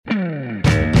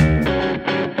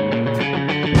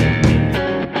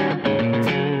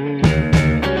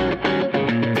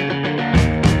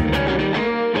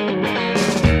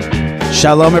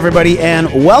Shalom, everybody,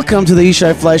 and welcome to the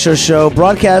Yishai Fleischer Show,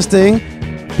 broadcasting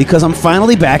because I'm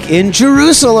finally back in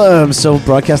Jerusalem. So,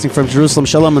 broadcasting from Jerusalem,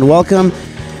 shalom and welcome.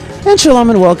 And shalom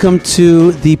and welcome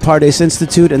to the Pardes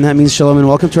Institute, and that means shalom and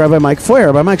welcome to Rabbi Mike Foyer.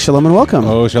 Rabbi Mike, shalom and welcome.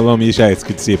 Oh, shalom, Yishai. It's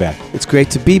good to see you back. It's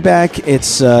great to be back.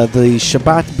 It's the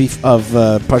Shabbat of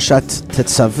Parshat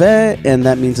Tetzaveh, and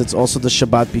that means it's also the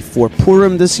Shabbat before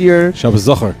Purim this year. Shabbos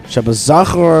Zachor. Shabbos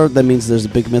Zachor. That means there's a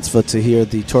big mitzvah to hear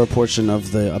the Torah portion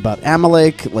of about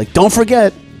Amalek. Like, don't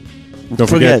forget. Don't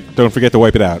forget to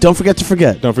wipe it out. Don't forget to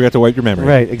forget. Don't forget to wipe your memory.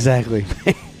 Right, exactly.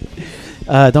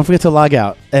 Don't forget to log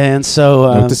out. And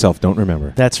so... Note to self, don't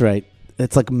remember. That's right.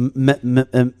 It's like...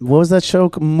 what was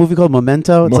that movie called?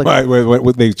 Memento? It's like,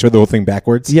 what, they showed the whole thing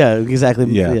backwards? Yeah,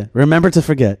 exactly. Yeah. Remember to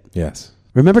forget. Yes.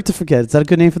 Remember to forget. Is that a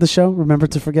good name for the show? Remember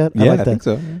to forget? Yeah, I like that. I think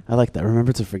so. I like that.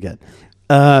 Remember to forget.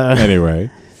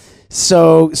 Anyway.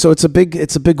 So it's a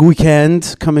big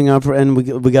weekend coming up, and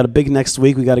we got a big next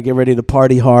week. We got to get ready to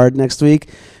party hard next week.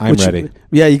 I'm ready.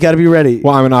 Yeah, you got to be ready.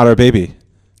 Well, I'm an otter baby.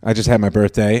 I just had my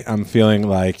birthday. I'm feeling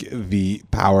like the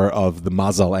power of the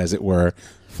mazel, as it were,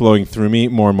 flowing through me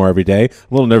more and more every day. I'm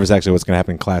a little nervous, actually, what's going to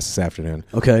happen in class this afternoon.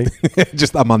 Okay.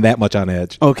 I'm on that much on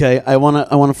edge. Okay. I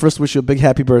wanna first wish you a big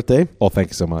happy birthday. Oh, thank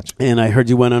you so much. And I heard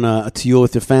you went on a tiyul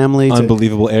with your family.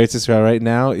 Unbelievable. Eretz Yisrael right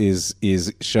now is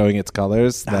showing its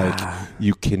colors like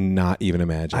you cannot even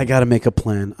imagine. I got to make a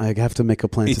plan. I have to make a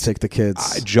plan to take the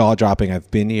kids. Jaw-dropping. I've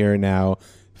been here now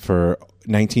for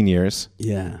 19 years.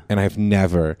 Yeah. And I've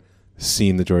never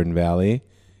seen the Jordan Valley.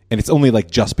 And it's only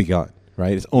like just begun,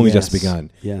 right? It's only just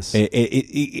begun. Yes.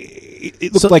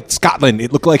 It looked like Scotland.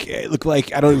 It looked like I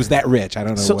don't know, it was that rich. I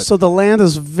don't know. So the land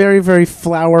is very, very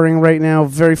flowering right now,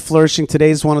 very flourishing.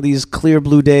 Today's one of these clear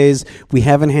blue days. We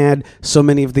haven't had so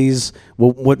many of these,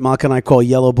 what Malk and I call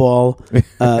yellow ball. We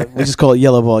just call it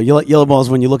yellow ball. Yellow ball is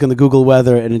when you look in the Google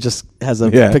weather and it just has a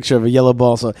picture of a yellow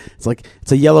ball. So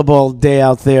it's a yellow ball day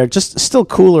out there. Just still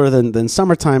cooler than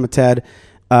summertime a tad.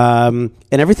 And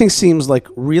everything seems like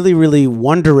really, really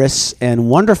wondrous and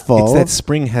wonderful. It's that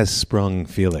spring has sprung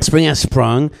feeling. Spring has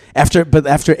sprung after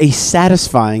a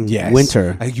satisfying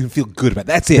winter. You can feel good about it.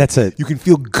 That's it. That's it. You can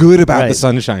feel good about the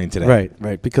sunshine today.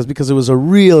 Right. Because it was a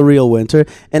real winter,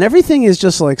 and everything is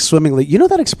just like swimmingly. You know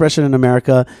that expression in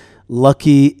America,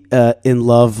 lucky in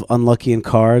love, unlucky in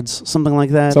cards, something like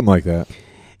that. Something like that.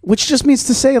 Which just means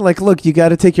to say, like, look, you got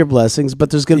to take your blessings, but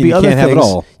there's going to be other things. You can't have it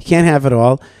all. You can't have it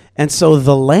all. And so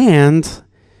the land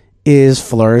is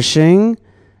flourishing,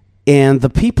 and the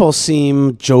people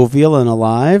seem jovial and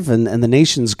alive, and the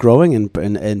nation's growing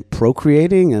and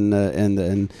procreating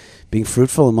and being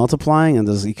fruitful and multiplying, and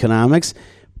there's economics.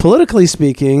 Politically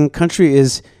speaking, country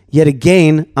is yet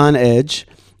again on edge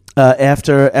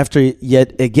after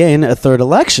yet again a third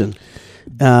election.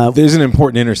 There's an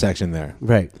important intersection there.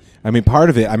 Right. I mean, part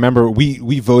of it, I remember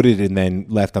we voted and then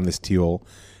left on this tiyul,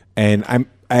 and I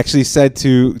actually said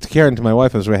to Karen, to my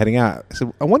wife, as we were heading out, I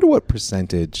said, I wonder what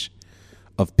percentage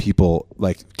of people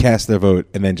like cast their vote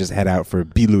and then just head out for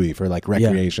bilui, for like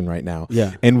recreation right now.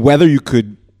 Yeah. And whether you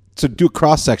could do a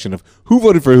cross section of who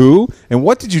voted for who and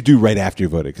what did you do right after you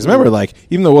voted. Because remember, like,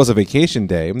 even though it was a vacation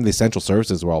day, I mean, the essential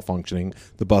services were all functioning.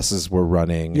 The buses were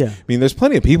running. Yeah. I mean, there's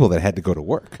plenty of people that had to go to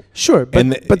work. Sure.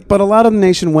 But a lot of the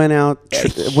nation went out.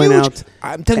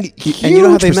 I'm telling you, huge and you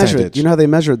know how they measure percentage. it. You know how they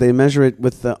measure it. They measure it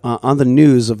with on the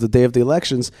news of the day of the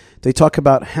elections. They talk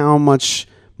about how much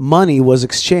money was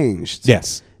exchanged.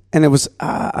 Yes. And it was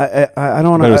I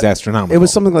don't want to. It was astronomical. It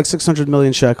was something like 600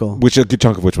 million shekel, which a good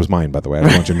chunk of which was mine, by the way. I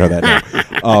don't want you to know that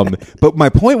now. But my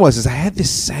point was, I had this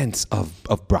sense of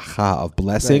bracha, of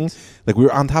blessing. Right. Like, we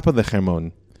were on top of the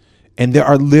Hermon, and there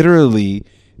are literally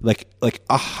like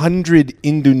 100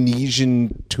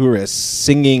 Indonesian tourists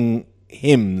singing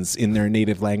hymns in their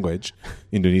native language.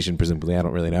 Indonesian, presumably. I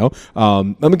don't really know.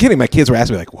 I'm kidding. My kids were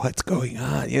asking me, like, what's going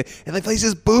on? Yeah. And the place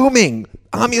is booming.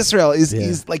 Am Yisrael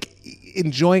is like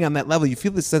enjoying on that level. You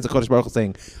feel this sense of Kodesh Baruch Hu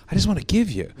saying, I just want to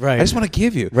give you. Right. I just want to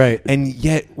give you. Right. And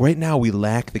yet, right now, we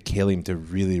lack the kelim to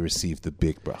really receive the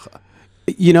big bracha.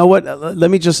 You know what? Let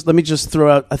me just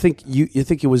throw out. I think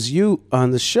it was you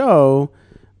on the show,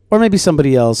 or maybe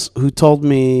somebody else, who told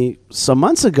me some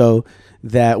months ago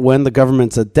that when the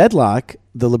government's at deadlock,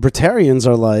 the libertarians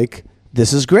are like,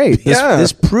 this is great.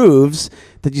 This proves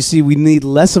that, you see, we need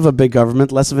less of a big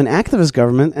government, less of an activist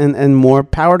government, and more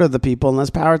power to the people and less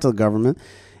power to the government.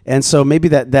 And so maybe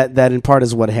that in part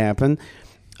is what happened.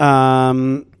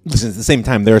 Listen, at the same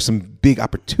time, there are some big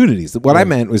opportunities. What I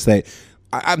meant was that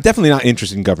I'm definitely not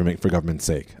interested in government for government's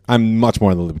sake. I'm much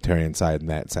more on the libertarian side in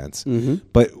that sense. Mm-hmm.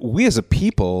 But we as a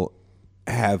people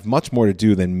have much more to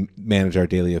do than manage our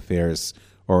daily affairs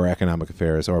or our economic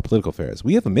affairs or our political affairs.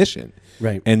 We have a mission.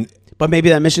 Right. But maybe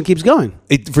that mission keeps going.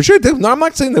 It for sure. No, I'm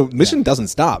not saying the mission doesn't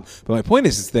stop. But my point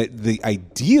is that the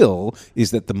ideal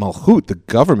is that the Malchut, the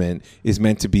government, is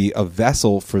meant to be a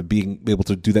vessel for being able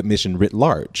to do that mission writ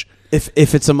large. If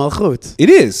it's a Malchut. It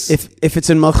is. If it's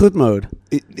in Malchut mode.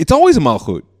 It's always a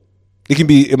Malchut. It can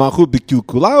be a Malchut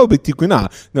b'kilkula or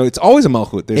b'tikuna. No, it's always a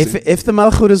Malchut. If the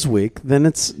Malchut is weak, then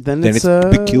it's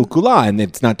b'kilkula, and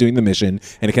it's not doing the mission,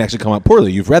 and it can actually come out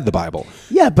poorly. You've read the Bible.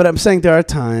 Yeah, but I'm saying there are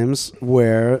times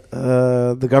where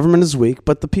the government is weak,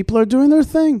 but the people are doing their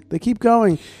thing. They keep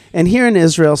going. And here in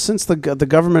Israel, since the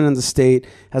government and the state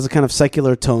has a kind of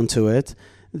secular tone to it,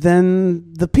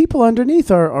 then the people underneath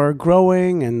are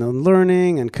growing and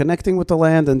learning and connecting with the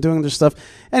land and doing their stuff.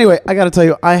 Anyway, I got to tell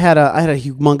you, I had a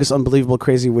humongous, unbelievable,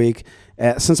 crazy week.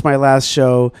 Since my last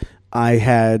show, I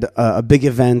had a big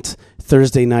event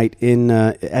Thursday night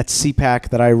at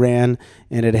CPAC that I ran,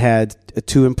 and it had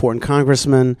two important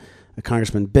congressmen,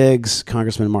 Congressman Biggs,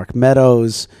 Congressman Mark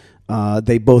Meadows.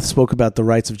 They both spoke about the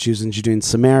rights of Jews in Judea and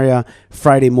Samaria.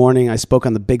 Friday morning, I spoke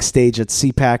on the big stage at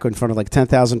CPAC in front of like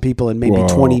 10,000 people and maybe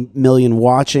 20 million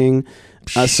watching.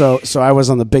 So I was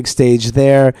on the big stage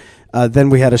there. Then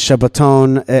we had a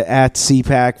Shabbaton at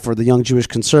CPAC for the Young Jewish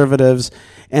Conservatives.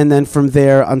 And then from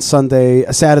there on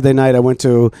Saturday night, I went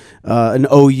to an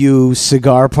OU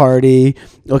cigar party,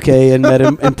 and met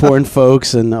important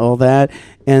folks and all that.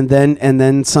 And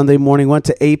then Sunday morning went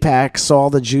to AIPAC, saw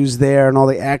the Jews there and all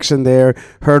the action there,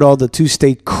 heard all the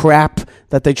two-state crap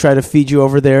that they try to feed you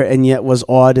over there, and yet was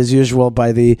awed as usual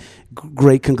by the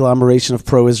great conglomeration of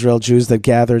pro-Israel Jews that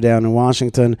gather down in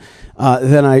Washington.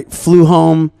 Then I flew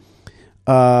home,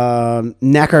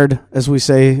 knackered, as we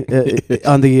say,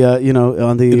 on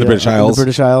the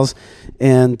British Isles,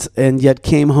 and yet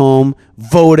came home,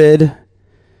 voted,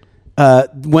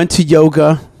 went to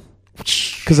yoga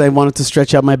because I wanted to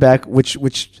stretch out my back,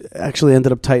 which actually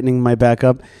ended up tightening my back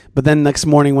up. But then next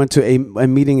morning went to a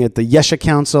meeting at the Yesha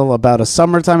Council about a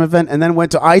summertime event, and then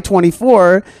went to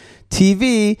I-24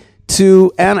 TV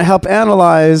to help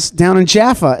analyze down in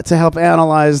Jaffa to help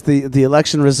analyze the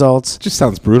election results. Just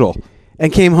sounds brutal.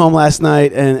 And came home last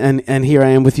night, and here I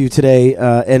am with you today.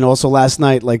 And also last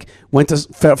night,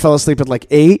 fell asleep at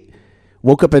 8.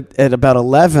 Woke up at about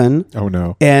 11. Oh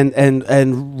no! And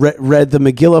read the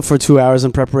Megillah for 2 hours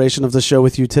in preparation of the show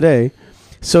with you today.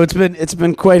 So it's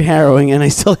been quite harrowing, and I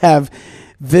still have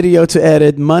video to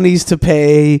edit, monies to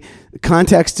pay,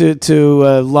 contacts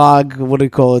to log. What do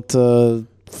you call it?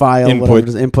 File input. Whatever it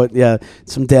is, input. Yeah,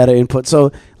 some data input.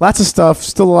 So lots of stuff.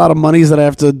 Still a lot of monies that I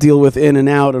have to deal with in and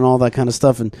out and all that kind of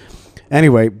stuff. And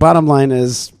anyway, bottom line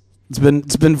is it's been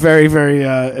very very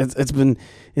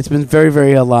it's been very,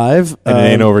 very alive. And it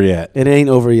ain't over yet. It ain't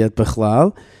over yet,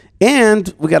 Bechlal.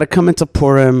 And we got to come into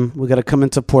Purim.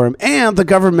 And the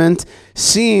government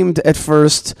seemed at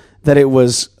first that it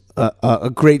was a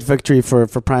great victory for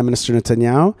Prime Minister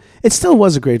Netanyahu. It still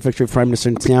was a great victory for Prime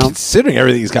Minister Netanyahu. Considering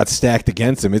everything's got stacked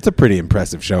against him, it's a pretty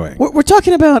impressive showing. We're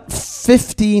talking about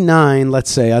 59, let's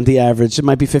say, on the average. It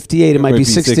might be 58. It might be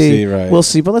 60. Right. We'll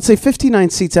see. But let's say 59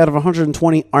 seats out of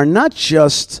 120 are not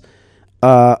just...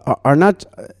 59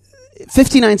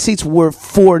 seats were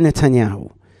for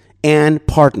Netanyahu and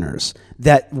partners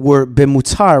that were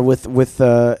bemutar with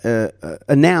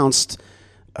announced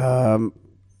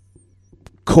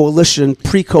pre-coalition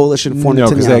for Netanyahu. No,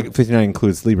 because 59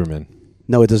 includes Lieberman.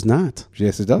 No, it does not.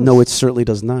 Yes, it does. No, it certainly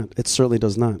does not.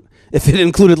 If it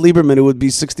included Lieberman, it would be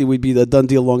 60. We'd be a done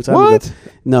deal a long time ago. What?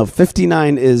 No,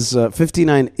 59 is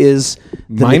minus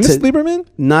Lieberman?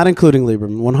 Not including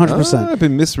Lieberman, 100%. I've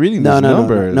been misreading these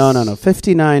numbers. No.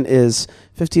 59 is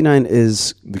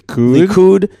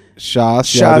Likud,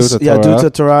 Shas,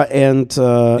 Yadut Torah, and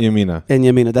Yamina. And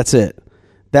Yamina. That's it.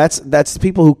 That's the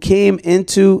people who came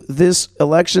into this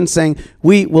election saying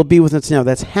we will be with Netanyahu.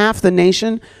 That's half the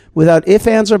nation, without ifs,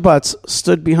 ands, or buts,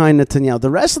 stood behind Netanyahu. The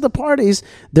rest of the parties,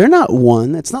 they're not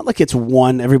one. It's not like it's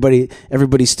one. Everybody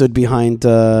stood behind.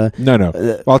 No.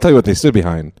 Well, I'll tell you what they stood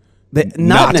behind.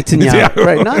 Not Netanyahu.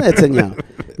 Right? Not Netanyahu.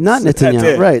 Not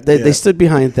Netanyahu. Right? They stood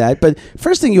behind that. But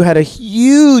first thing, you had a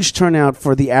huge turnout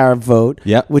for the Arab vote,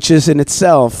 which is in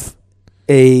itself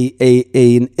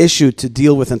an issue to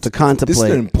deal with and to contemplate. This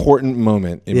is an important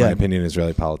moment, in my opinion, in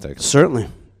Israeli politics. Certainly.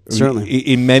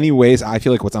 In many ways, I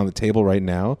feel like what's on the table right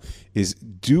now is: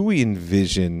 do we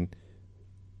envision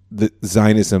the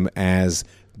Zionism as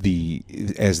the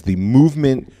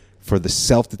movement for the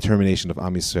self-determination of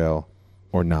Am Yisrael,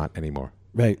 or not anymore?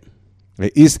 Right.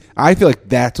 I feel like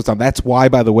that's what's on. That's why,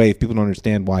 by the way, if people don't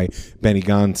understand why Benny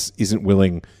Gantz isn't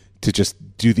willing to just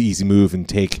do the easy move and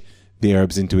take the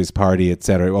Arabs into his party,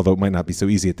 etc. Although it might not be so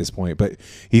easy at this point, but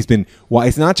he's been. Well,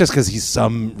 it's not just because he's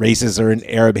some racist or an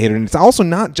Arab hater, and it's also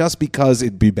not just because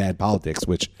it'd be bad politics,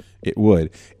 which it would.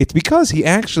 It's because he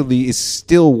actually is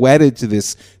still wedded to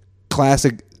this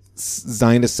classic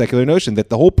Zionist secular notion that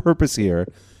the whole purpose here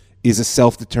is a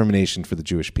self-determination for the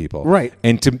Jewish people. Right.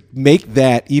 And to make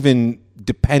that even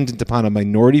dependent upon a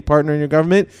minority partner in your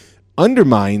government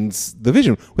undermines the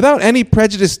vision without any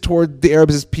prejudice toward the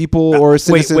Arabs as people or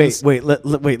citizens. Wait.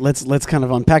 Let's kind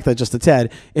of unpack that just a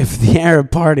tad. If the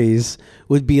Arab parties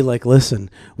would be like, listen,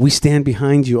 we stand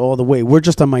behind you all the way. We're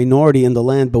just a minority in the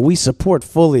land, but we support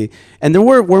fully. And there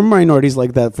were minorities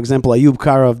like that. For example, Ayub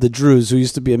Kara of the Druze, who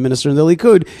used to be a minister in the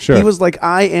Likud. Sure. He was like,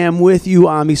 I am with you,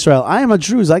 Am Yisrael. I am a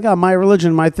Druze. I got my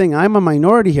religion, my thing. I'm a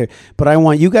minority here. But I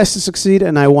want you guys to succeed,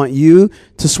 and I want you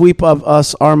to sweep up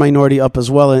us, our minority, up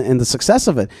as well in the success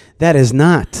of it. That is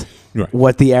not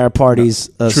what the Arab parties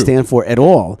stand for at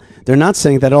all. They're not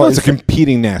saying that at all. It's a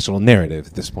competing national narrative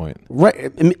at this point.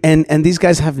 Right. And these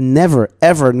guys have never,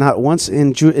 ever, not once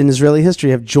in Israeli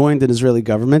history, have joined an Israeli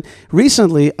government.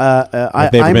 Recently,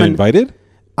 Have they ever been invited?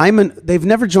 They've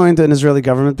never joined an Israeli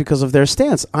government because of their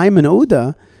stance. Ayman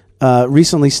Ouda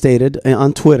recently stated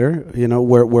on Twitter,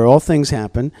 where all things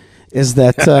happen, is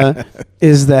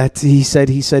that he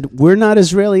said we're not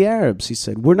Israeli Arabs. He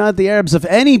said we're not the Arabs of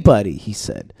anybody. He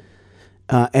said,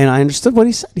 and I understood what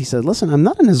he said. He said, "Listen, I'm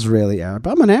not an Israeli Arab.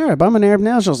 I'm an Arab. I'm an Arab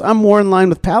nationalist. I'm more in line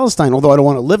with Palestine. Although I don't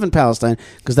want to live in Palestine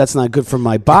because that's not good for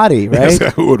my body, right?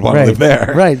 Who would want to live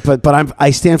there, right? But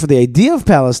I stand for the idea of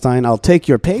Palestine. I'll take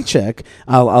your paycheck.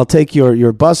 I'll take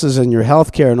your buses and your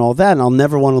health care and all that, and I'll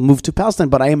never want to move to Palestine.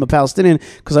 But I am a Palestinian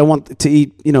because I want to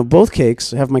eat, both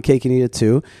cakes, have my cake and eat it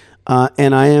too."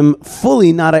 And I am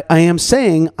fully not. I am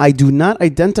saying I do not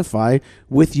identify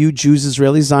with you Jews,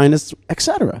 Israeli Zionists,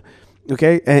 etc.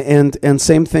 Okay, and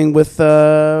same thing with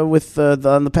on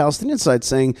the Palestinian side,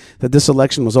 saying that this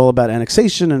election was all about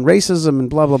annexation and racism and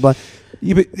blah blah blah.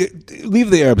 Yeah, but leave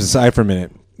the Arabs aside for a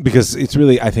minute because it's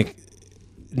really, I think,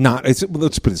 not. Let's put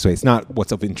it this way: it's not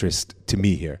what's of interest to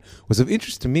me here. What's of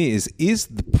interest to me is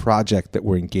the project that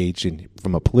we're engaged in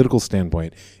from a political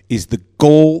standpoint. Is the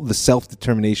goal the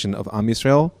self-determination of Am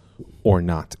Yisrael or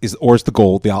not? Is the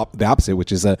goal the opposite,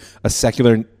 which is a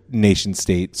secular nation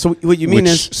state? So what you mean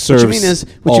is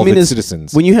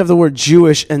citizens. When you have the word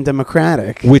Jewish and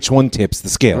democratic, which one tips the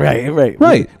scale? Right.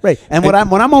 And what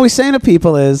I'm always saying to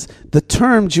people is the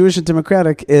term Jewish and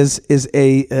democratic is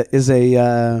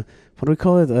a what do we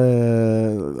call it?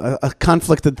 A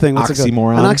conflicted thing. What's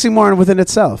oxymoron. An oxymoron within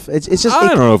itself. It's just. I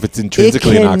don't know if it's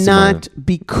intrinsically an oxymoron. It cannot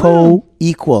be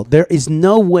co-equal. There is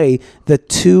no way that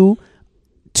two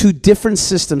different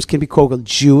systems can be co-equal.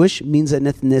 Jewish means an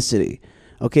ethnicity.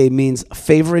 Okay, it means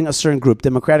favoring a certain group.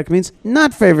 Democratic means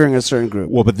not favoring a certain group.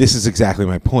 Well, but this is exactly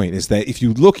my point, is that if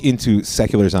you look into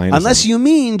secular Zionism... Unless you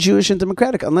mean Jewish and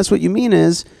democratic. Unless what you mean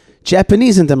is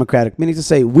Japanese and democratic, meaning to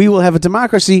say we will have a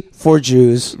democracy for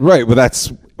Jews. Right, well,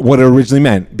 that's what it originally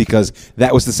meant, because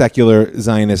that was the secular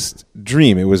Zionist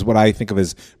dream. It was what I think of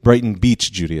as Brighton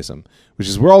Beach Judaism, which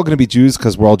is we're all going to be Jews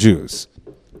because we're all Jews.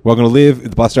 We're all going to live,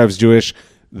 the bus driver's Jewish,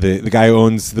 the guy who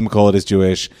owns the Makolet is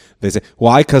Jewish. They say,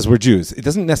 why? Because we're Jews. It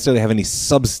doesn't necessarily have any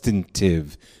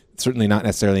substantive, certainly not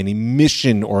necessarily any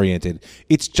mission-oriented.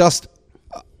 It's just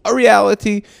a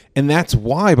reality, and that's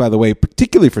why, by the way,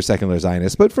 particularly for secular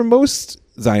Zionists, but for most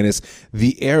Zionists,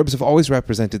 the Arabs have always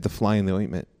represented the fly in the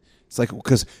ointment. It's like,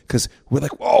 because we're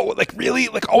like, whoa, like really?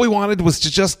 Like all we wanted was to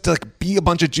just like be a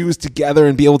bunch of Jews together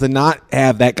and be able to not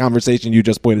have that conversation you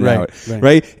just pointed out,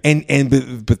 right?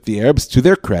 But the Arabs, to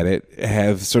their credit,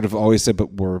 have sort of always said,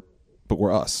 but we're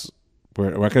us. We're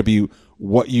not going to be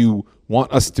what you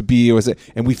want us to be,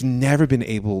 and we've never been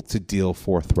able to deal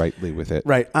forthrightly with it.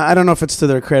 Right. I don't know if it's to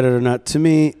their credit or not. To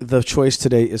me, the choice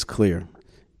today is clear.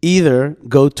 Either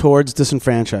go towards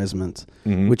disenfranchisement,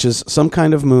 which is some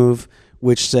kind of move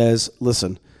which says,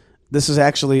 listen, this is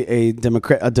actually a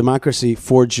democracy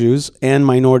for Jews and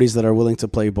minorities that are willing to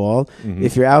play ball. Mm-hmm.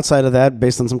 If you're outside of that,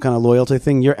 based on some kind of loyalty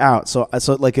thing, you're out. So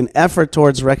like an effort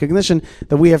towards recognition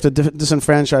that we have to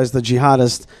disenfranchise the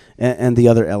jihadist and the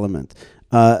other element.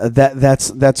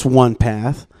 That's one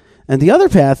path. And the other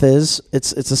path is,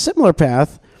 it's a similar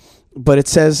path, but it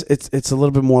says it's a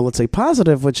little bit more, let's say,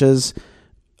 positive, which is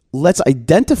let's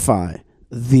identify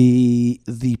the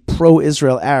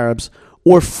pro-Israel Arabs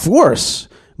or force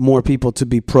more people to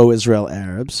be pro-Israel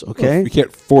Arabs, okay? Well, you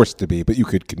can't force to be, but you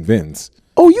could convince.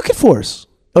 Oh, you could force.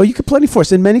 Oh, you could plenty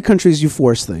force. In many countries, you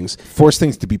force things. Force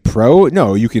things to be pro?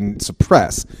 No, you can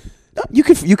suppress. You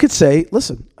could say,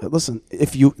 listen.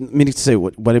 If you meaning to say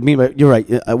what I mean by you're right.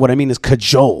 What I mean is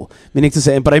cajole, meaning to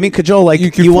say, but I mean cajole like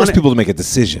you force people to make a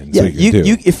decision. Yeah,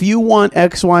 you if you want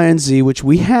X, Y, and Z, which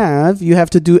we have, you have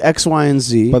to do X, Y, and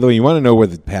Z. By the way, you want to know where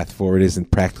the path forward is, and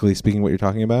practically speaking, what you're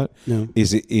talking about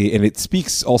is it, and it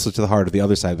speaks also to the heart of the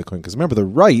other side of the coin. Because remember, the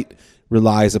right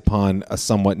relies upon a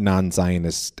somewhat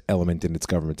non-Zionist element in its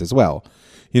government as well.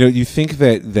 You think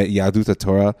that Yahadut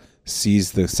Torah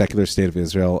sees the secular state of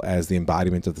Israel as the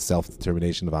embodiment of the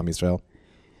self-determination of Am Yisrael?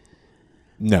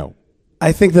 No.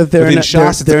 I think that they're in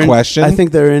a question. I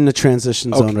think they're in a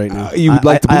transition zone right now. You would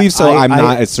like to believe so. I'm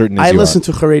not as certain as you are. I listen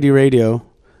to Haredi radio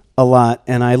a lot,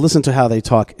 and I listen to how they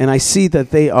talk, and I see that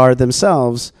they are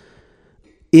themselves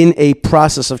in a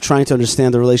process of trying to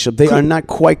understand the relationship. They are not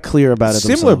quite clear about it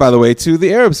Similar, themselves. by the way, to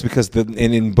the Arabs, because and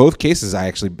in both cases, I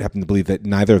actually happen to believe that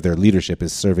neither of their leadership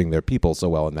is serving their people so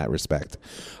well in that respect.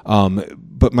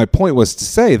 But my point was to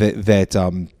say that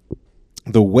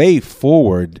the way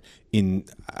forward in,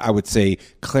 I would say,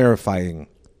 clarifying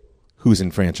who's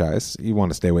enfranchised. You want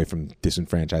to stay away from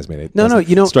disenfranchisement.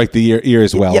 No, strike the ear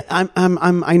as well. Yeah,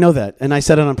 I know that, and I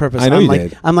said it on purpose. I know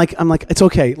did. I'm like, it's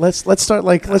okay. Let's start.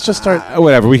 Let's just start.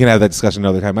 Whatever. We can have that discussion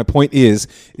another time. My point is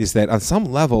that on some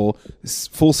level,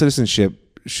 full citizenship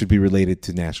should be related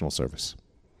to national service.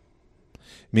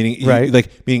 Meaning,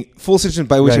 meaning full citizenship,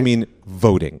 by which I mean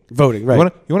voting. Voting,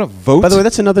 right? You want to vote. By the way,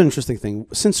 that's another interesting thing.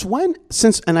 Since when?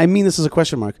 And I mean this as a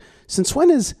question mark. Since when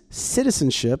is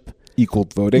citizenship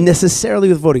equaled voting necessarily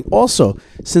with voting? Also,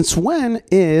 since when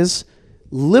is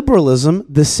liberalism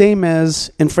the same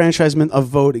as enfranchisement of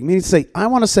voting? Meaning to say,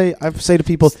 I say to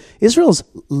people, Israel's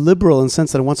liberal in the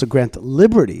sense that it wants to grant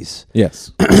liberties.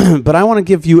 Yes. But I want to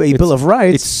give you a Bill of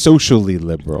Rights. It's socially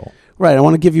liberal. Right. I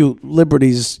want to give you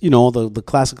liberties, the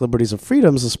classic liberties of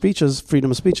freedom of speech,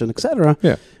 and et cetera.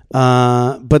 Yeah.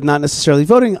 But not necessarily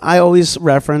voting. I always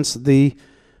reference the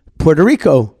Puerto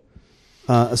Rico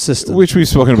system, which we've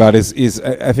spoken about is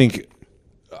I think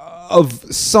of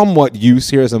somewhat use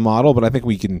here as a model, but I think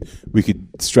we could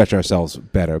stretch ourselves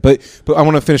better. But I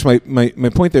want to finish my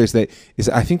point there is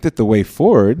I think that the way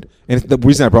forward, and the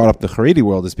reason I brought up the Haredi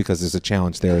world is because there's a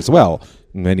challenge there as well.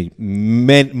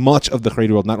 Much of the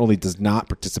Haredi world not only does not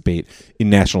participate in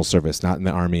national service, not in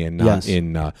the army and not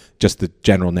in just the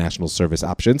general national service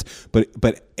options, but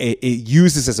it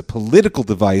uses as a political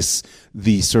device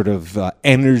the sort of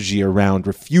energy around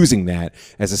refusing that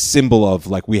as a symbol of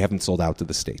like we haven't sold out to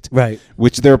the state, right?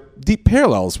 Which there are deep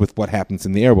parallels with what happens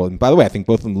in the Arab world. And by the way, I think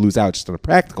both of them lose out just on a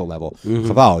practical level.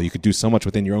 Chaval, you could do so much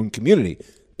within your own community,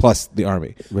 plus the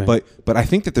army. Right. But I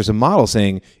think that there's a model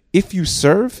saying if you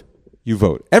serve, you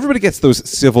vote. Everybody gets those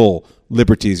civil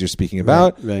liberties you're speaking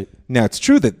about. Right. Now, it's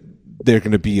true that there's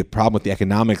going to be a problem with the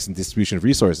economics and distribution of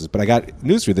resources, but I got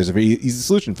news for you. There's a very easy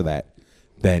solution for that.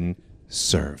 Then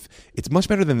serve. It's much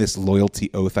better than this loyalty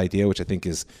oath idea, which I think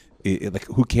is like,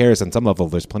 who cares? On some level,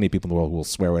 there's plenty of people in the world who will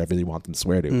swear whatever they want them to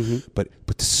swear to. But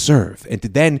to serve. And to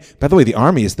then, by the way, the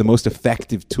army is the most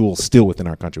effective tool still within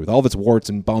our country with all of its warts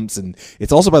and bumps. And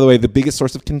it's also, by the way, the biggest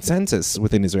source of consensus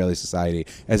within Israeli society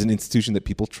as an institution that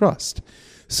people trust.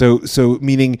 So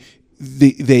meaning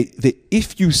the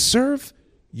if you serve,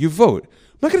 you vote.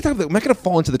 I'm not going to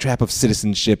fall into the trap of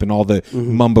citizenship and all the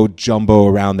mumbo jumbo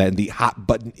around that and the hot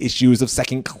button issues of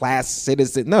second class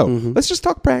citizen. No, let's just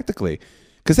talk practically,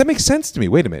 because that makes sense to me.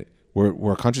 Wait a minute,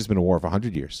 our country's been at war for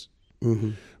 100 years,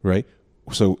 right?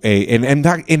 So and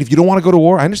if you don't want to go to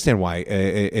war, I understand why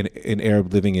an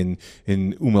Arab living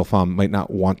in El Fam might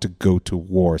not want to go to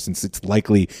war, since it's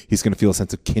likely he's going to feel a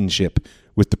sense of kinship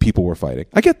with the people we're fighting.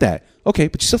 I get that. Okay,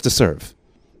 but you still have to serve.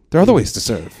 There are other ways to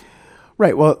serve.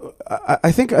 Right. Well,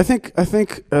 I think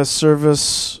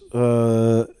service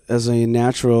as a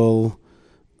natural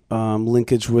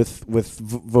linkage with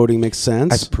voting makes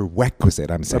sense. As a prerequisite,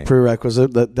 I'm saying. A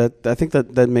prerequisite. That I think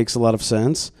that makes a lot of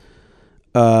sense.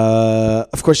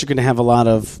 Of course, you're going to have a lot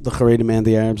of the Haredim and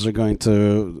the Arabs are going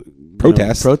to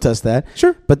protest that.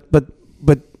 Sure. But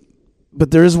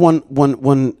there is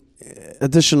one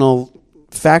additional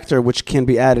factor which can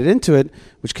be added into it,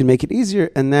 which can make it easier,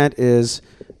 and that is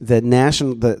that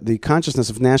the consciousness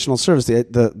of national service,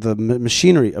 the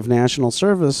machinery of national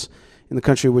service in the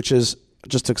country, which is,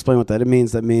 just to explain what that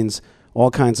means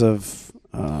all kinds of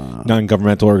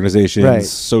non-governmental organizations, right,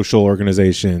 social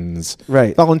organizations,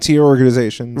 right, volunteer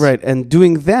organizations, right, and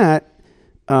doing that.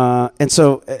 And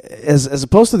so, as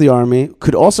opposed to the army,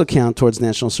 could also count towards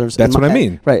national service. That's what I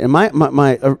mean, right? And my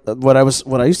what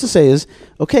I used to say is,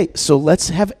 okay, so let's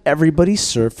have everybody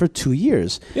serve for 2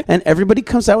 years, and everybody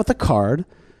comes out with a card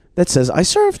that says I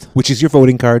served, which is your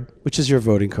voting card.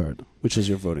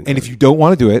 And if you don't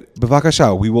want to do it,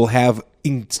 b'vakasha, we will have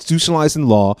institutionalized in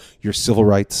law your civil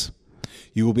rights.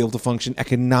 You will be able to function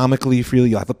economically freely.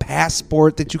 You'll have a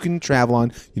passport that you can travel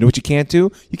on. You know what you can't do?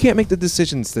 You can't make the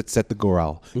decisions that set the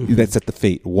goral, that set the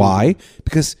fate. Why?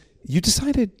 Because you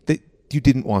decided that you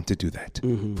didn't want to do that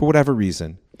for whatever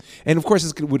reason. And of course,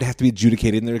 it would have to be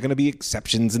adjudicated, and there are going to be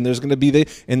exceptions, and there's going to be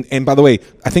and by the way,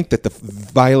 I think that the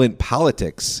violent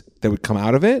politics that would come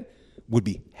out of it would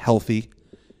be healthy,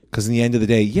 because in the end of the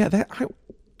day,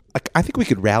 I think we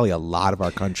could rally a lot of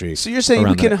our country. So you're saying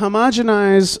we can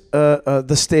homogenize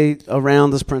the state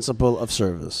around this principle of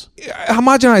service?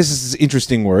 Homogenize is an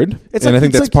interesting word, I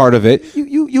think that's part of it.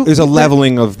 There's a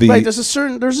leveling of the... Right, there's a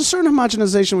certain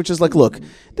homogenization, which is like, look,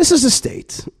 this is a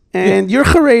state, and you're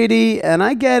Haredi, and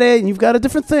I get it, and you've got a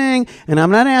different thing, and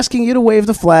I'm not asking you to wave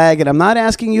the flag, and I'm not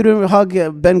asking you to hug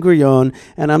Ben Gurion,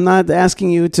 and I'm not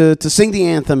asking you to sing the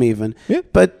anthem even. Yeah.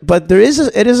 But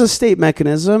it is a state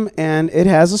mechanism, and it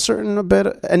has a certain bit,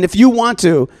 and if you want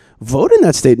to vote in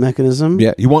that state mechanism...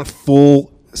 Yeah, you want full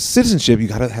citizenship, you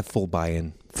got to have full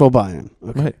buy-in. Full buy-in.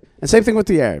 Okay. Right. And same thing with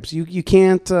the Arabs. You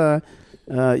can't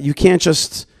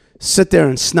just sit there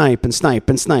and snipe, and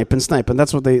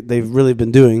that's what they've really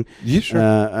been doing. Yeah,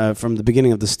 sure. From the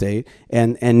beginning of the state,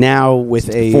 and now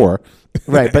with before.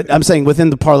 Right, but I'm saying within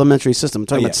the parliamentary system. I'm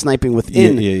talking about sniping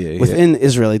within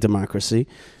Israeli democracy.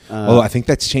 Although I think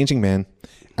that's changing, man.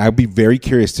 I'd be very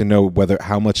curious to know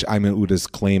how much Ayman Uda's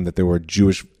claim that there were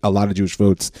a lot of Jewish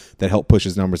votes that helped push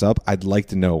his numbers up. I'd like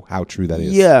to know how true that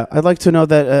is. Yeah, I'd like to know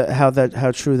that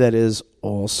how true that is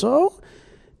also,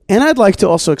 and I'd like to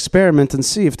also experiment and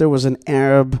see if there was an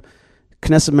Arab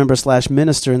Knesset member /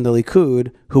 minister in the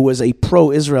Likud who was a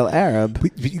pro-Israel Arab.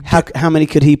 How many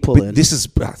could he pull in? This is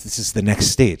the next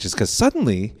stage, is because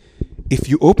suddenly, if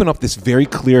you open up this very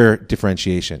clear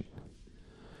differentiation,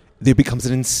 there becomes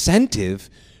an incentive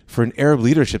for an Arab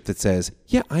leadership that says,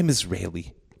 "Yeah, I'm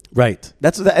Israeli." Right.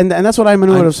 That's what Ayman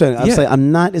Uda was saying. I'm saying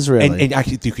I'm not Israeli, and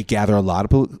actually, you could gather a lot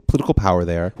of political power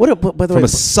there. By the way, a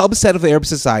subset of the Arab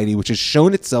society, which has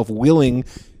shown itself willing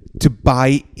to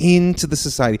buy into the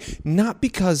society, not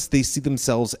because they see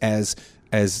themselves as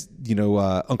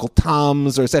Uncle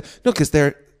Tom's no, because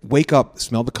they're wake up,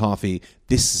 smell the coffee.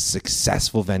 This is a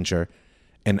successful venture,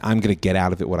 and I'm going to get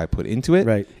out of it what I put into it.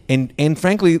 Right. And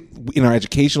frankly, in our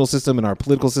educational system and our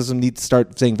political system, need to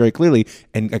start saying very clearly,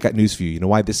 and I got news for you. You know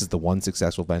why this is the one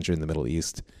successful venture in the Middle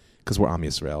East? Because we're Am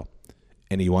Yisrael.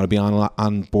 And you want to be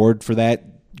on board for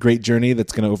that great journey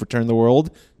that's going to overturn the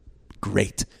world?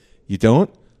 Great. You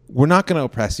don't? We're not going to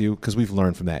oppress you because we've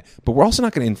learned from that. But we're also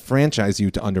not going to enfranchise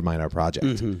you to undermine our project.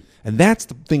 Mm-hmm. And that's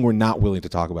the thing we're not willing to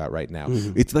talk about right now.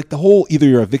 Mm-hmm. It's like the whole, either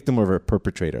you're a victim or a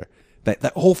perpetrator.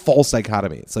 That whole false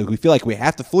dichotomy. It's like we feel like we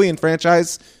have to fully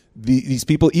enfranchise these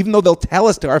people, even though they'll tell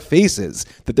us to our faces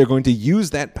that they're going to use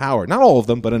that power. Not all of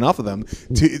them, but enough of them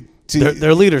to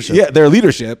their leadership. Yeah, their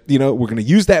leadership. We're going to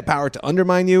use that power to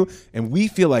undermine you. And we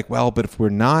feel like, well, but if we're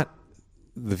not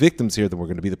the victims here, then we're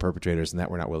going to be the perpetrators, and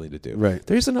that we're not willing to do. Right.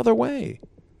 There's another way.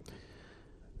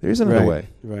 There's another way.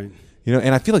 Right.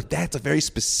 And I feel like that's a very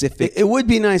specific... It would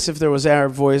be nice if there was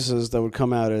Arab voices that would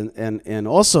come out and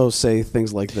also say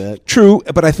things like that. True,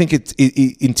 but I think it's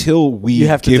until we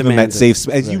give them that safe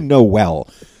space, as you know well,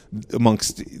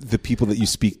 amongst the people that you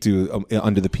speak to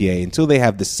under the PA, until they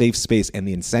have the safe space and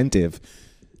the incentive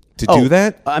to do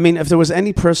that. I mean, if there was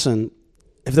any person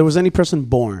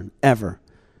born ever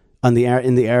in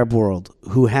the Arab world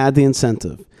who had the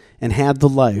incentive and had the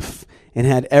life and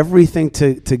had everything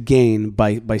to gain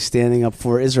by standing up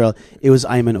for Israel, it was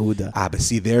Ayman Uda. But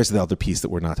see, there's the other piece that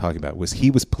we're not talking about, was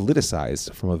he was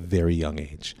politicized from a very young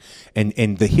age.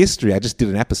 And the history, I just did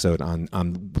an episode on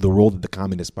the role that the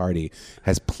Communist Party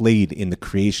has played in the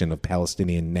creation of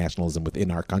Palestinian nationalism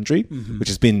within our country, which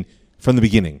has been, from the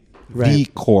beginning, the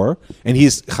core. And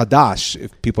he's Hadash,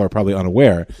 if people are probably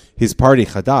unaware, his party,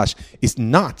 Hadash, is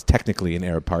not technically an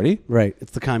Arab party. Right.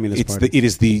 It's the Communist Party. It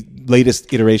is the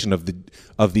latest iteration of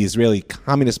the Israeli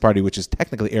Communist Party, which is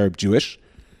technically Arab Jewish.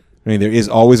 I mean, there is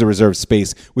always a reserved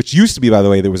space, which used to be, by the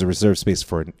way, there was a reserved space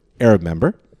for an Arab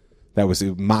member. That was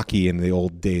Maki in the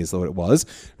old days, what it was,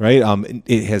 right?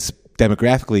 It has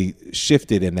demographically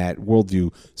shifted, and that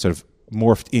worldview sort of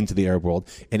morphed into the Arab world,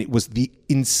 and it was the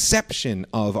inception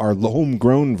of our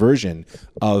homegrown version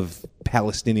of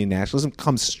Palestinian nationalism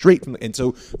comes straight from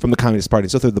the Communist Party.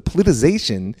 So the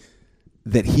politicization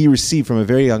that he received from a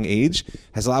very young age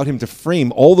has allowed him to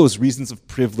frame all those reasons of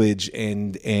privilege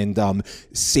and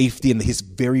safety and his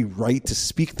very right to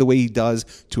speak the way he does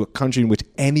to a country in which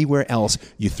anywhere else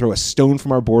you throw a stone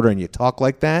from our border and you talk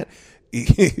like that,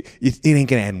 it ain't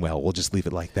gonna end well. We'll just leave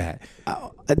it like that.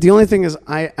 The only thing is,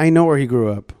 I know where he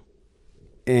grew up,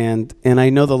 and I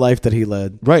know the life that he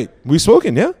led. Right. We've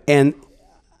spoken, yeah. And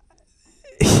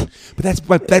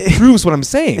but that proves what I'm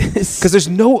saying, because there's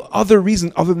no other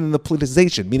reason other than the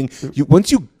politicization. Meaning,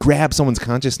 once you grab someone's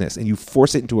consciousness and you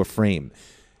force it into a frame,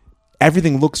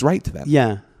 everything looks right to them.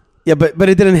 Yeah, but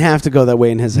it didn't have to go that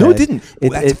way in his head. No, it didn't.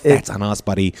 That's on us,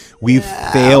 buddy. We've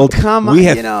failed. Come on, we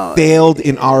have failed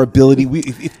in our ability.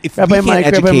 If Rabbi we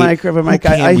can't Rabbi Mike,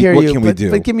 I hear what you. Can we do?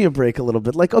 But give me a break a little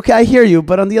bit. Like, okay, I hear you,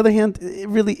 but on the other hand,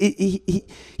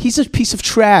 he's a piece of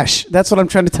trash. That's what I'm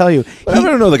trying to tell you. I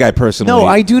don't know the guy personally. No,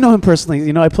 I do know him personally.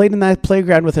 You know, I played in that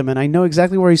playground with him, and I know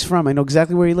exactly where he's from. I know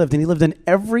exactly where he lived, and he lived in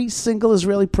every single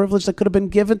Israeli privilege that could have been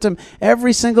given to him.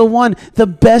 Every single one. The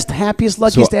best, happiest,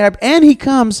 luckiest Arab. And he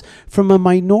comes from a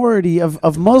minority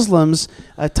of Muslims,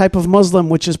 a type of Muslim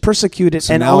which is persecuted.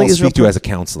 So and now only I'll Israel speak to you as a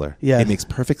counselor. Yeah. It makes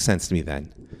perfect sense to me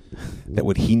then that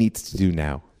what he needs to do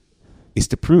now is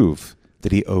to prove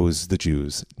that he owes the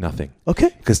Jews nothing. Okay.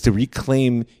 Because to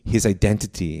reclaim his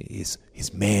identity, his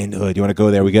manhood, you want to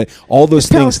go there, we get all those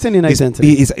things. Palestinian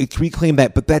identity. To reclaim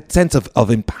that, but that sense of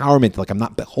empowerment, like I'm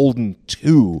not beholden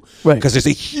to. Right. Because there's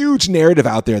a huge narrative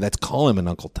out there that's calling him an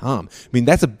Uncle Tom. I mean,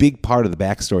 that's a big part of the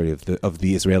backstory of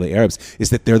the Israeli Arabs, is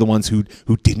that they're the ones who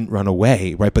didn't run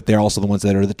away, right? But they're also the ones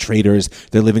that are the traitors.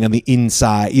 They're living on the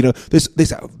inside. You know, there's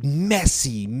this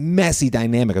messy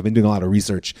dynamic. I've been doing a lot of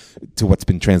research to what's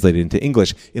been translated into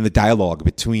English in the dialogue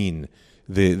between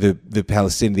the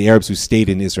Palestinian, the Arabs who stayed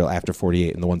in Israel after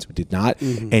 48 and the ones who did not.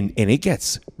 Mm-hmm. And it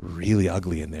gets really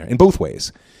ugly in there in both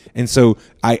ways. And so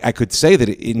I could say that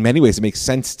in many ways it makes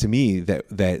sense to me that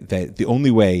the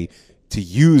only way to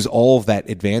use all of that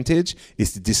advantage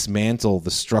is to dismantle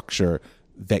the structure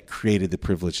that created the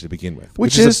privilege to begin with,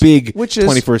 which is a big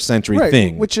 21st century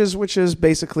thing. Which is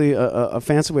basically a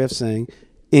fancy way of saying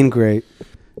ingrate.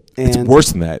 And it's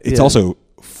worse than that. It's also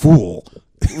fool.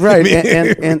 Right,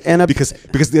 and because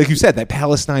like you said, that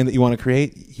Palestine that you want to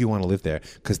create, you want to live there,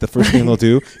 because the first thing they'll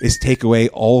do is take away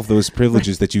all of those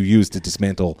privileges that you used to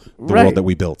dismantle the world that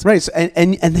we built. Right, so,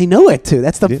 and they know it too.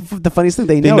 That's the funniest thing.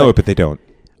 They know it, but they don't.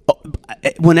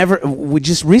 Whenever we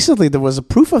just recently there was a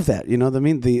proof of that. You know what I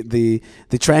mean? The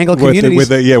triangle communities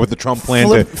with the Trump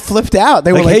plan flipped out.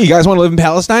 They were like, hey, you guys want to live in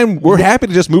Palestine? We're happy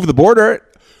to just move the border.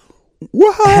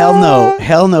 What?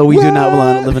 Hell no, we do not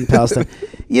want to live in Palestine.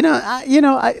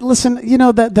 Listen.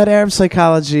 That Arab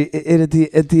psychology. At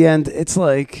the end, it's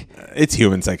like it's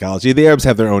human psychology. The Arabs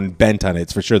have their own bent on it.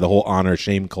 It's for sure. The whole honor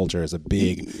shame culture is a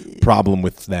big problem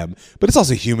with them, but it's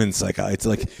also human psychology. It's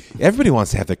like everybody wants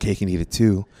to have their cake and eat it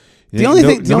too.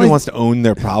 Nobody wants to own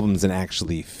their problems and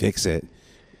actually fix it.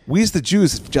 We as the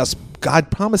Jews,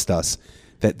 God promised us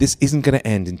that this isn't going to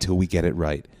end until we get it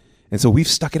right, and so we've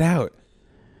stuck it out.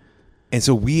 And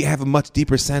so we have a much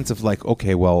deeper sense of like,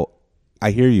 okay, well,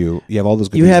 I hear you. You have all those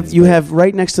good reasons. You have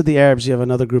right next to the Arabs, you have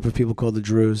another group of people called the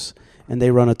Druze, and they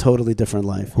run a totally different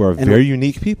life. Who are very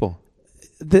unique people.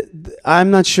 I'm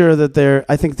not sure that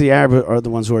I think the Arab are the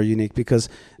ones who are unique, because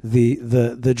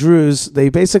the Druze, they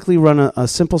basically run a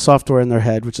simple software in their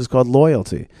head, which is called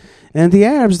loyalty. And the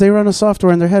Arabs, they run a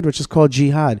software in their head, which is called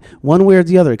jihad. One way or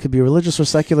the other. It could be religious or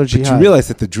secular jihad. But you realize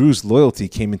that the Druze loyalty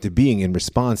came into being in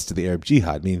response to the Arab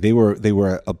jihad. I mean, they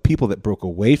were a people that broke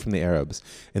away from the Arabs,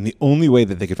 and the only way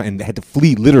that they could find, and they had to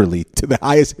flee literally to the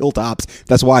highest hilltops.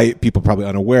 That's why people are probably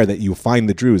unaware that you find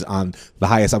the Druze on the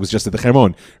highest. I was just at the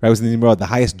Hermon. I was in the Nimrod, the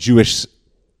highest Jewish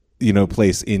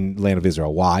place in land of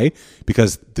Israel. Why?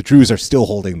 Because the Druze are still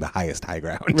holding the highest high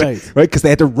ground, right? Because they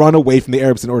had to run away from the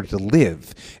Arabs in order to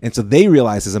live, and so they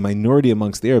realized, as a minority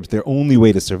amongst the Arabs, their only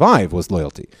way to survive was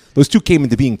loyalty. Those two came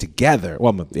into being together.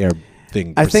 Well, the Arab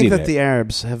thing. I think that the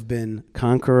Arabs have been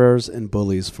conquerors and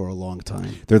bullies for a long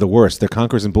time. They're the worst. They're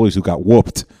conquerors and bullies who got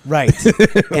whooped. Right.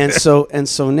 and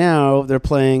so now they're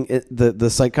playing it, the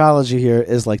psychology here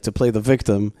is like to play the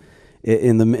victim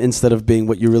instead of being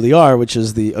what you really are, which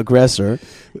is the aggressor,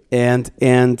 and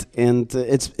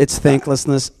it's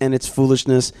thanklessness and it's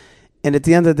foolishness, and at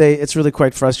the end of the day, it's really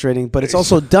quite frustrating. But it's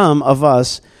also dumb of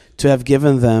us to have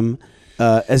given them,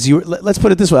 let's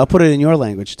put it this way. I'll put it in your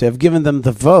language: to have given them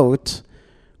the vote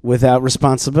without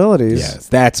responsibilities. Yes,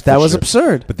 that was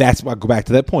absurd. But that's why I go back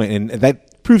to that point, and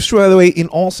that proves true, by the way, in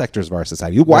all sectors of our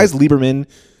society. Why is Lieberman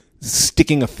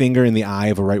sticking a finger in the eye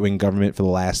of a right-wing government for the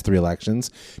last 3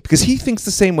 elections? Because he thinks the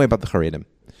same way about the Haredim.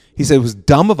 He said it was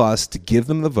dumb of us to give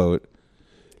them the vote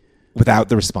without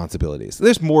the responsibilities.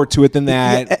 There's more to it than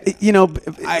that.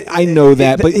 I know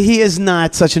that, but he is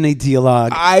not such an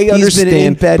ideologue. I understand. He's been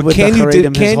in bed with the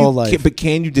Haredim his whole life. But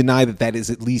can you deny that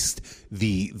is at least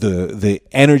the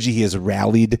energy he has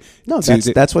rallied. No,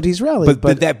 that's what he's rallied.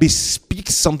 But that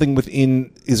bespeaks something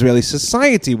within Israeli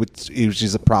society, which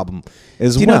is a problem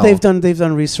as well. You know, they've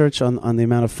done research on the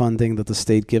amount of funding that the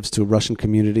state gives to Russian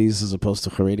communities as opposed to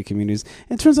Haredi communities.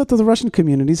 And it turns out that the Russian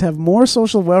communities have more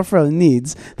social welfare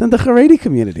needs than the Haredi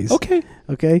communities.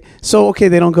 Okay. So,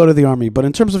 they don't go to the army. But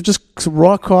in terms of just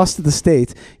raw cost to the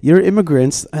state, you're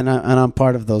immigrants, and I'm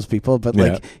part of those people. But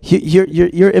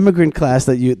your immigrant class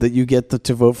that you get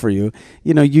to vote for you,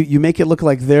 you make it look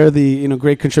like they're the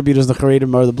great contributors, the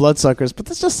Haredim or the bloodsuckers. But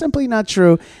that's just simply not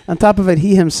true. On top of it,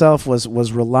 he himself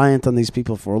was reliant on these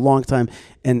people for a long time,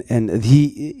 and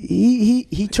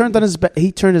he turned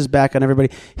his back on everybody.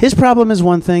 His problem is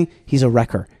one thing: he's a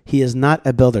wrecker. He is not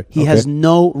a builder. He has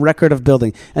no record of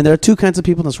building. And there are two kinds of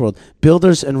people in this world: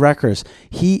 builders and wreckers.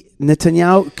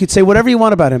 Netanyahu could say whatever you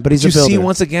want about him, but he's a builder. Do you see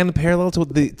once again the parallel to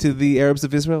the Arabs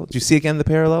of Israel? Do you see again the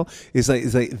parallel? Is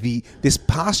like this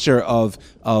posture of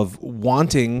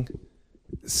wanting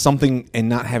something and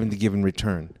not having to give in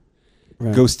return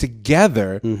goes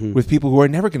together with people who are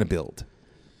never going to build.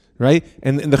 Right?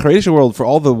 And in the Haredi world, for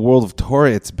all the world of Torah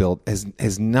it's built,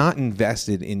 has not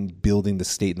invested in building the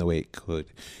state in the way it could.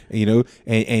 And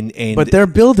but they're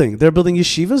building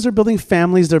yeshivas, they're building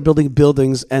families, they're building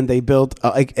buildings, and they build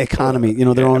economy.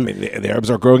 Their own. I mean, the Arabs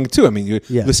are growing too. I mean,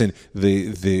 listen,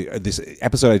 this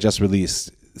episode I just released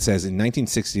says in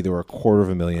 1960 there were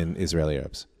 250,000 Israeli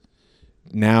Arabs.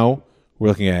 Now we're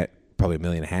looking at probably 1.5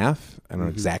 million. I don't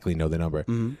exactly know the number.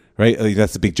 Right, like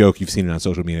that's the big joke you've seen it on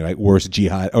social media. Right, worst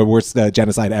jihad or worst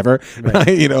genocide ever.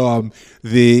 Right?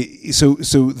 So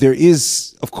there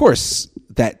is, of course,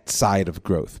 that side of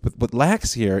growth. But what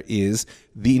lacks here is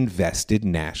the invested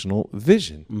national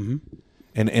vision,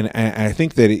 and I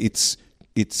think that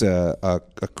it's a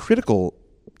critical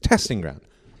testing ground.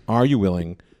 Are you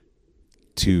willing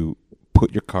to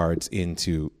put your cards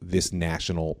into this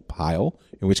national pile?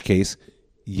 In which case,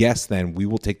 yes, then we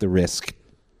will take the risk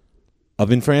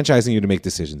of enfranchising you to make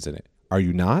decisions in it. Are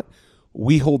you not?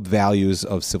 We hold values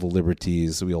of civil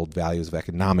liberties. We hold values of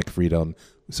economic freedom.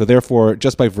 So therefore,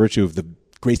 just by virtue of the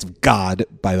grace of God,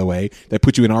 by the way, that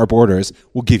put you in our borders,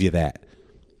 we'll give you that.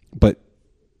 But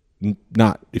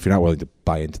not if you're not willing to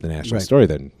buy into the national story,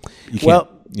 then you can't.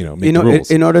 Make the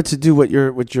rules. In order to do what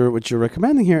you're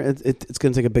recommending here, it's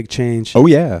going to take a big change. Oh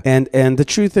yeah, and the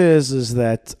truth is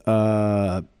that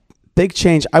big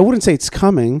change. I wouldn't say it's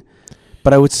coming,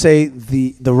 but I would say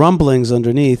the rumblings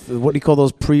underneath. What do you call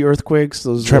those pre-earthquakes?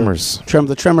 Those tremors.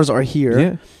 The tremors are here.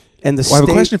 Yeah. And I have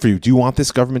a question for you. Do you want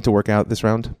this government to work out this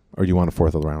round, or do you want a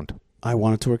fourth round? I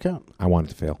want it to work out. I want it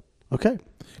to fail. Okay.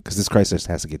 Because this crisis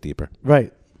has to get deeper.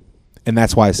 Right. And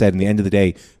that's why I said, in the end of the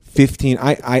day, 15.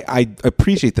 I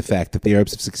appreciate the fact that the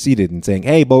Arabs have succeeded in saying,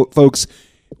 "Hey, folks,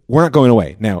 we're not going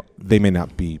away." Now, they may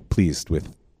not be pleased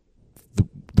with the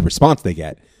response they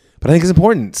get, but I think it's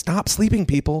important. Stop sleeping,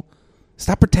 people.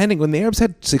 Stop pretending. When the Arabs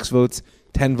had 6 votes,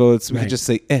 10 votes, we could just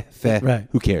say,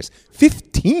 who cares?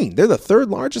 15. They're the third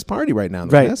largest party right now in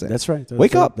the Knesset. That's right.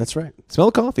 Wake up. That's right. Smell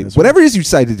the coffee. Whatever it is you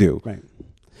decide to do. Right.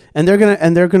 And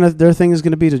their thing is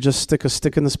gonna be to just stick a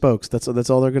stick in the spokes. That's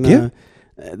all they're gonna. Yeah.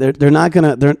 They're not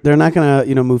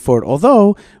gonna move forward.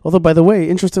 Although by the way,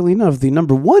 interestingly enough, the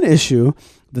number one issue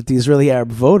that the Israeli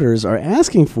Arab voters are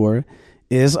asking for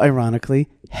is, ironically,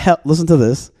 listen to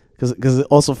this, because it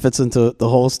also fits into the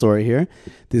whole story here.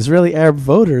 The Israeli Arab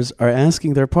voters are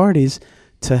asking their parties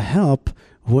to help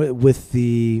with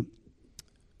the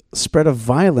spread of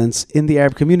violence in the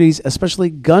Arab communities, especially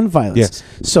gun violence. Yes.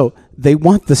 So they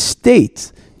want the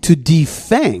state to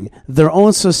defang their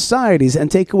own societies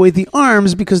and take away the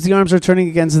arms because the arms are turning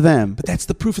against them. But that's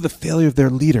the proof of the failure of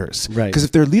their leaders. Right. Because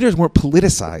if their leaders weren't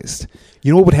politicized,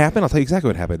 you know what would happen? I'll tell you exactly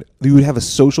what happened. You would have a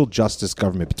social justice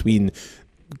government between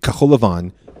Kahol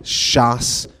Lavan,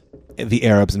 Shas, the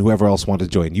Arabs, and whoever else wanted to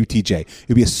join, UTJ. It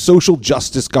would be a social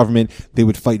justice government. They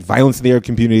would fight violence in the Arab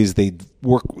communities. They'd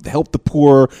help the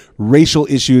poor, racial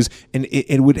issues, and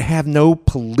it would have no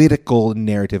political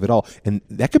narrative at all. And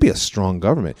that could be a strong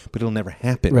government, but it'll never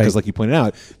happen. Because like you pointed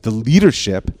out, the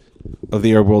leadership of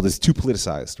the Arab world is too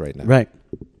politicized right now. Right.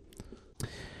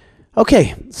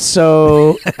 Okay,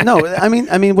 so no, I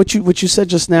mean what you said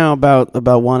just now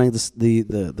about wanting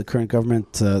the current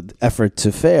government effort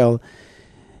to fail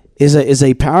is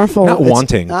a powerful. Not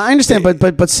wanting. I understand,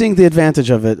 but seeing the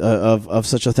advantage of it of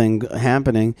such a thing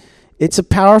happening, it's a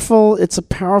powerful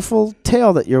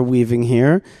tale that you're weaving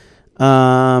here,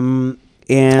 and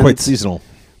quite seasonal.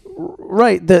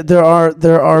 Right. There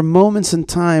are moments in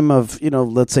time of,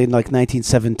 let's say like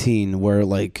 1917 where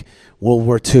like World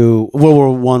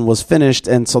War One was finished,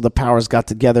 and so the powers got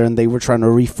together and they were trying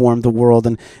to reform the world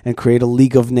and create a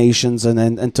League of Nations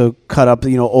and to cut up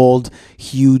old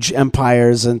huge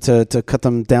empires and to cut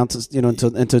them down to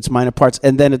into its minor parts.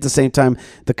 And then at the same time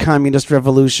the communist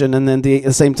revolution, and then at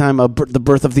the same time the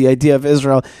birth of the idea of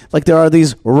Israel. Like there are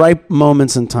these ripe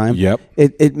moments in time. Yep.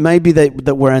 It might be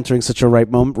that we're entering such a ripe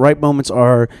moment. Ripe moments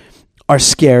are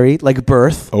scary, like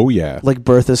birth. Oh, yeah. Like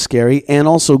birth is scary, and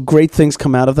also great things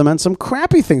come out of them, and some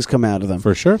crappy things come out of them.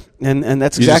 For sure. And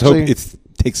that's You exactly... just hope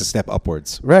it takes a step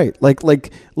upwards. Right. Like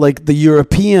the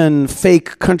European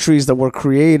fake countries that were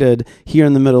created here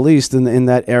in the Middle East in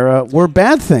that era were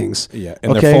bad things. Yeah,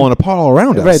 and they're falling apart all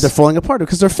around us. Right, they're falling apart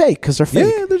because they're fake.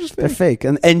 Yeah, they're just fake. They're fake.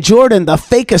 And Jordan, the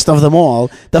fakest of them all,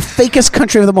 the fakest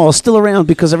country of them all, is still around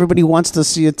because everybody wants to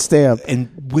see it stay up. And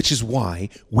which is why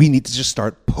we need to just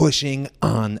start pushing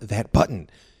on that button.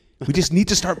 We just need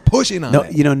to start pushing on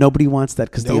it. Nobody wants that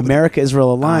because the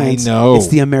America-Israel alliance. I know. It's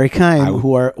the Americaim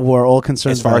who are all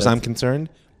concerned. As far as it. I'm concerned,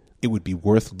 it would be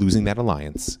worth losing that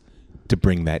alliance to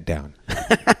bring that down.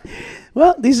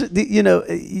 Well, these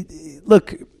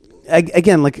look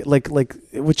again, like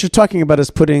what you're talking about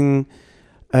is putting.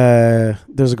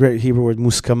 There's a great Hebrew word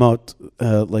muskamot,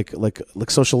 like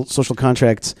social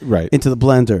contracts, right, into the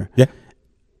blender. Yeah.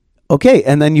 Okay,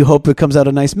 and then you hope it comes out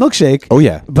a nice milkshake. Oh,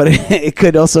 yeah. But it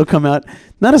could also come out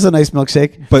not as a nice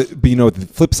milkshake. But you know what the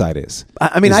flip side is?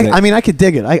 I could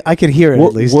dig it. I could hear it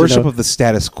at least. Worship of the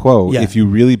status quo, Yeah. if you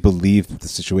really believe that the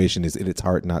situation is in its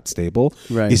heart not stable,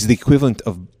 Right. is the equivalent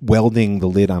of welding the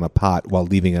lid on a pot while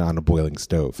leaving it on a boiling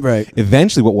stove. Right.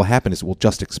 Eventually what will happen is it will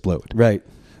just explode. Right.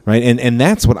 Right, and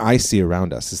that's what I see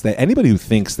around us, is that anybody who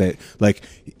thinks that like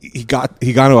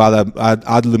higanu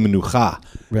ad lemenucha,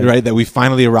 right, that we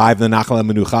finally arrived in the nachal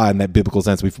menucha in that biblical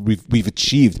sense, we've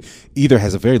achieved, either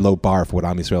has a very low bar for what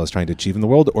Am Yisrael is trying to achieve in the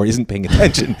world, or isn't paying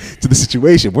attention to the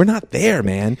situation. We're not there,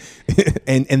 man,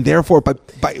 and therefore, by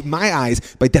my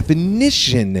eyes, by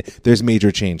definition, there's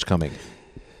major change coming.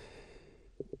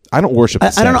 I don't worship the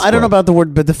status quo. I don't know about the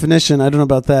word by definition. I don't know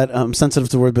about that. I'm sensitive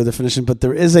to the word by definition, but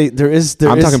there is.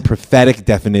 I'm talking prophetic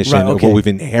definition Right, okay. of what we've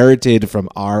inherited from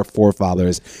our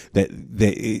forefathers, that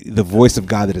the voice of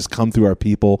God that has come through our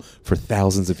people for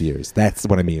thousands of years. That's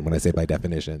what I mean when I say by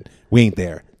definition. We ain't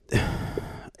there.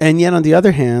 And yet, on the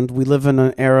other hand, we live in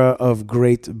an era of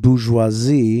great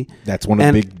bourgeoisie. That's one of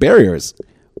the big barriers.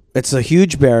 It's a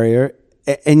huge barrier.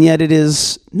 And yet it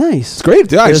is nice. It's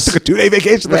great. I just took a 2-day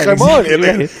vacation. Right,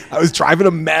 exactly. I was driving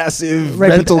a massive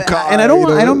rental car. And I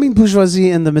don't mean bourgeoisie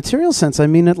in the material sense. I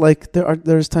mean it like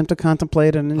there's time to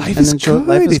contemplate and enjoy.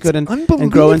 Life is good and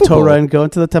grow in Torah and go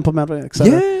into the Temple Mount,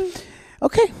 etc. Yeah.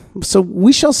 Okay, so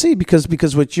we shall see because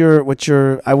what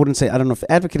you're I wouldn't say, I don't know if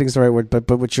advocating is the right word, but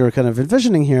what you're kind of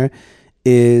envisioning here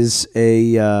is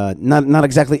a not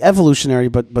exactly evolutionary,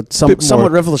 but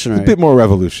somewhat revolutionary. A bit more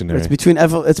revolutionary. It's between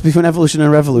evolution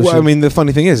and revolution. Well, I mean, the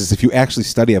funny thing is if you actually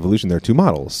study evolution, there are two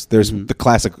models. There's the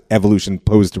classic evolution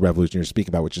opposed to revolution you're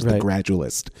speaking about, which is the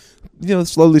gradualist.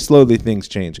 Slowly things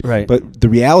change. Right. But the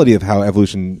reality of how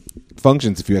evolution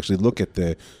functions, if you actually look at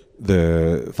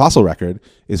the fossil record,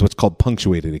 is what's called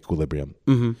punctuated equilibrium,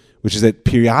 which is that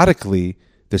periodically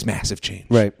there's massive change.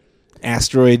 Right.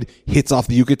 Asteroid hits off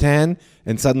the Yucatan,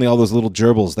 and suddenly all those little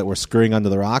gerbils that were scurrying under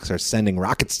the rocks are sending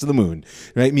rockets to the moon,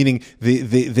 right? Meaning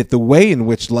that the way in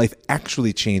which life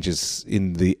actually changes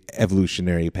in the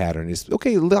evolutionary pattern is,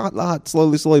 okay, lot,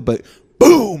 slowly, but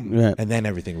boom! Right. And then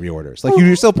everything reorders. Like you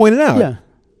yourself pointed out. Yeah.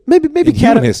 Maybe in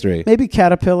human history. Maybe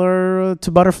caterpillar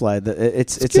to butterfly.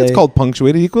 It's called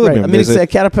punctuated equilibrium. Right. I mean, a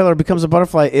caterpillar becomes a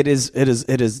butterfly. It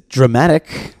is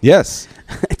dramatic. Yes.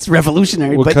 It's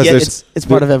revolutionary, but yet it's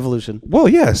part of evolution. Well,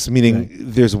 yes, meaning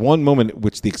there's one moment at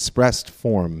which the expressed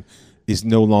form is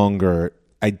no longer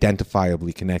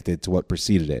identifiably connected to what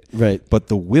preceded it. Right. But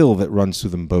the will that runs through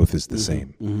them both is the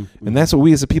same. And that's what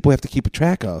we as a people have to keep a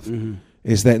track of,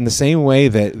 is that in the same way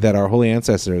that our holy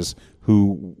ancestors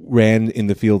who ran in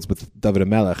the fields with David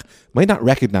HaMelech might not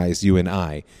recognize you and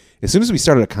I, as soon as we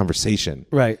started a conversation,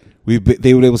 right, they would be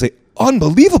able to say,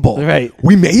 unbelievable. Right.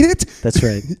 We made it. That's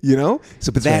right.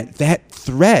 So, but that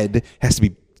thread has to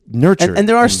be nurtured. And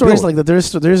there are stories built. like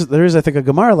that. There is I think a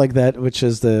Gemara like that, which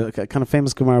is the kind of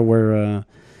famous Gemara where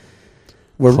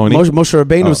where Choni? Moshe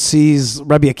Rabbeinu sees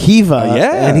Rabbi Akiva,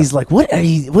 yeah. and he's like, "What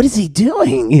is he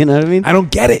doing?" You know what I mean? I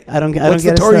don't get it. I don't What's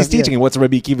get the Torah he's stuff, teaching? And what's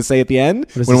Rabbi Akiva say at the end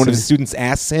does when he one of say? his students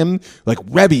asks him, like,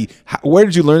 Rebbe, where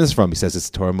did you learn this from? He says, it's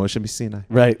Torah Moshe Sinai.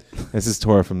 Right. This is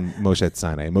Torah from Moshe at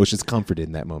Sinai. Moshe's comforted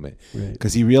in that moment Right.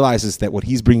 because he realizes that what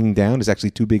he's bringing down is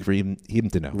actually too big for him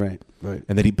to know. Right.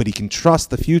 And that he can trust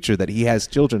the future, that he has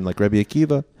children like Rabbi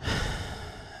Akiva.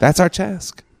 That's our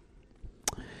task.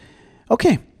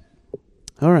 Okay.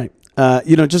 All right.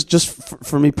 Just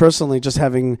for me personally, just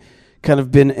having kind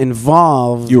of been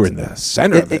involved. You were in the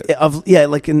center of it.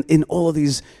 Like in all of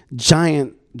these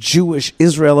giant Jewish,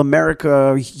 Israel,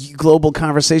 America, global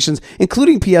conversations,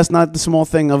 including P.S. not the small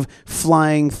thing of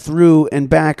flying through and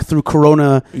back through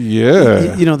Corona.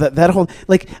 Yeah. That whole,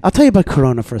 like, I'll tell you about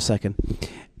Corona for a second.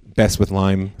 Best with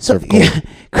lime, So, serve cold.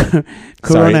 Corona.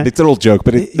 Sorry, it's an old joke,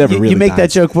 but it never really You make that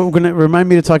dies. joke. We're going to remind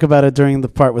me to talk about it during the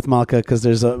part with Malka because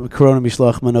there's a Corona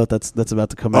Mishloach Manot that's about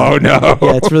to come out. Oh, no.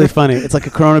 Yeah, it's really funny. It's like a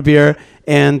Corona beer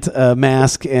and a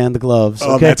mask and the gloves.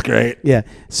 Oh, okay? that's great. Yeah.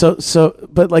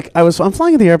 But like I'm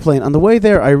flying in the airplane. On the way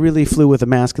there, I really flew with a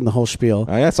mask and the whole spiel.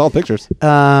 Oh, yeah, it's all pictures.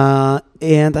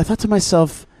 And I thought to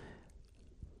myself,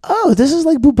 oh, this is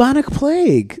like bubonic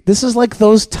plague. This is like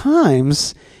those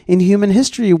times in human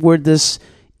history where this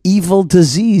evil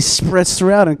disease spreads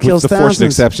throughout and kills With the fortunate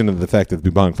thousands. exception of the fact that the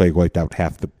bubonic plague wiped out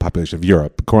half the population of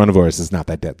Europe, coronavirus is not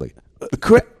that deadly.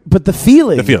 Correct, but the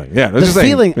feeling. Yeah. I was The just saying.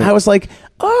 feeling. Yeah. I was like,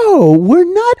 oh, we're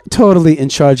not totally in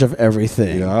charge of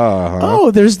everything. Uh-huh.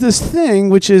 Oh, there's this thing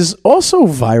which is also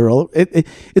viral.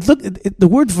 The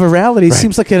word virality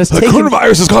seems like it has taken.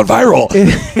 Coronavirus has gone viral.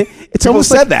 It's People almost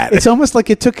said like, that. It's almost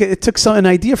like it took an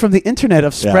idea from the internet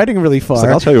of spreading really far. It's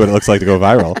like, I'll show you what it looks like to go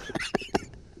viral.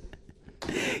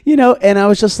 And I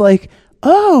was just like,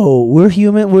 oh, we're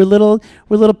human. We're little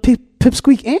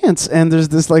pipsqueak ants, and there's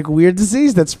this like weird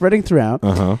disease that's spreading throughout.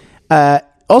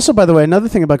 Also, by the way, another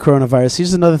thing about coronavirus.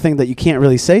 Here's another thing that you can't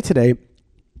really say today.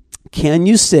 Can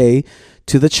you say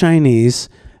to the Chinese,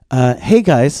 "Hey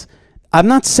guys, I am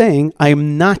not saying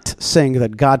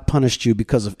that God punished you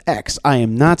because of X. I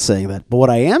am not saying that. But what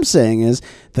I am saying is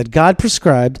that God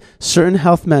prescribed certain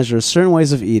health measures, certain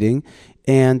ways of eating,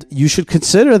 and you should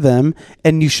consider them,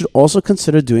 and you should also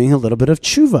consider doing a little bit of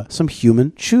tshuva, some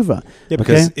human tshuva." Yeah,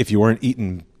 because if you weren't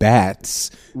eating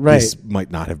bats, this might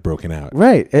not have broken out.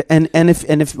 Right. And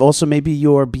if also maybe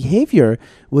your behavior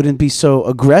wouldn't be so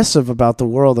aggressive about the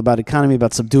world, about economy,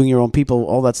 about subduing your own people,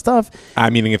 all that stuff.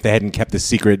 I mean, if they hadn't kept the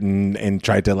secret and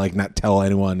tried to like not tell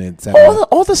anyone, etc.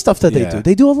 All the stuff that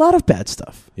they do a lot of bad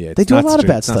stuff. Yeah, they do a lot of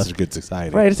bad It's stuff. not such a good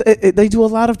society. Right. They do a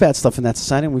lot of bad stuff in that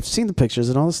society, and we've seen the pictures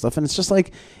and all this stuff, and it's just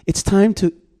like, it's time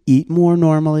to eat more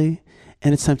normally,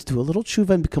 and it's time to do a little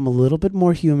tshuva and become a little bit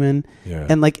more human. Yeah.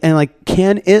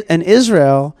 Can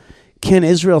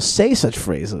Israel say such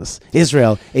phrases?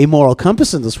 Israel, a moral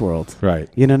compass in this world. Right.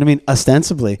 You know what I mean?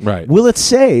 Ostensibly. Right. Will it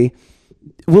say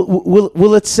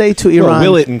will it say to Iran? Well,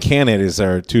 will it and can it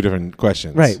are two different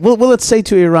questions. Right. Will it say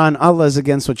to Iran, Allah is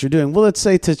against what you're doing? Will it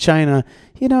say to China,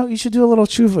 you should do a little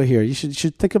tshuva here. You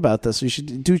should think about this. You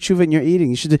should do tshuva in your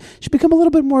eating. You should become a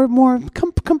little bit more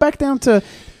come back down to,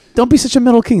 don't be such a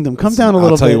middle kingdom. Come down a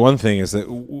little bit. I'll tell you one thing is that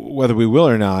whether we will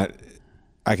or not,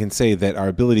 I can say that our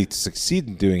ability to succeed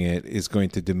in doing it is going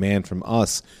to demand from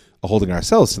us holding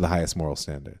ourselves to the highest moral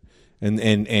standard. And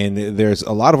there's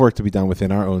a lot of work to be done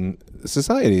within our own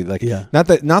society. Not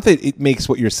that it makes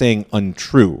what you're saying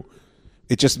untrue.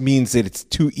 It just means that it's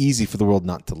too easy for the world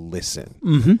not to listen.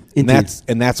 Mm-hmm.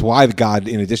 And that's why God,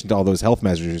 in addition to all those health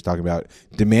measures you're talking about,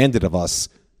 demanded of us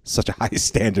such a high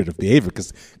standard of behavior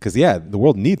because the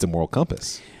world needs a moral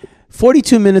compass.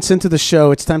 42 minutes into the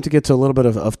show, it's time to get to a little bit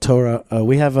of Torah.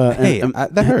 We have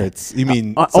that hurts. You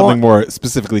mean something more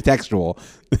specifically textual?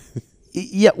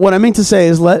 Yeah, what I mean to say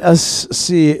is let us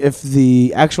see if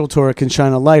the actual Torah can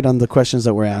shine a light on the questions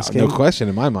that we're asking. No question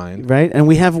in my mind. Right? And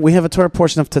we have a Torah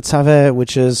portion of Tetzaveh,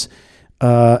 which is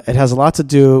it has a lot to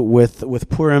do with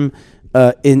Purim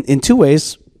in two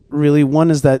ways. Really,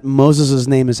 one is that Moses'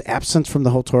 name is absent from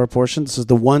the whole Torah portion. This is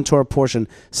the one Torah portion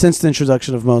since the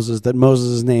introduction of Moses that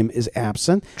Moses' name is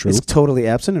absent. True. It's totally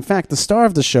absent. In fact, the star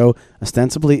of the show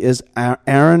ostensibly is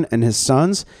Aaron and his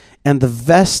sons, and the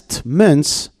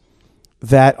vestments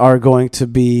that are going to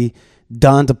be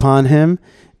donned upon him.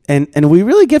 And we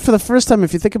really get, for the first time,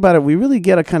 if you think about it, we really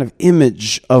get a kind of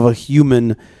image of a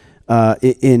human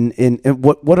in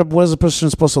what is a person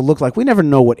supposed to look like. We never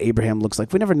know what Abraham looks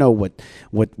like. We never know what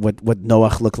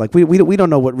Noach looked like. We don't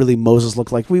know what really Moses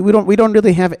looked like. We don't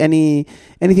really have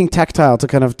anything tactile to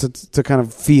kind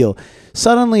of feel.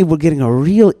 Suddenly, we're getting a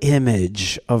real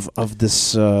image of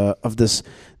this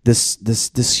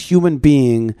human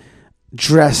being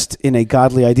dressed in a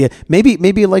godly idea.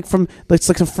 Maybe like it's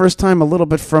like the first time a little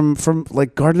bit from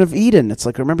like Garden of Eden. It's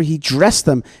like, remember, he dressed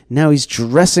them. Now he's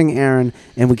dressing Aaron,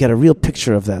 and we get a real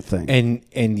picture of that thing.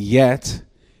 And yet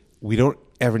we don't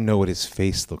ever know what his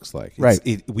face looks like.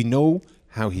 We know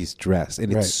how he's dressed,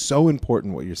 and it's so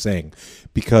important what you're saying,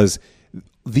 because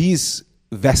these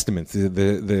vestments, the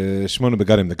Shmona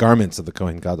Begadim, the garments of the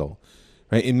Kohen Gadol,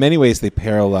 right? In many ways, they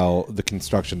parallel the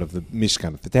construction of the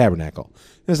Mishkan, of the tabernacle.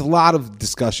 There's a lot of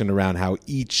discussion around how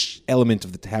each element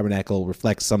of the tabernacle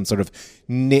reflects some sort of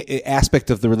aspect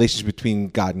of the relationship between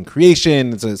God and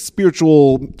creation, it's a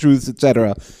spiritual truths,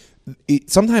 etc. It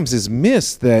sometimes is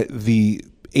missed that the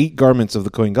 8 garments of the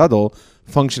Kohen Gadol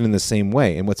function in the same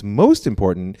way. And what's most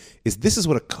important is this is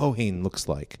what a Kohen looks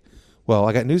like. Well,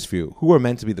 I got news for you. Who are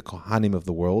meant to be the Kohanim of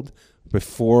the world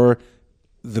before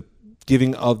the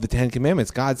giving of the 10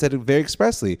 Commandments? God said it very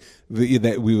expressly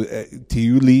that we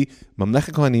Tiyuli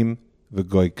Mamlecha Kohanim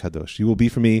v'Goy Kadosh. You will be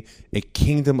for me a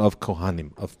kingdom of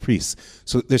Kohanim, of priests.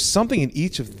 So there's something in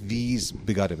each of these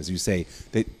begadim, as you say,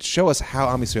 that show us how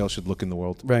Am Yisrael should look in the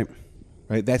world. Right.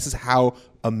 This is how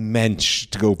a mensch,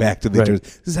 to go back to the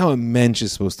this is how a mensch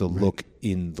is supposed to look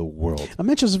in the world. A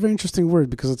mensch is a very interesting word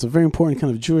because it's a very important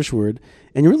kind of Jewish word,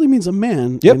 and it really means a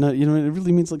man. Yep. You know, it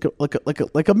really means like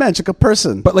a mensch, like a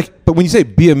person. But when you say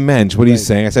be a mensch, what are you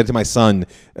saying? I said it to my son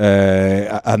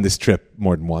on this trip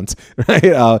more than once.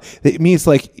 Right? It means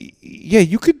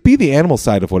you could be the animal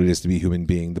side of what it is to be a human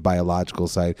being, the biological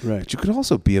side, right? But you could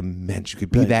also be a mensch. You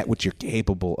could be that which you're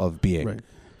capable of being. Right.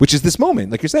 Which is this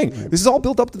moment, like you're saying. Right. This is all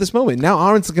built up to this moment. Now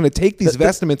Aaron's going to take these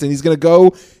vestments and he's going to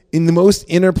go in the most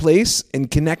inner place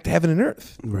and connect heaven and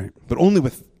earth. Right. But only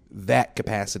with that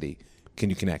capacity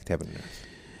can you connect heaven and earth.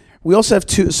 We also have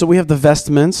 2. So we have the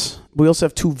vestments. We also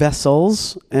have 2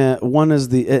 vessels. One is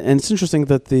and it's interesting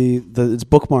that it's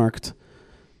bookended,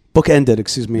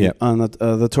 yep. on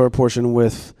the Torah portion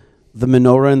with the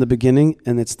menorah in the beginning,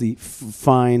 and it's the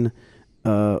fine.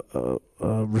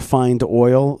 Refined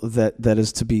oil that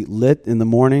is to be lit in the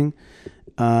morning,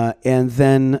 and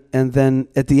then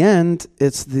at the end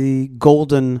it's the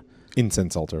golden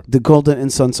incense altar. The golden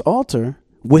incense altar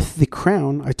with the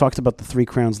crown. I talked about the 3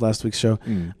 crowns last week's show,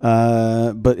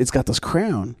 but it's got this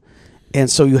crown, and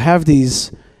so you have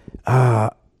these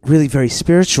really very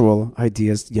spiritual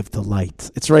ideas. You have the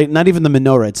light. It's right. Not even the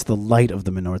menorah. It's the light of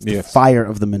the menorah. It's the fire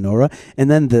of the menorah.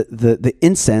 And then the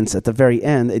incense at the very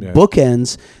end. It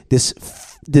bookends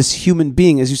this human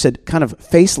being, as you said, kind of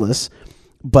faceless,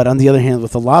 but on the other hand,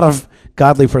 with a lot of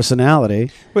godly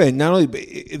personality. Well, not only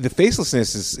the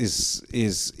facelessness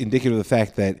is indicative of the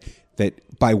fact that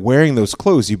by wearing those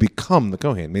clothes, you become the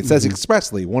Kohen. I mean, it says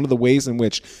expressly, one of the ways in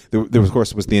which there of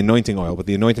course, was the anointing oil, but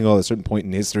the anointing oil at a certain point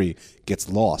in history gets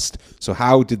lost. So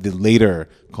how did the later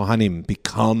Kohanim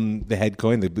become the head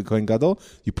Kohen, the Kohen Gadol?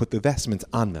 You put the vestments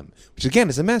on them, which again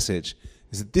is a message.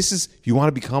 Is that this is, if you want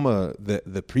to become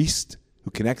the priest who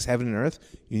connects heaven and earth,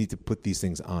 you need to put these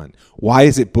things on. Why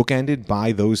is it bookended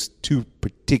by those 2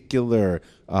 particular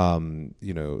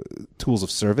tools of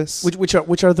service? Which are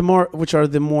the more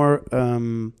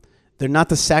they're not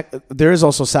the there is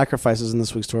also sacrifices in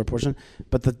this week's Torah portion,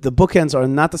 but the bookends are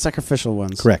not the sacrificial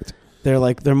ones. Correct. They're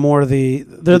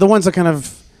the ones that kind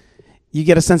of, you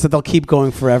get a sense that they'll keep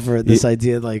going forever. This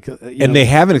idea, and they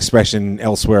have an expression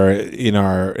elsewhere in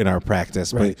our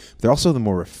practice, but they're also the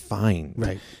more refined.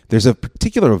 Right. There's a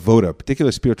particular avoda, a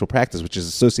particular spiritual practice, which is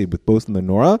associated with both the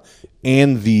menorah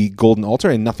and the golden altar,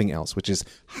 and nothing else, which is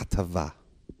hatava.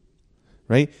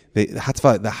 Right. The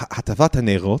hatava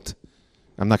hanerot.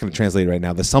 I'm not going to translate it right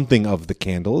now. The something of the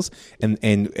candles, and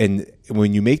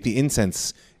when you make the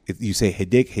incense, you say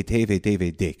hedek, hetev, hetev,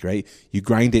 hedek. Right. You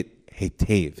grind it.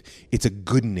 Hetev. It's a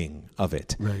goodening of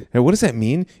it. Right. Now, what does that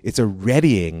mean? It's a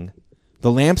readying.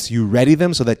 The lamps, you ready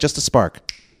them so that just a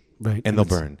spark, right, and they'll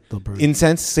burn.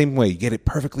 Incense, same way. You get it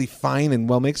perfectly fine and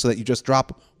well mixed so that you just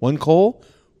drop one coal,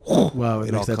 wow,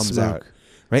 it all comes out.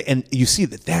 Right, and you see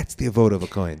that's the avoda of a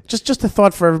Kohen. Just a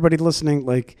thought for everybody listening.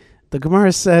 The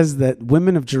Gemara says that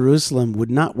women of Jerusalem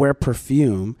would not wear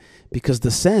perfume because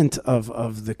the scent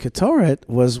of the Ketoret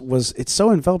was it so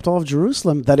enveloped all of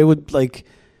Jerusalem that it would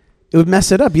it would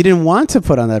mess it up. You didn't want to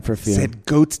put on that perfume. Said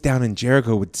goats down in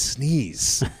Jericho would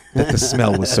sneeze that the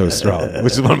smell was so strong,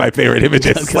 which is one of my favorite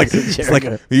images. It's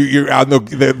like you're out in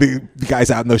the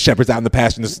guys out in those shepherds out in the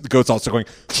pasture, and the goats all start going.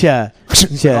 Cha.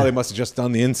 Oh, they must have just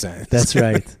done the incense. That's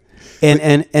right.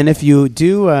 And if you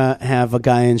do have a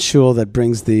guy in shul that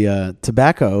brings the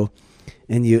tobacco,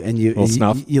 and you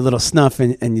little snuff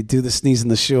and you do the sneeze in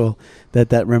the shul,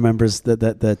 that remembers that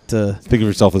think of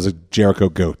yourself as a Jericho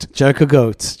goat. Jericho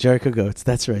goats.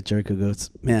 That's right, Jericho goats.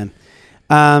 Man,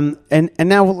 And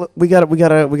now we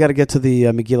gotta get to the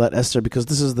Megillat Esther, because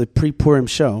this is the pre-Purim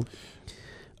show.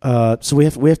 So we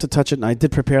have to touch it, and I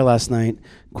did prepare last night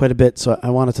quite a bit, so I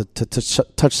wanted to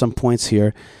touch some points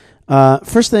here.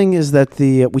 First thing is that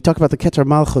we talk about the Keter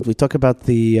Malchut. We talk about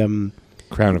the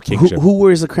crown of kingship. Who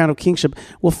wears the crown of kingship?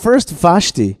 Well, first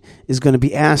Vashti is going to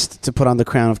be asked to put on the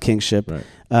crown of kingship.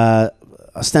 Right.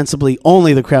 Ostensibly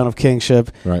only the crown of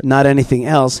kingship, right. Not anything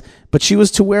else. But she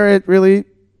was to wear it really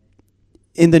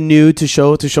in the nude to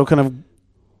show kind of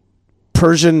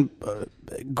Persian,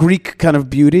 Greek kind of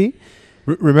beauty.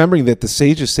 Remembering that the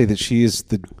sages say that she is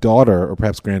the daughter, or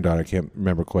perhaps granddaughter, I can't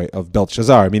remember quite, of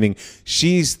Belshazzar, meaning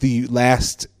she's the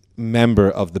last member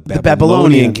of the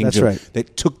Babylonian kingdom, that's right,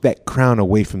 that took that crown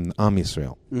away from Am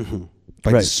Yisrael. Mm-hmm.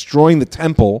 By right. destroying the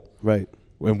temple, right,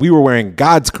 when we were wearing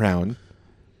God's crown.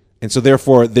 And so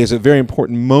therefore there's a very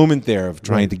important moment there of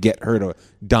trying to get her to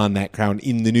don that crown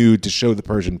in the nude to show the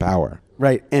Persian power.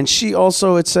 Right. And she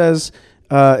also, it says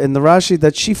in the Rashi,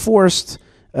 that she forced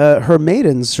her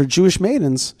maidens, her Jewish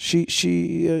maidens, she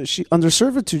under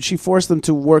servitude, she forced them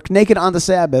to work naked on the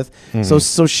Sabbath. Mm-hmm.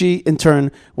 So she in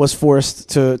turn was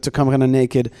forced to come kind of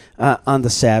naked on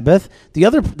the Sabbath. The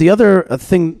other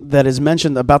thing that is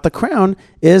mentioned about the crown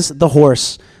is the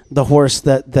horse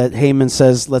that Haman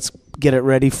says, let's get it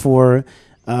ready for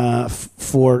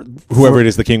whoever it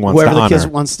is the king wants to honor. Whoever the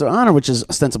king wants to honor, which is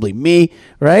ostensibly me,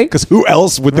 right? Because who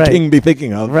else would the king be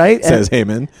thinking of? Right, says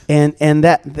Haman.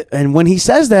 And when he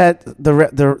says that,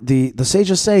 the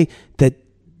sages say that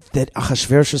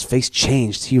Ahasuerus' face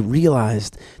changed. He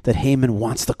realized that Haman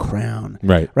wants the crown.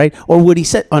 Right. Or what he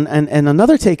said, and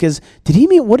another take is,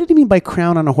 what did he mean by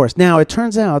crown on a horse? Now, it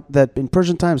turns out that in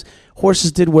Persian times,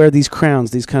 horses did wear these crowns,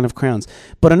 these kind of crowns.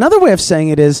 But another way of saying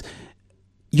it is,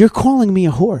 you're calling me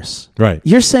a horse. Right.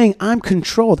 You're saying I'm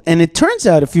controlled. And it turns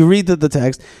out, if you read the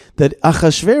text, that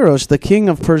Ahasuerus, the king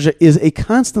of Persia, is a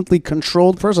constantly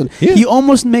controlled person. Yeah. He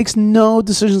almost makes no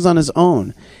decisions on his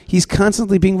own. He's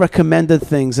constantly being recommended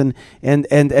things, and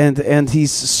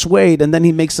he's swayed, and then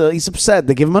he's upset.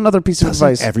 They give him another piece of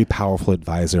advice. Every powerful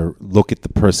advisor look at the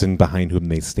person behind whom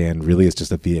they stand really as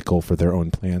just a vehicle for their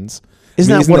own plans?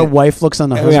 Isn't that what a wife looks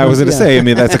on a husband? I was going to say. I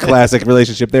mean, that's a classic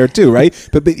relationship there too, right?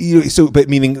 But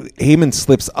meaning Haman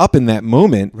slips up in that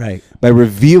moment, right, by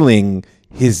revealing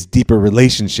his deeper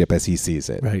relationship as he sees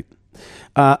it. Right.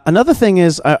 Another thing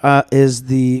is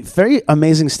the very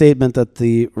amazing statement that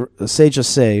the sages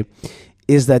say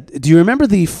is that, do you remember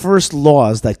the first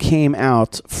laws that came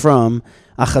out from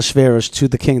Ahasuerus to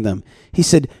the kingdom? He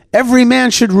said, every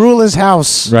man should rule his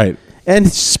house, right,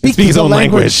 and speak his own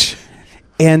language.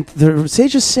 And the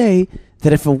sages say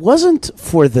that if it wasn't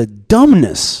for the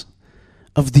dumbness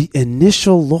of the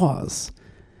initial laws,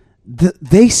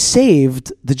 they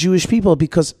saved the Jewish people,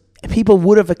 because people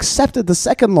would have accepted the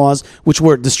second laws, which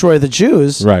were destroy the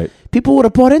Jews. Right. People would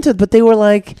have bought into it, but they were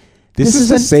like, This is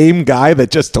the same guy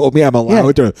that just told me I'm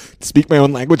allowed to speak my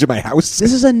own language in my house.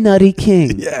 This is a nutty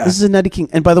king. Yeah. This is a nutty king.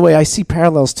 And by the way, I see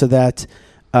parallels to that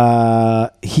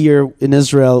here in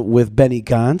Israel with Benny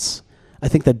Gantz. I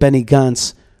think that Benny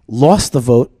Gantz lost the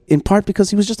vote in part because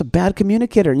he was just a bad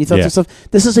communicator. And you thought to yourself,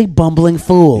 this is a bumbling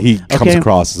fool. He comes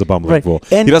across as a bumbling fool.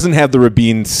 And he doesn't have the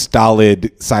Rabin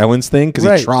stolid silence thing,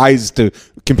 because he tries to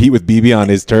compete with Bibi on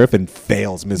his turf and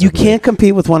fails miserably. You can't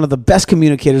compete with one of the best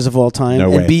communicators of all time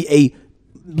and be a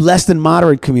less than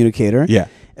moderate communicator. Yeah.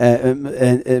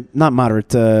 Not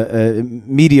moderate,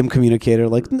 medium communicator.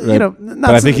 But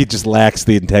I think he just lacks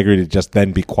the integrity to just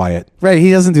then be quiet. Right,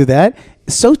 he doesn't do that.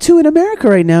 So too in America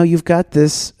right now, you've got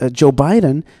this Joe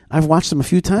Biden. I've watched him a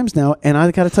few times now, and I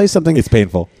got to tell you something. It's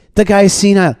painful. The guy is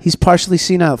senile. He's partially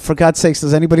senile. For God's sakes,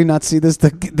 does anybody not see this? The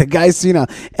guy is senile.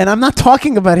 And I'm not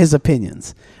talking about his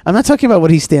opinions. I'm not talking about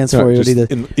what he stands for. Just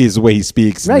is the way he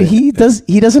speaks. Right. He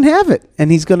doesn't have it.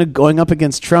 And he's going up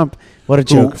against Trump. What a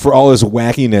joke. Who, for all his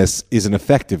wackiness, is an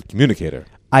effective communicator.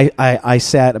 I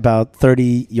sat about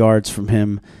 30 yards from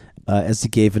him as he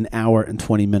gave an hour and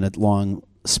 20-minute long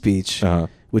speech,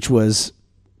 which was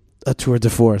a tour de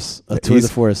force.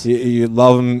 You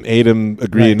love him, hate him,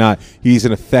 agree or not. He's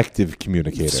an effective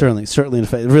communicator. Certainly an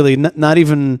effective. Really, not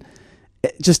even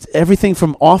just everything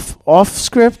from off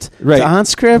script to on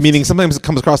script. Meaning sometimes it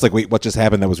comes across like, wait, what just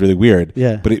happened? That was really weird.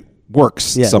 Yeah. But it works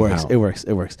somehow. It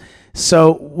works.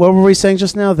 So what were we saying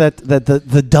just now? That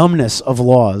the dumbness of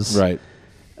laws. Right.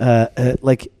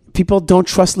 Like people don't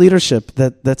trust leadership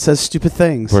that says stupid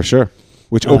things. For sure.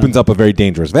 Which opens up a very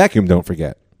dangerous vacuum, don't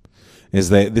forget.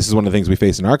 Is that this is one of the things we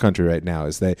face in our country right now,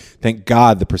 is that, thank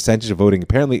God, the percentage of voting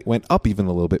apparently went up even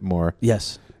a little bit more.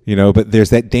 Yes. But there's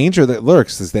that danger that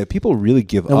lurks is that people really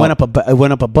give up. It went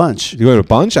up a bunch. You went up a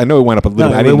bunch? I know it went up a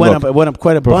little. No, it went up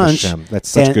quite a bunch. Hashem. That's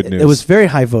such good news. It was very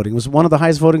high voting. It was one of the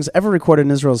highest votings ever recorded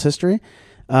in Israel's history.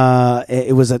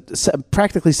 It was at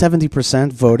practically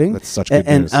 70% voting. That's such good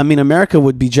news. And I mean, America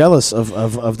would be jealous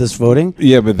of this voting.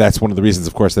 Yeah, but that's one of the reasons,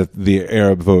 of course, that the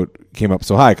Arab vote came up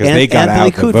so high because they got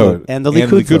out the vote. And the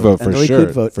Likud vote. For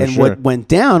sure. And what went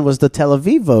down was the Tel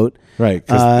Aviv vote. Right,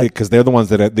 because they're the ones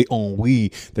that are the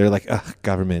ennui. They're like, ugh,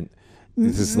 government.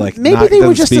 This is like maybe they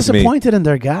were just disappointed in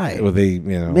their guy. Well,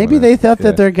 maybe they thought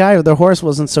that their horse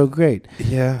wasn't so great.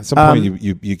 Yeah, at some point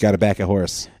you got to back a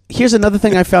horse. Here's another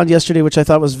thing I found yesterday, which I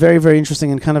thought was very, very interesting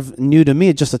and kind of new to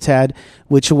me, just a tad.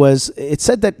 Which was, it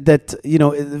said that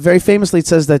very famously, it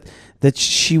says that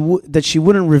she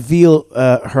wouldn't reveal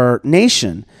her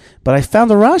nation. But I found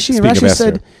the Rashi, and Rashi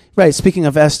said, right. Speaking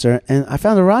of Esther, and I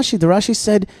found the Rashi. The Rashi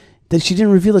said that she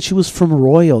didn't reveal that she was from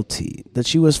royalty, that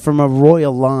she was from a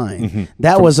royal line. Mm-hmm.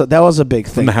 That was a big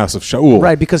thing. From the house of Shaul.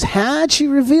 Right, because had she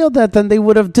revealed that, then they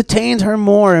would have detained her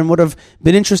more and would have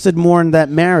been interested more in that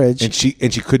marriage. And she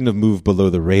couldn't have moved below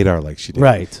the radar like she did.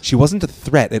 Right. She wasn't a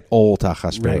threat at all to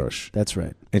Achashverosh. Right. That's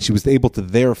right. And she was able to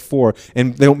therefore,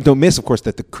 and don't miss, of course,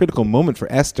 that the critical moment for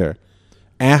Esther,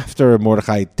 after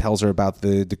Mordechai tells her about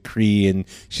the decree and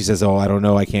she says, I don't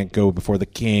know, I can't go before the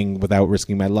king without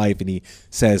risking my life. And he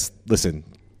says, listen,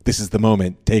 this is the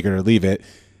moment, take it or leave it.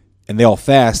 And they all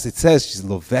fast. It says she's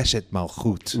loveshet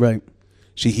malchut. Right.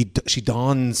 She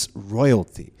dons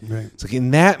royalty. Right. So in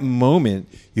that moment,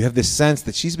 you have this sense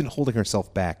that she's been holding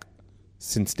herself back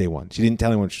since day one. She didn't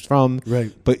tell anyone she's from.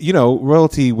 Right. But,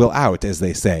 royalty will out, as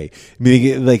they say.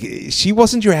 Meaning, like, she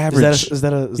wasn't your average. Is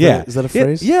that a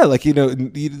phrase? Yeah, like,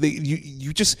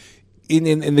 you just...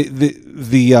 In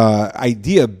the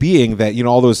idea being that,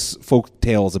 all those folk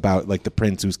tales about, like, the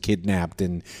prince who's kidnapped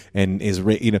and is,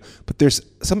 but there's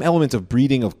some element of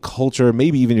breeding, of culture.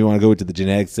 Maybe even you want to go into the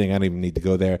genetics thing. I don't even need to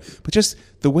go there. But just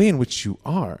the way in which you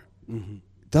are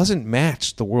doesn't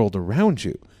match the world around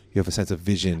you. You have a sense of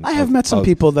vision. I have met some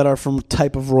people that are from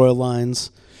type of royal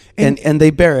lines, and they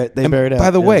bear it. They bear it out.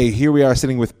 By the way, here we are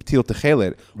sitting with Patil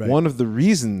Techelet. Right. One of the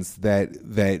reasons that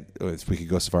if we could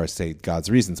go so far as to say God's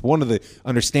reasons, one of the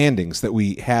understandings that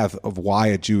we have of why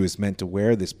a Jew is meant to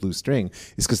wear this blue string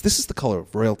is because this is the color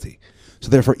of royalty. So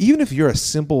therefore, even if you're a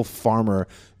simple farmer,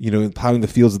 plowing the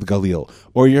fields of the Galil,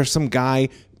 or you're some guy,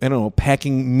 I don't know,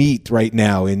 packing meat right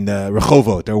now in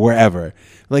Rehovot or wherever,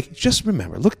 like, just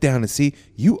remember, look down and see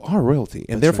you are royalty.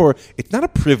 And therefore, it's not a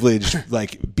privilege,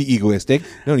 like, be egoistic.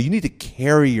 No, you need to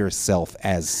carry yourself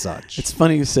as such. It's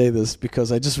funny you say this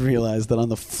because I just realized that on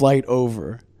the flight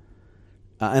over,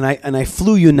 and I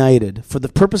flew United. For the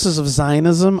purposes of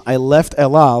Zionism, I left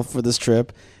El Al for this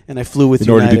trip, and I flew with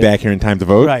United. In order to be back here in time to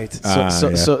vote? Right.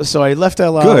 So I left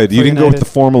El Al. Good. You didn't go with the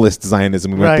formalist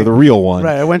Zionism. We went to the real one.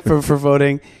 Right. I went for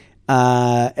voting.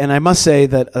 And I must say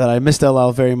that I missed El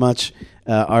Al very much.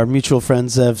 Our mutual friend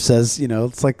Zev says,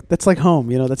 that's like home.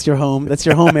 That's your home. That's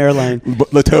your home airline.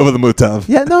 Latova the Mutav.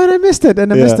 Yeah, no, and I missed it.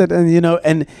 And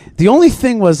and the only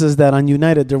thing is that on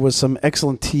United there was some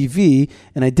excellent TV,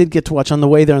 and I did get to watch on the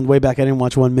way there. On the way back, I didn't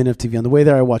watch 1 minute of TV. On the way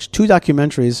there, I watched 2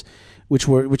 documentaries, which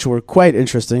were quite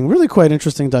interesting, really quite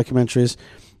interesting documentaries.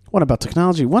 One about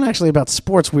technology, one actually about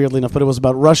sports, weirdly enough, but it was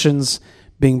about Russians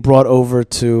being brought over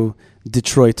to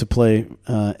Detroit to play.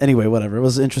 Anyway, whatever. It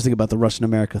was interesting about the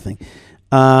Russian-America thing.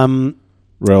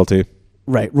 Royalty.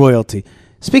 Right, royalty.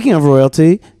 Speaking of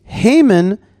royalty,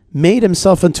 Haman made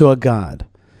himself into a god,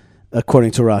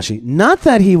 according to Rashi. Not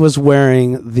that he was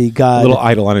wearing the god... Little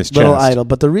idol on his chest. Little idol.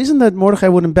 But the reason that Mordechai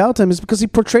wouldn't bow to him is because he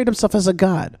portrayed himself as a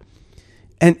god.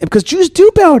 And because Jews do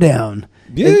bow down.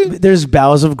 Yeah. There's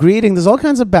bows of greeting. There's all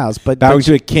kinds of bows. Bowing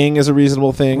to a king is a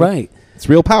reasonable thing. Right. It's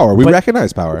real power. We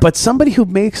recognize power. But somebody who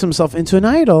makes himself into an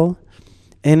idol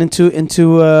and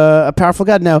into a powerful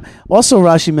god. Now, also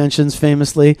Rashi mentions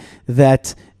famously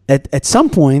that at some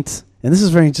point, and this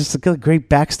is just a great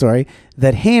backstory,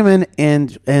 that Haman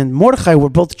and Mordechai were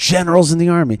both generals in the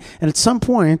army. And at some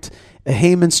point,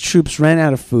 Haman's troops ran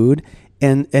out of food,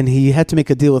 and he had to make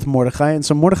a deal with Mordechai. And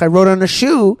so Mordechai wrote on a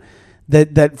shoe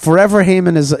that forever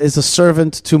Haman is a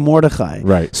servant to Mordechai.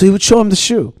 Right. So he would show him the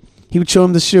shoe.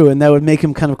 And that would make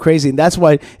him kind of crazy. And that's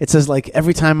why it says, like,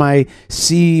 every time I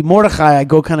see Mordechai, I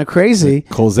go kind of crazy.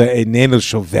 I've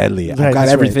got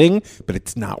everything, but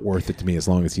it's not worth it to me as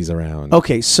long as he's around.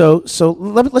 Okay, so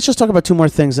let's just talk about 2 more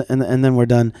things, and then we're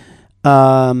done.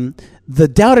 The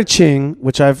Tao Te Ching,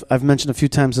 which I've mentioned a few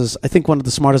times, is I think one of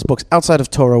the smartest books outside of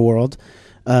Torah world.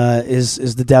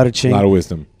 Is the Tao Te Ching. A lot of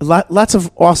wisdom. Lots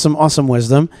of awesome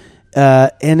wisdom.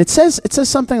 And it says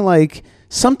something like,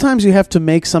 sometimes you have to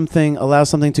allow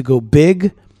something to go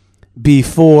big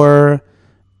before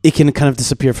it can kind of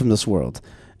disappear from this world.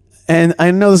 And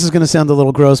I know this is going to sound a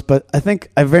little gross, but I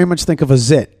very much think of a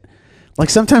zit. Like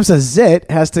sometimes a zit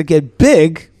has to get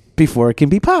big before it can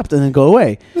be popped and then go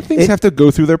away. Things have to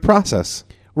go through their process.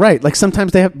 Right. Like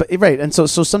sometimes they have, right. And so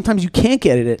sometimes you can't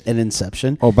get it at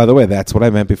inception. Oh, by the way, that's what I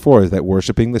meant before, is that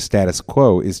worshiping the status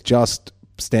quo is just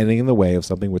standing in the way of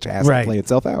something which has to play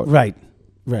itself out. Right.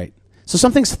 So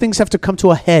some things have to come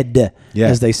to a head,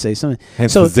 as they say.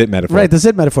 Hence the zit metaphor. Right, the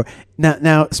zit metaphor.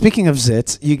 Now, speaking of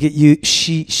zits,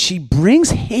 she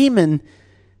brings Haman.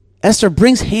 Esther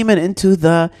brings Haman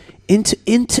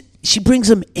she brings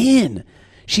him in.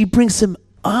 She brings him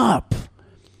up.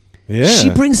 Yeah. She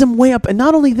brings him way up, and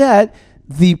not only that,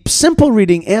 the simple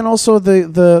reading and also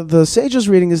the sages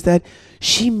reading is that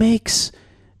she makes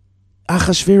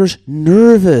Achashverosh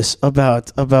nervous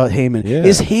about Haman. Yeah.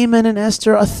 Is Haman and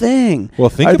Esther a thing? Well,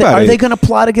 think about it. Are they going to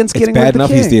plot against getting rid of the king? It's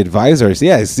bad enough he's the advisor.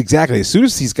 Yeah, it's exactly. As soon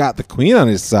as he's got the queen on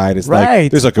his side, it's right.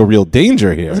 like there's like a real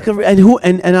danger here. And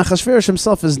Achashverosh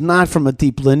himself is not from a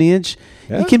deep lineage.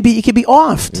 Yeah. He can be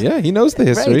offed. Yeah, he knows the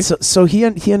history. Right. So he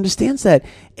understands that.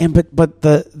 And but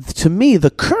to me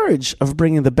the courage of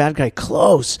bringing the bad guy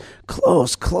close,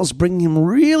 bringing him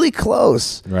really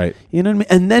close. Right. You know what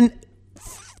I mean?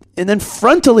 And then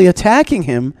frontally attacking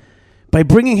him by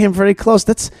bringing him very close.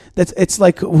 It's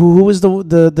like who was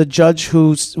the judge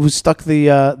who stuck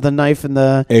the knife in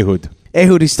the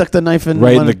Ehud. He stuck the knife in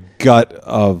the gut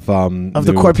of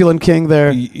the corpulent king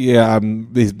there. Yeah,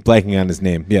 he's blanking on his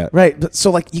name. Yeah, right. But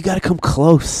so like you got to come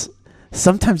close.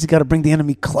 Sometimes you got to bring the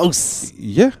enemy close.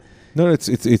 Yeah. No,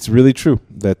 it's really true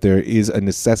that there is a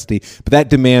necessity, but that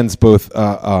demands both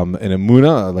an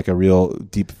emunah, like a real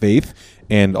deep faith,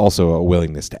 and also a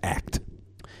willingness to act.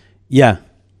 Yeah.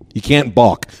 You can't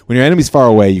balk. When your enemy's far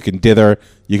away, you can dither,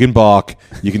 you can balk,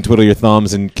 you can twiddle your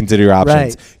thumbs and consider your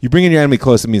options. Right. You bring in your enemy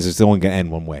close, it means it's only going to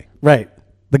end one way. Right.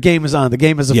 The game is on. The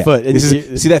game is afoot.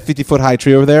 See that 50-foot high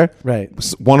tree over there? Right.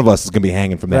 One of us is going to be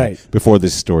hanging from that before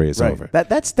this story is over.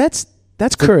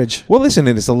 That's courage. Well, listen,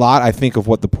 and it's a lot, I think, of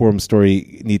what the Purim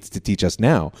story needs to teach us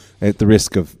now, at the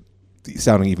risk of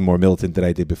sounding even more militant than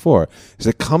I did before. Is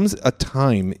there comes a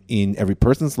time in every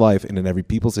person's life and in every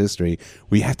people's history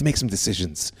where you have to make some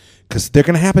decisions, because they're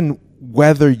going to happen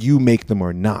whether you make them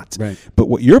or not. Right. But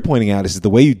what you're pointing out is the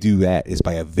way you do that is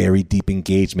by a very deep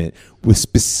engagement with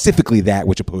specifically that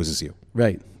which opposes you.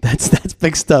 Right. That's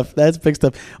big stuff. That's big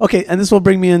stuff. Okay, and this will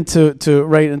bring me into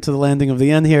the landing of the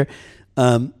end here.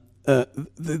 The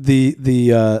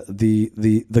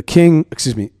king,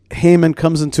 Haman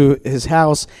comes into his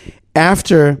house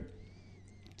after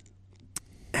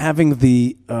having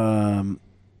the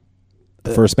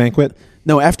first banquet.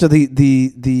 No, after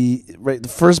the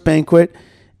first banquet.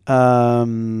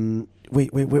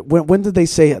 Wait. When did they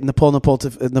say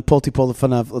Napolti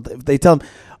Polifanav? They tell him,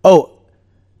 no,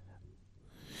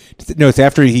 it's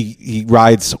after he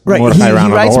rides right. Mordechai around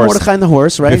he rides on the horse. Mordechai on the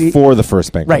horse, right? Before the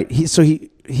first banquet. Right.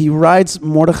 He rides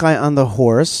Mordechai on the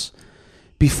horse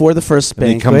before the first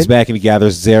banquet. And he comes back and he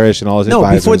gathers Zeresh and all his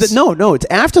advisors. No, it's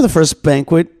after the first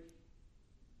banquet.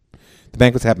 The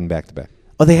banquets happen back to back.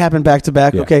 Oh, they happen back to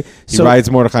back. Yeah. Okay, he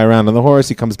rides Mordechai around on the horse.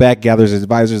 He comes back, gathers his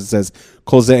advisors, and says,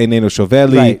 "Kol ze einenu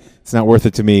shoveli." Right. It's not worth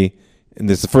it to me. And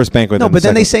there's the first banquet. No, but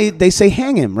then they say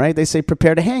hang him, right? They say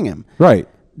prepare to hang him. Right.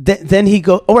 Then he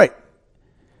goes. All right.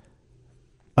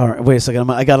 Wait a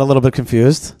second. I got a little bit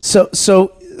confused.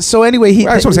 So anyway,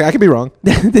 I just want to say I could be wrong.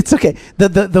 It's okay.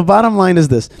 The bottom line is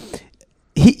this.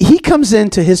 He comes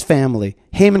into his family.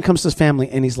 Haman comes to his family,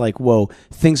 and he's like, whoa,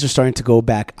 things are starting to go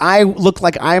back. I look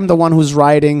like I'm the one who's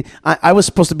riding. I was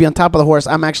supposed to be on top of the horse.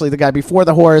 I'm actually the guy before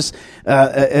the horse.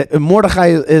 Mordechai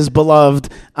is beloved.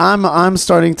 I'm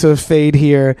starting to fade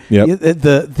here. Yep.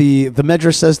 The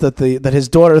Medrash says that his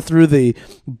daughter threw the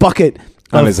bucket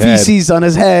on of feces on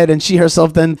his head, and she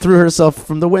herself then threw herself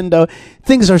from the window.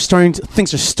 Things are starting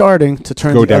to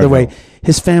turn the other way.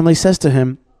 His family says to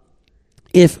him,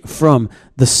 if from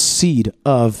the seed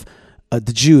of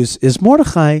the Jews is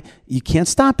Mordechai, you can't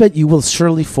stop it. You will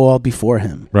surely fall before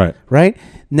him. Right?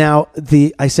 Now,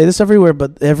 I say this every year,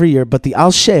 but the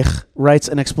Al Sheikh writes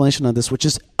an explanation on this, which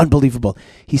is unbelievable.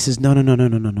 He says, no.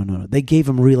 They gave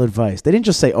him real advice. They didn't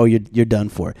just say, oh, you're done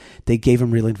for. They gave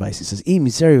him real advice. He says,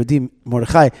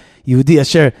 Mordechai, Yehudi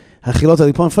Asher,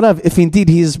 if indeed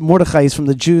he is Mordechai, he's from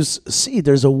the Jews' seed,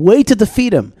 there's a way to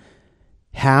defeat him.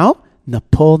 How?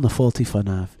 Nafolti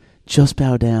fanav. Just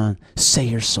bow down. Say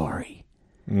you're sorry.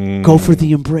 Go for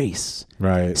the embrace.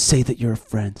 Right. Say that you're a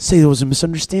friend. Say there was a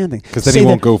misunderstanding. Because then he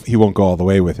won't go all the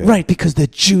way with it. Right, because the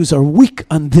Jews are weak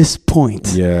on this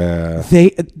point. Yeah.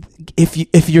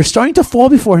 if you're starting to fall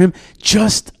before him,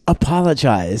 just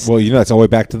apologize. Well, that's all the way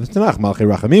back to the Tanakh, Malchei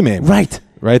Rachamim.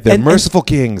 Right? They're merciful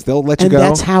kings. They'll let you go. And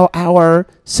that's how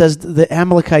says the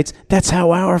Amalekites, that's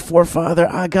how our forefather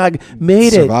Agag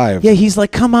made Survived. it. Yeah, he's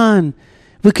like, come on.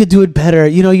 We could do it better.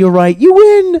 You're right. You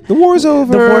win. The war's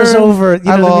over.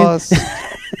 I lost.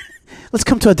 Let's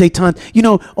come to a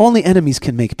détente. Only enemies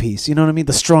can make peace. You know what I mean?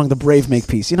 The strong, the brave make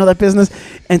peace. You know that business?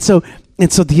 And so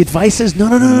the advice is,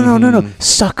 no.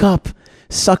 Suck up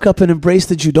and embrace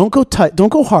the Jew. Don't go tight. Don't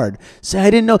go hard. Say, I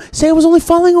didn't know. Say, I was only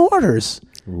following orders.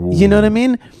 Ooh. You know what I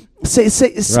mean? Say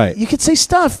right. You could say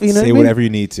stuff. Say what whatever you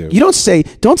need to. You don't say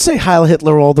Heil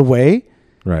Hitler all the way.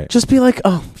 Right. Just be like,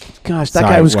 oh gosh, that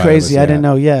Sorry, guy was crazy. I didn't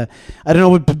know. Yeah, I don't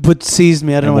know what seized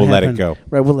me. I don't know what happened. We'll let it go.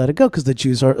 Right, we'll let it go because the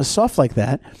Jews are soft like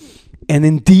that. And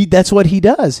indeed, that's what he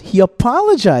does. He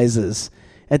apologizes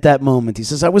at that moment. He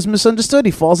says, I was misunderstood.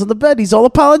 He falls on the bed. He's all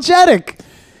apologetic.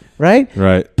 Right?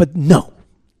 Right. But no.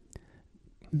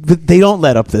 But they don't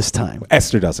let up this time.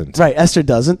 Esther doesn't. Right, Esther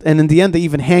doesn't. And in the end, they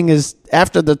even hang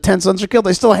after the 10 sons are killed,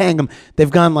 they still hang him.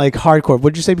 They've gone like hardcore.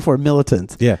 What did you say before?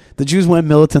 Militant. Yeah. The Jews went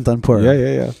militant on Purim.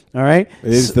 Yeah. All right?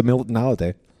 It is the militant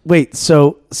holiday. Wait,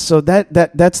 so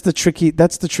that's the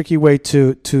tricky way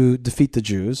to defeat the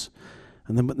Jews.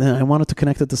 And then I wanted to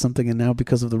connect it to something, and now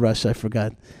because of the rush, I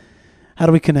forgot. How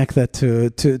do we connect that to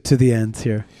the end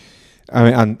here? I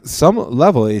mean, on some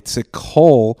level, it's a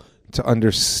call to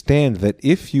understand that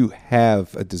if you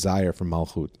have a desire for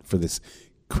Malchut, for this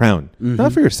crown,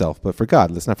 not for yourself, but for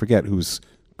God, let's not forget whose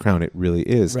crown it really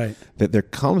is, right. That there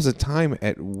comes a time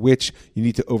at which you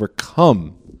need to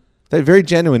overcome that very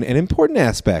genuine and important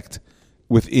aspect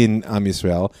within Am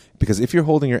Yisrael, because if you're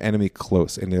holding your enemy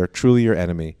close and they're truly your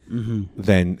enemy,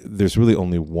 then there's really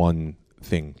only one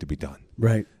thing to be done.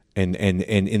 Right. And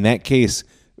in that case,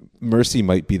 mercy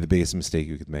might be the biggest mistake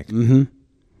you could make.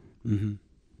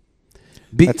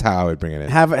 That's how I would bring it in.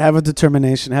 Have a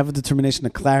determination, a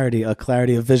clarity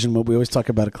of vision. What we always talk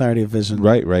about, a clarity of vision.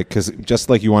 Right. Because just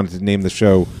like you wanted to name the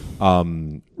show,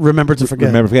 Remember to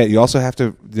forget. You also have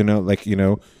to,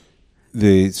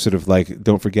 the sort of like,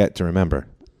 don't forget to remember.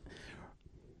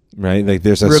 Right? Like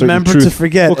there's a remember certain truth. to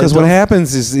forget. Well, because what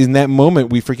happens is in that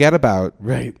moment we forget about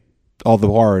all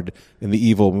the hard and the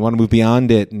evil. We want to move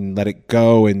beyond it and let it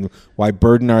go, and why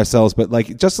burden ourselves? But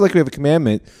like just like we have a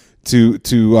commandment to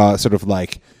sort of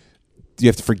like you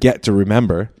have to forget to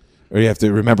remember, or you have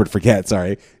to remember to forget.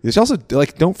 Sorry, there's also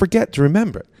like don't forget to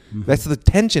remember. That's the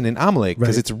tension in Amalek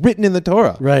because it's written in the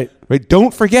Torah. Right.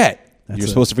 Don't forget. You're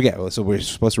supposed to forget. So we're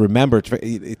supposed to remember.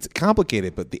 It's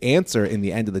complicated, but the answer in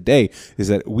the end of the day is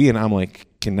that we and Amalek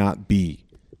cannot be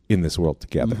in this world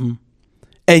together.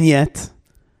 And yet,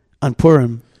 on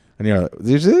Purim, and you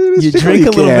drink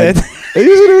a little bit.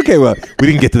 Okay, well, we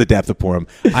didn't get to the depth of Purim.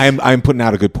 I'm putting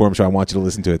out a good Purim show. I want you to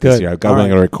listen to it this year. I'm going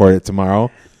to record it tomorrow.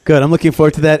 Good. I'm looking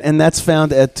forward to that. And that's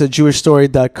found at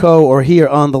jewishstory.co or here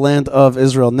on the Land of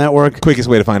Israel Network. Quickest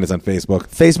way to find us on Facebook.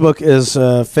 Facebook is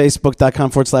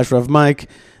facebook.com/Rav Mike.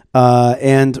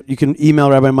 And you can email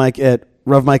Rabbi Mike at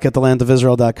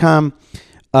ravmike@thelandofisrael.com.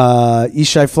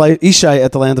 Ishai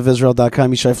at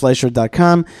thelandofisrael.com,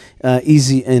 ishai.fleischer.com.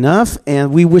 Easy enough.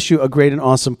 And we wish you a great and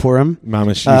awesome Purim.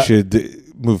 Mamash, you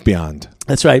should move beyond.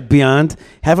 That's right, beyond.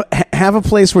 Have a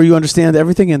place where you understand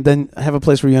everything, and then have a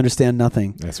place where you understand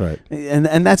nothing. That's right. And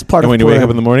that's part of Purim. And when you wake up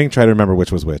in the morning, try to remember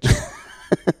which was which.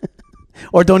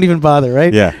 Or don't even bother,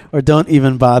 right? Yeah. Or don't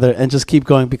even bother and just keep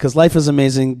going because life is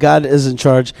amazing. God is in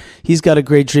charge. He's got a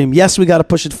great dream. Yes, we got to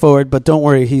push it forward, but don't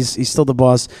worry. He's still the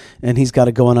boss, and he's got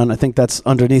it going on. I think that's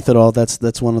underneath it all.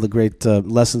 That's one of the great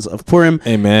lessons of Purim.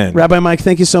 Amen. Rabbi Mike,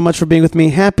 thank you so much for being with me.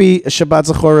 Happy Shabbat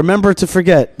Zachor. Remember to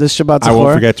forget this Shabbat Zachor. I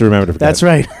won't forget to remember to forget. That's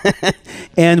right.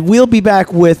 And we'll be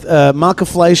back with Malka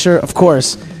Fleischer, of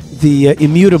course, the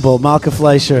immutable Malka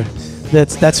Fleischer.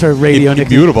 That's her radio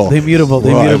nickname. Immutable. The immutable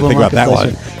think about that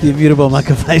Fleischer. one. The immutable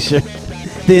Malka Fleischer.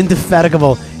 The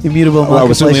indefatigable immutable Malka I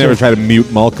would certainly Fleischer. never try to mute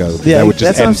Malka. Yeah, that would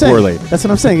just end poorly. That's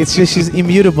what I'm saying. It's just she's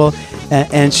immutable,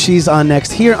 and she's on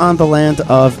next here on the Land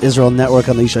of Israel Network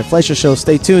on the Ishai Fleischer Show.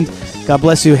 Stay tuned. God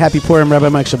bless you. Happy Purim, Rabbi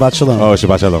Mike. Shabbat Shalom. Oh,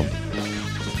 Shabbat Shalom.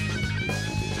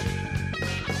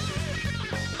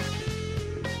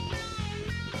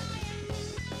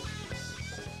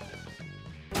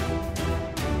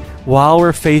 While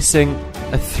we're facing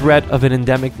a threat of an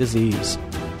endemic disease,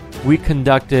 we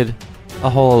conducted a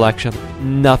whole election.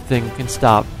 Nothing can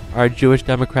stop our Jewish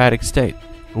democratic state.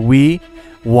 We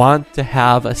want to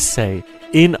have a say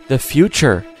in the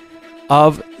future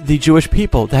of the Jewish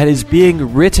people that is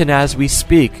being written as we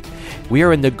speak. We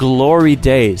are in the glory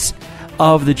days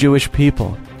of the Jewish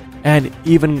people, and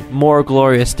even more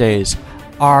glorious days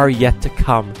are yet to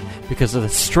come because of the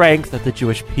strength that the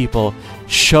Jewish people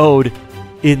showed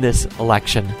in this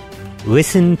election.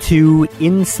 Listen to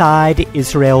Inside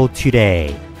Israel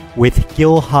Today with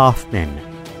Gil Hoffman,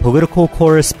 political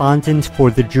correspondent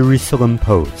for the Jerusalem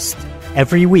Post,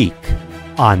 every week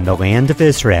on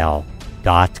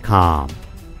thelandofisrael.com.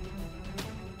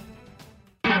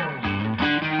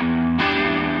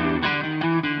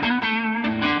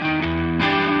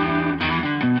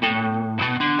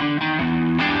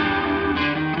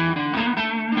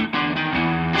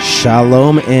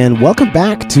 Shalom and welcome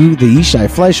back to the Yishai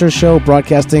Fleischer Show,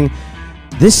 broadcasting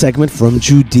this segment from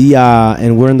Judea,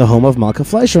 and we're in the home of Malka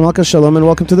Fleischer. Malka, shalom and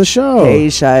welcome to the show. Hey,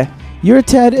 Yishai. You're a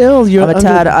tad ill. I'm a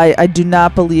tad. I do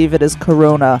not believe it is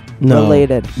corona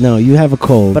related. No, you have a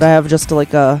cold. But I have just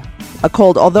like a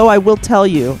cold. Although I will tell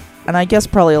you, and I guess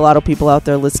probably a lot of people out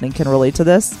there listening can relate to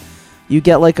this, you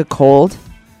get like a cold,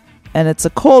 and it's a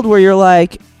cold where you're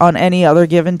like, on any other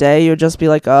given day, you'd just be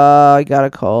like, oh, I got a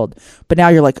cold. But now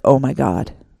you're like, oh my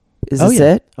God. Is this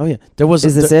it? Oh yeah.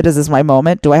 Is this it? Is this my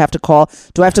moment? Do I have to call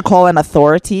an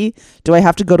authority? Do I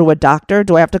have to go to a doctor?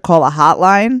 Do I have to call a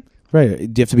hotline?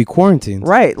 Right. Do you have to be quarantined?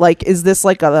 Right. Like, is this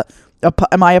like am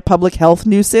I a public health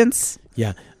nuisance?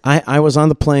 Yeah. I was on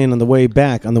the plane on the way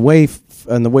back. On the way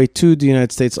to the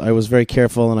United States, I was very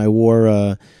careful and I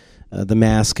wore the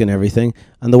mask and everything.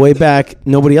 On the way back,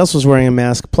 nobody else was wearing a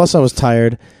mask. Plus, I was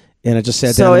tired, and I just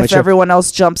sat down. So if everyone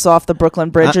else jumps off the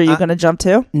Brooklyn Bridge, are you going to jump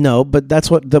too? No, but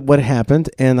that's what happened.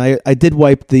 And I did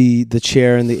wipe the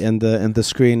chair and the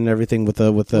screen and everything with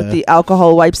the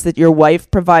alcohol wipes that your wife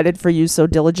provided for you so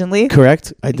diligently.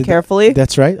 Correct. I did carefully.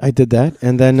 That's right. I did that,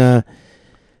 and then.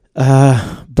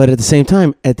 But at the same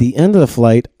time, at the end of the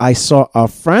flight, I saw a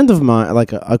friend of mine,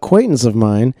 like an acquaintance of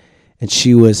mine, and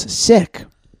she was sick.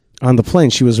 On the plane,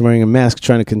 she was wearing a mask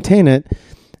trying to contain it.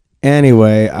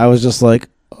 Anyway, I was just like,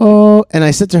 oh, and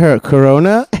I said to her,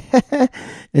 Corona?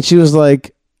 And she was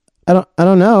like, I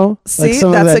don't know. See,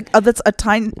 like that's a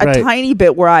tiny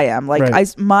bit where I am. Like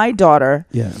my daughter,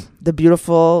 the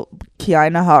beautiful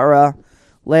Kiana Hara,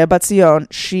 Leah Batzion,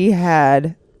 she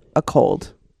had a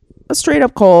cold. A straight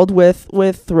up cold with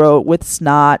throat, with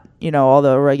snot, all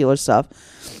the regular stuff.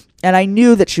 And I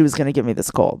knew that she was going to give me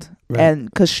this cold. Right. And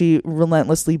because she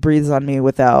relentlessly breathes on me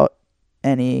without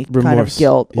any kind of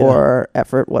guilt or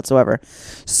effort whatsoever.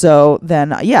 So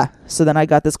then I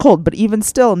got this cold. But even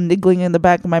still, niggling in the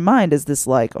back of my mind is this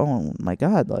like, oh my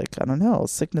God, like, I don't know.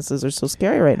 Sicknesses are so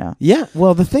scary right now. Yeah.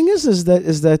 Well, the thing is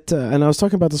that, and I was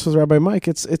talking about this with Rabbi Mike,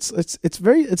 it's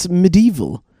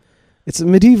medieval. It's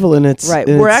medieval and it's... Right.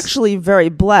 We're actually very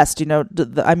blessed. this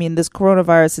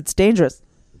coronavirus, it's dangerous.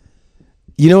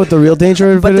 You know what the real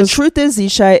danger of it is? But the truth is,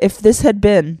 Yishai, if this had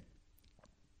been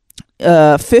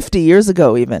 50 years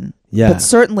ago even, but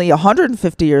certainly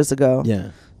 150 years ago,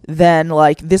 then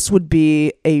like this would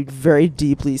be a very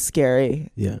deeply scary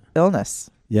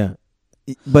illness. Yeah.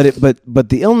 But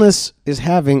the illness is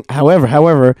having,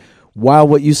 however, while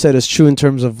what you said is true in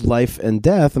terms of life and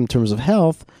death, in terms of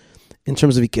health, in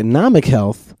terms of economic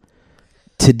health,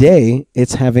 today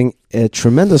it's having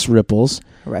tremendous ripples.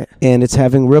 Right. And it's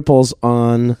having ripples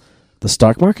on the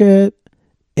stock market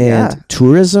and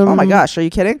tourism. Oh my gosh, are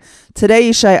you kidding? Today,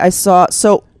 Yishai, I saw...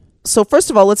 So first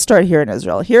of all, let's start here in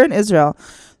Israel. Here in Israel,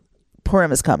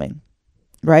 Purim is coming,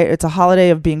 right? It's a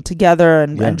holiday of being together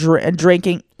and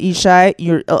drinking. Yishai,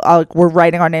 we're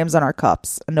writing our names on our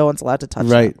cups, and no one's allowed to touch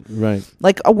them. Right.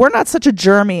 Like, we're not such a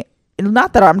germy...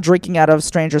 Not that I'm drinking out of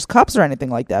strangers' cups or anything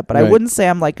like that, but I wouldn't say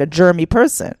I'm like a germy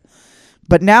person.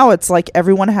 But now it's like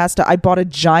everyone has to... I bought a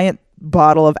giant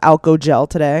bottle of Alco Gel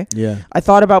today. Yeah. I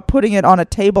thought about putting it on a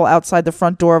table outside the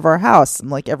front door of our house. And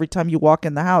like every time you walk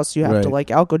in the house, you have to like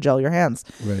Alco Gel your hands.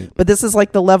 Right. But this is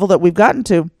like the level that we've gotten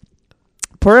to.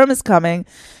 Purim is coming.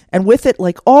 And with it,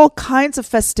 like all kinds of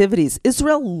festivities.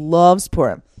 Israel loves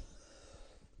Purim.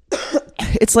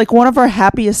 It's like one of our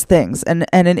happiest things. And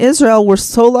in Israel, we're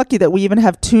so lucky that we even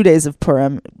have 2 days of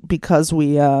Purim because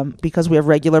we have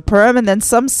regular Purim. And then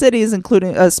some cities,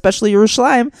 including especially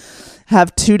Yerushalayim,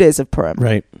 have 2 days of Purim.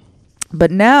 Right.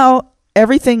 But now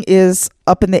everything is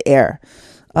up in the air.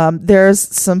 There's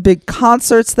some big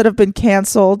concerts that have been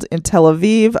canceled in Tel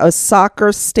Aviv, a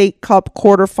soccer State Cup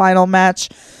quarterfinal match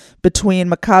between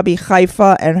Maccabi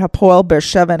Haifa and Hapoel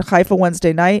Beersheva in Haifa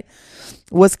Wednesday night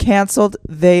was canceled.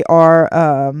 They are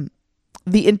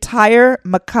the entire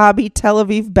Maccabi Tel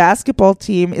Aviv basketball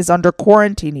team is under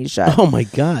quarantine, Isha. Oh my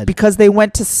God. Because they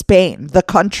went to Spain, the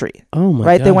country. Oh my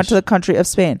Right? They went to the country of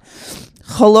Spain.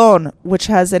 Cholon, which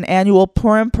has an annual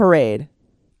Purim parade,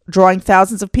 drawing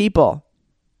thousands of people,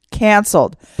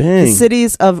 canceled. Dang. The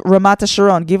cities of Ramat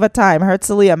Sharon, Givatayim,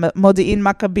 Herzliya, Modi'in,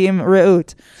 Maccabim,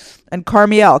 Reut, and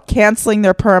Carmiel canceling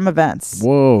their Purim events.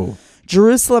 Whoa.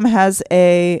 Jerusalem has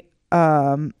a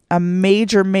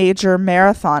major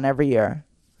marathon every year.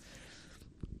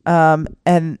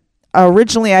 And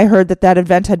originally I heard that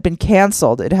event had been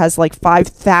canceled. It has like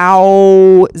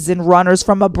 5,000 runners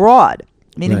from abroad,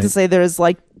 meaning to say there's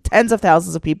like tens of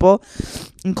thousands of people,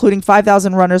 including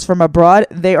 5,000 runners from abroad.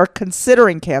 They are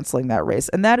considering canceling that race.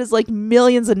 And that is like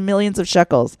millions and millions of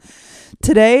shekels.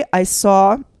 Today I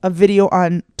saw a video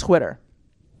on Twitter,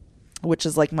 which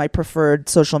is like my preferred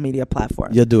social media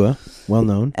platform. Yadua, well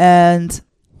known. And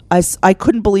I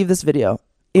couldn't believe this video.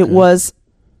 It was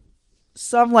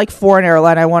some like foreign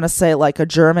airline, I want to say like a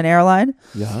German airline.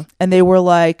 Yeah. And they were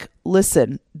like,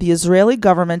 listen, the Israeli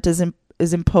government is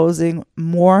imposing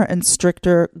more and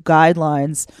stricter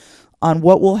guidelines on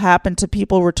what will happen to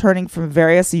people returning from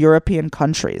various European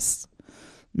countries.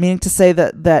 Meaning to say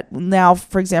that now,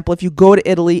 for example, if you go to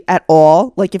Italy at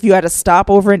all, like if you had a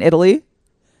stopover in Italy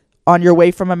on your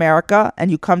way from America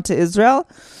and you come to Israel,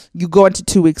 you go into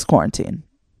 2 weeks quarantine.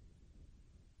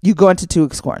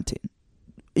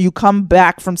 You come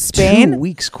back from Spain. 2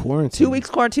 weeks quarantine. 2 weeks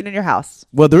quarantine in your house.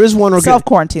 Well, there is one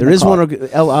self-quarantine. There is one.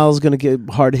 El Al is going to get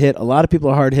hard hit. A lot of people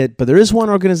are hard hit, but there is one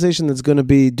organization that's going to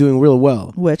be doing real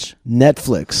well. Which?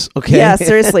 Netflix. Okay. Yeah,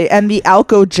 seriously. And the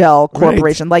Alco-Gel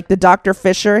Corporation, like the Dr.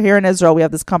 Fisher here in Israel, we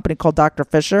have this company called Dr.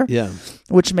 Fisher. Yeah.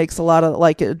 Which makes a lot of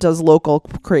like it does local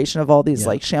creation of all these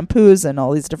like shampoos and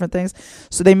all these different things.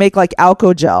 So they make like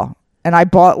Alco-Gel, and I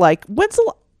bought like when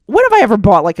have I ever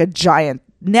bought like a giant?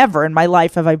 Never in my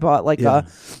life have I bought like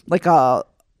a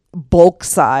bulk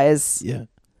size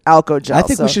Alco-Gel. I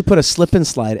think we should put a slip and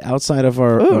slide outside of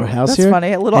our house that's here. That's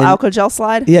funny. A little Alco-Gel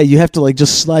slide. Yeah, you have to like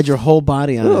just slide your whole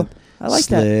body on it. I like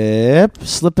that.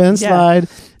 Slip and slide.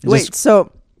 Wait,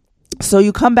 so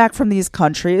you come back from these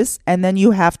countries and then you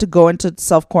have to go into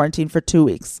self-quarantine for 2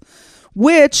 weeks,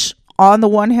 which on the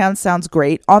one hand sounds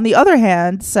great. On the other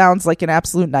hand, sounds like an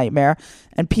absolute nightmare.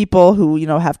 And people who,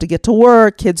 have to get to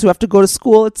work, kids who have to go to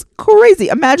school, it's crazy.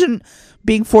 Imagine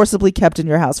being forcibly kept in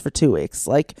your house for 2 weeks.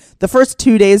 Like the first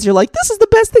 2 days, you're like, this is the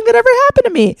best thing that ever happened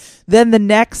to me. Then the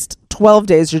next 12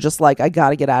 days, you're just like, I got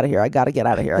to get out of here. I got to get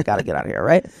out of here. I got to get out of here.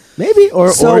 Right? Maybe.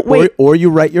 Or you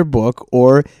write your book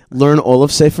or learn all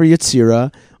of Sefer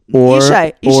Yetzirah.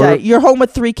 Ishai, you're home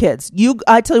with 3 kids.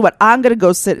 I tell you what, I'm going to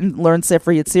go sit and learn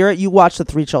Sefer Yetzirah. You watch the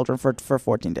 3 children for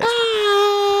 14 days.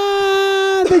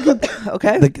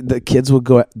 Okay. The kids will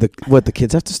go. The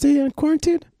kids have to stay in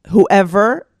quarantine?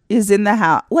 Whoever is in the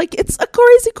house. Like, it's a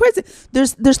crazy.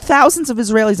 There's thousands of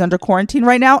Israelis under quarantine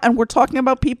right now, and we're talking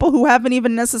about people who haven't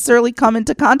even necessarily come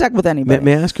into contact with anybody.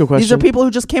 May I ask you a question? These are people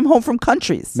who just came home from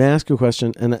countries. May I ask you a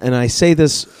question? And I say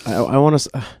this, I want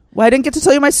to... Well, I didn't get to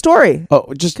tell you my story.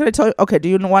 Oh, just... Can I tell you? Okay, do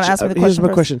you want to ask me the question Here's my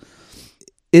first? question.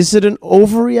 Is it an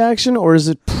overreaction or is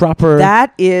it proper?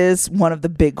 That is one of the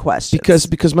big questions.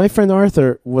 Because my friend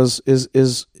Arthur is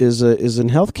in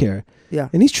healthcare. Yeah.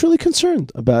 And he's truly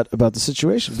concerned about the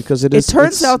situation because it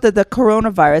turns out that the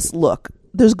coronavirus, look,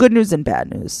 there's good news and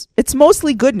bad news. It's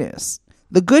mostly good news.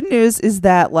 The good news is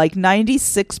that like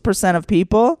 96% of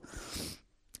people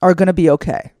are going to be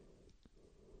okay.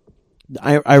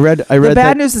 I read the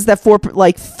bad news is that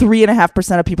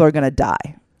 3.5% of people are going to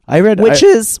die. I read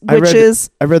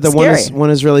that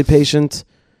one Israeli patient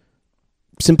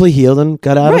simply healed and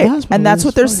got out of the hospital. And that's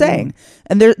what they're saying.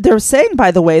 And they're saying,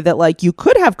 by the way, that like you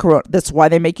could have corona. That's why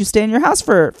they make you stay in your house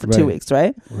for 2 weeks,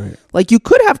 right? Right. Like you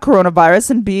could have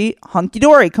coronavirus and be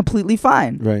hunky-dory, completely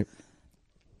fine. Right.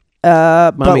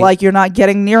 But like you're not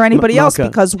getting near anybody else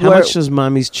because how much is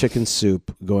mommy's chicken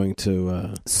soup going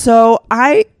to? So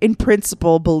I, in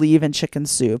principle, believe in chicken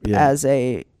soup as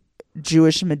a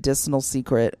Jewish medicinal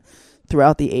secret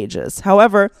throughout the ages.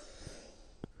 However,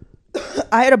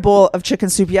 I had a bowl of chicken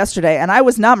soup yesterday and I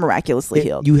was not miraculously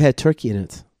healed. You had turkey in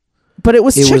it. But it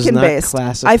was chicken based.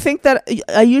 Classic. I think that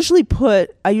I usually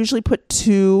put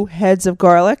 2 heads of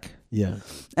garlic. Yeah.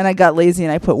 And I got lazy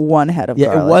and I put 1 head of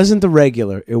garlic. Yeah, it wasn't the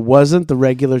regular chicken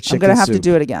soup. I'm going to have to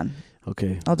do it again.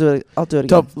 Okay. I'll do it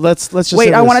again. Let's just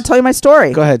wait, I want to tell you my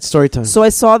story. Go ahead, story time. So I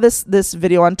saw this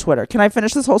video on Twitter. Can I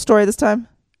finish this whole story this time?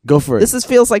 Go for it. This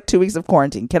feels like 2 weeks of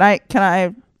quarantine. Can I?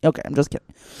 Okay, I'm just kidding.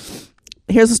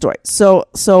 Here's the story. So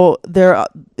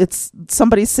it's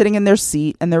somebody sitting in their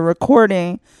seat and they're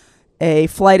recording a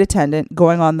flight attendant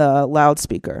going on the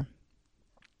loudspeaker.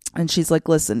 And she's like,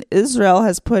 listen, Israel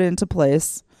has put into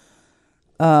place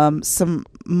some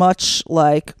much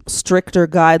like stricter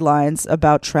guidelines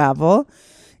about travel.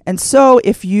 And so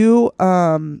if you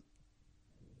come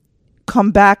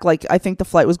back, like I think the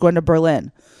flight was going to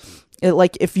Berlin.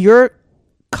 Like if you're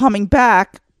coming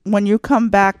back, when you come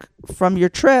back from your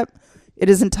trip, it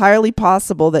is entirely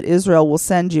possible that Israel will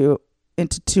send you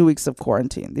into 2 weeks of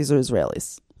quarantine. These are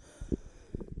Israelis.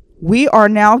 We are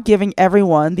now giving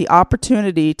everyone the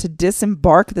opportunity to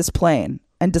disembark this plane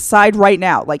and decide right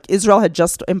now. Like Israel had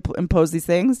just imposed these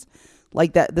things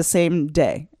like that the same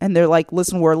day. And they're like,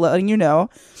 listen, we're letting you know.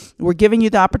 We're giving you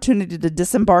the opportunity to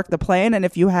disembark the plane. And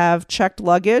if you have checked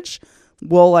luggage,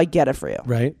 we'll like get it for you.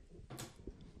 Right.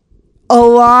 A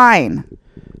line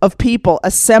of people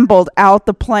assembled out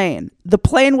the plane. The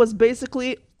plane was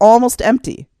basically almost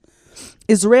empty.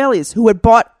 Israelis who had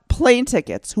bought plane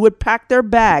tickets, who had packed their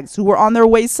bags, who were on their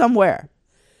way somewhere,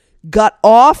 got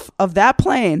off of that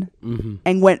plane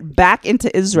and went back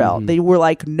into Israel. They were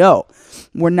like, no,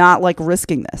 we're not like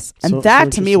risking this. And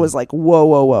that to me was like,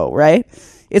 whoa, right?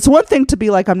 It's one thing to be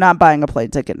like, I'm not buying a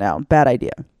plane ticket now. Bad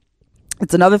idea.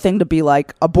 It's another thing to be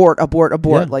like, abort.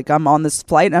 Yeah. Like I'm on this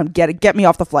flight and get me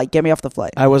off the flight. Get me off the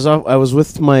flight. I was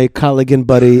with my colleague and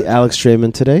buddy Alex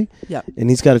Strayman today. Yeah. And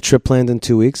he's got a trip planned in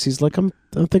 2 weeks. He's like, I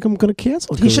think I'm going to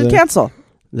cancel. He should cancel.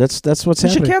 That's what's happening. You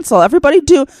should cancel. Everybody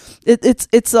do.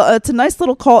 It's a nice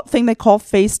little thing they call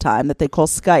FaceTime, that they call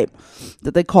Skype,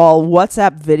 that they call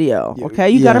WhatsApp video. Okay,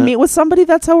 you got to meet with somebody.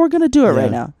 That's how we're gonna do it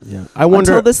right now. Yeah, I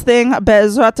wonder until this thing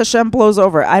Be'ezrat Hashem blows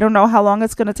over. I don't know how long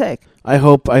it's gonna take. I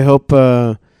hope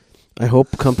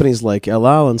companies like El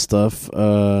Al and stuff,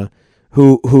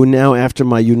 who now after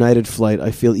my United flight,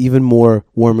 I feel even more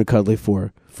warm and cuddly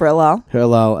for El Al.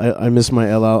 El Al, I miss my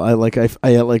El Al.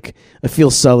 I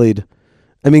feel sullied.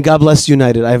 I mean, God bless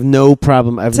United. I have no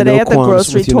problem. I have today no at the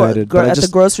qualms with United. At the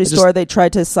grocery store, they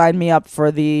tried to sign me up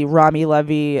for the Rami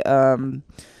Levy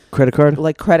credit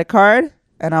card,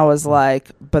 and I was like,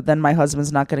 but then my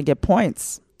husband's not going to get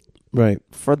points, right,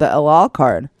 for the El Al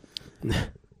card. And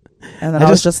then I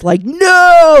was just like,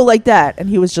 no, like that, and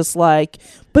he was just like,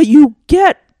 but you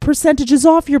get percentages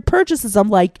off your purchases. I'm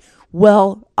like,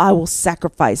 well, I will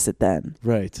sacrifice it then,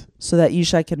 right, so that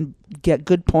Yishai can get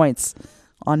good points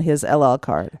on his LL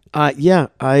card. Yeah,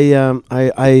 I've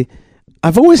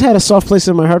always had a soft place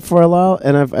in my heart for El Al,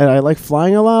 and I like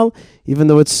flying El Al, even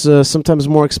though it's sometimes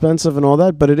more expensive and all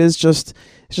that. But it's just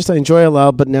I enjoy El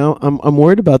Al. But now I'm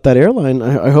worried about that airline.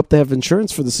 I hope they have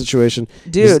insurance for the situation.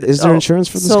 Dude, is there insurance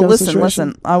for this kind of situation?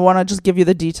 Listen. I want to just give you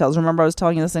the details. Remember, I was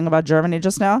telling you this thing about Germany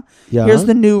just now. Yeah. Here's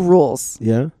the new rules.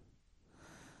 Yeah.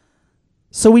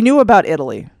 So we knew about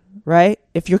Italy, right?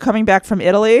 If you're coming back from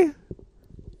Italy,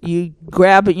 you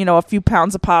grab, a few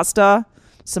pounds of pasta,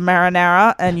 some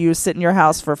marinara, and you sit in your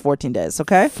house for 14 days,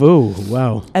 okay? Ooh,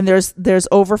 wow. And there's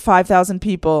over 5,000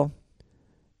 people.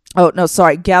 Oh, no,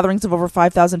 sorry. Gatherings of over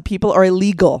 5,000 people are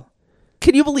illegal.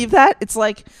 Can you believe that? It's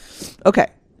like, okay,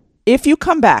 if you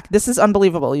come back, this is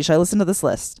unbelievable. You should listen to this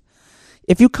list.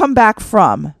 If you come back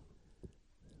from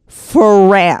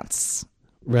France.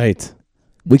 Right.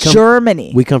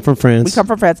 Germany. We come from France.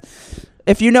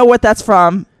 If you know what that's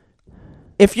from,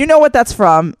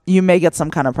 you may get some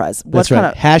kind of prize. That's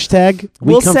right. Hashtag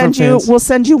we'll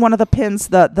send you one of the pins,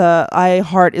 the I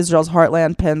Heart Israel's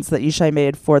Heartland pins that Yishai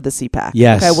made for the CPAC.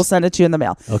 Yes. Okay, we'll send it to you in the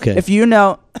mail. Okay. If you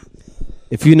know,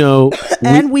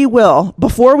 and we will,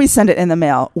 before we send it in the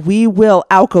mail, we will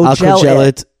alcohol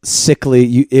it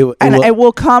sickly. It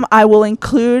will come. I will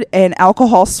include an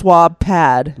alcohol swab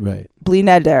pad. Right. Bli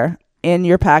neder in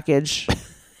your package.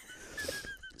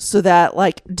 So that,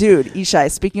 like, dude, Yishai,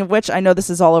 speaking of which, I know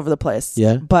this is all over the place.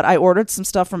 Yeah. But I ordered some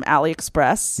stuff from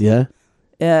AliExpress.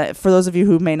 Yeah. For those of you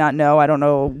who may not know, I don't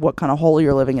know what kind of hole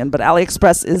you're living in, but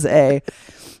AliExpress is a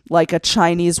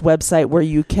Chinese website where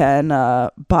you can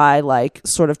buy, like,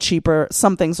 sort of cheaper.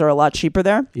 Some things are a lot cheaper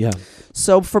there. Yeah.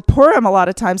 So for Purim, a lot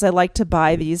of times I like to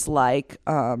buy these, like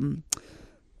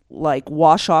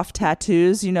wash off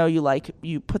tattoos.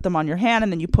 You put them on your hand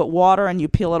and then you put water and you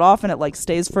peel it off and it like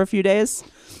stays for a few days.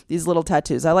 These little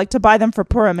tattoos. I like to buy them for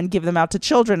Purim and give them out to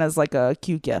children as like a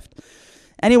cute gift.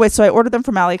 Anyway, so I ordered them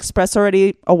from AliExpress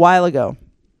already a while ago.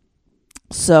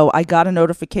 So I got a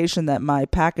notification that my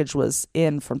package was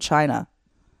in from China.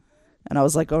 And I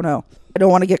was like, oh no, I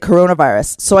don't want to get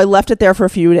coronavirus. So I left it there for a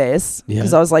few days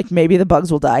because I was like, maybe the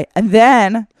bugs will die. And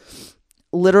then,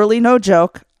 literally no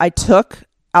joke, I took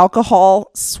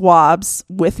alcohol swabs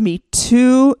with me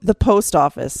to the post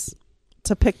office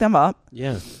to pick them up.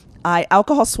 Yeah. I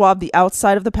alcohol swabbed the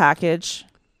outside of the package.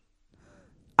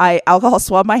 I alcohol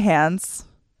swabbed my hands.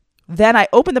 Then I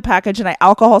opened the package and I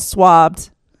alcohol swabbed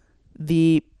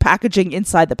the packaging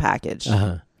inside the package.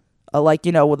 Uh-huh.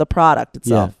 With the product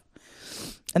itself. Yeah.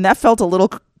 And that felt a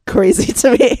little crazy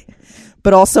to me,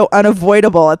 but also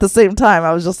unavoidable at the same time.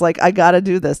 I was just like, I gotta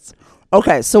do this.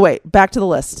 Okay, so wait, back to the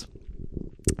list.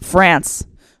 France,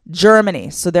 Germany.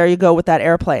 So there you go with that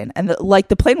airplane. And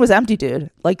the plane was empty, dude.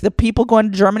 Like the people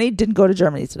going to Germany didn't go to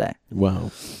Germany today.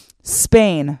 Wow.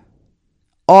 Spain,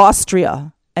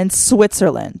 Austria, and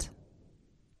Switzerland.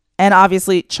 And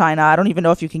obviously China. I don't even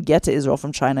know if you can get to Israel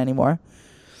from China anymore.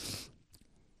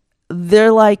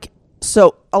 They're like,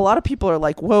 so a lot of people are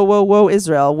like, whoa, whoa, whoa,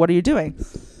 Israel, what are you doing?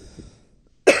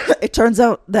 It turns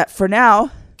out that for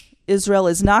now, Israel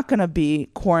is not going to be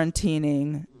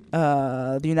quarantining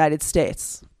the United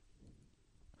States.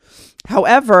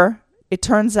 However, it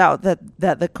turns out that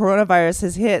the coronavirus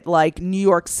has hit like New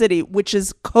York City, which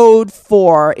is code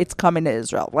for it's coming to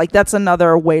Israel. Like that's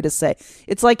another way to say.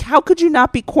 It's like, how could you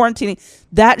not be quarantining?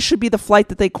 That should be the flight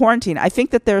that they quarantine. I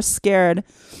think that they're scared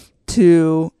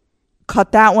to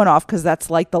cut that one off because that's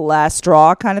like the last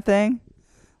straw kind of thing.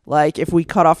 Like if we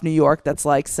cut off New York, that's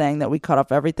like saying that we cut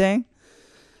off everything.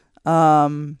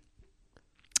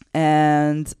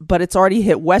 But it's already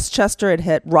hit Westchester, it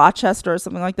hit Rochester or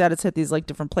something like that. It's hit these like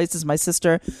different places. My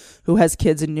sister, who has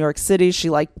kids in New York City, she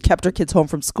like kept her kids home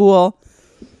from school.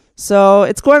 So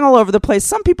it's going all over the place.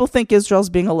 Some people think Israel's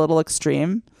being a little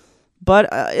extreme, but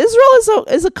Israel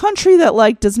is a country that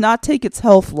like does not take its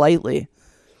health lightly.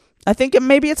 I think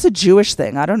maybe it's a Jewish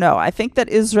thing. I don't know. I think that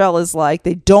Israel is like,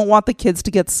 they don't want the kids to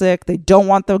get sick. They don't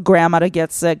want the grandma to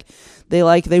get sick. They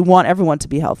want everyone to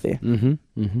be healthy. Mm-hmm.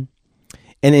 Mm-hmm.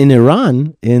 And in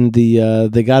Iran,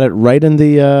 they got it right in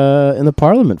the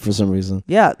parliament for some reason.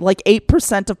 Yeah, like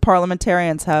 8% of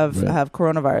parliamentarians have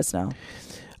coronavirus now.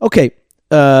 Okay,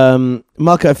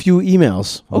 Malka, a few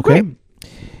emails. Okay.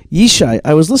 Yishai,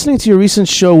 I was listening to your recent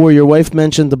show where your wife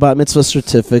mentioned the bat mitzvah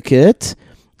certificate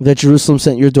that Jerusalem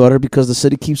sent your daughter because the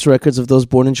city keeps records of those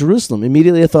born in Jerusalem.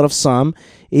 Immediately I thought of Psalm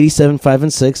 87, 5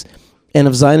 and 6, and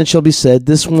of Zion it shall be said,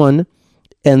 this one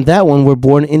and that one were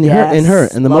born in her,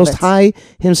 and the Most High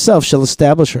himself shall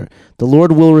establish her. The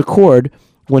Lord will record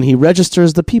when he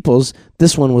registers the peoples,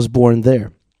 this one was born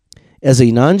there. As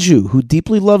a non-Jew who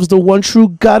deeply loves the one true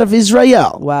God of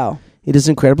Israel, wow, it is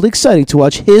incredibly exciting to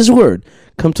watch his word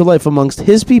come to life amongst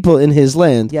his people in his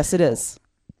land. Yes, it is.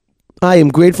 I am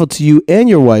grateful to you and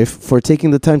your wife for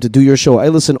taking the time to do your show. I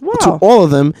listen to all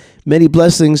of them. Many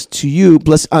blessings to you.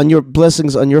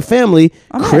 Blessings on your family,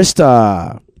 okay.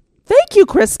 Krista. Thank you,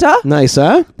 Krista. Nice,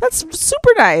 huh? That's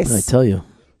super nice. I tell you.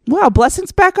 Wow,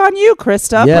 blessings back on you,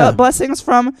 Krista. Yeah. Blessings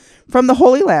from the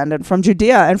Holy Land and from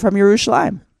Judea and from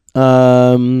Jerusalem.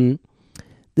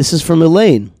 This is from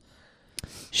Elaine.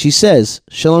 She says,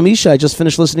 Shalom Isha, I just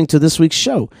finished listening to this week's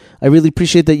show. I really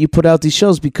appreciate that you put out these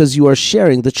shows because you are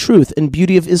sharing the truth and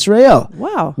beauty of Israel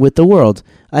with the world.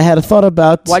 I had a thought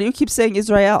about... Why do you keep saying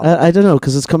Israel? I don't know,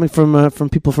 because it's coming from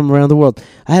people from around the world.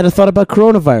 I had a thought about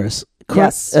coronavirus.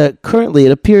 Yes. Currently,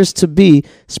 it appears to be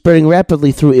spreading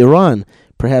rapidly through Iran.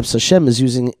 Perhaps Hashem is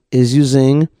using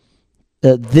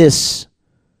this.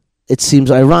 It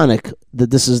seems ironic that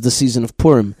this is the season of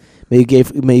Purim. May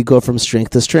you go from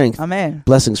strength to strength. Amen.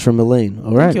 Blessings from Elaine.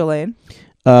 All right. Thank you, Elaine.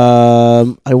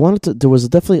 I wanted to. There was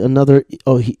definitely another.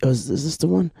 Is this the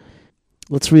one?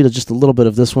 Let's read just a little bit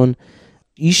of this one.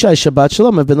 Yishai, Shabbat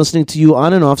Shalom. I've been listening to you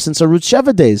on and off since Arutz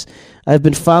Sheva days. I've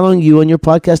been following you on your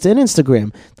podcast and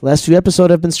Instagram. The last few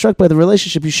episodes, I've been struck by the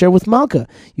relationship you share with Malka.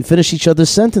 You finish each other's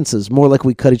sentences, more like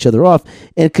we cut each other off,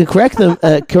 and can correct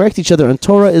each other on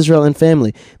Torah, Israel, and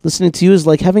family. Listening to you is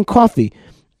like having coffee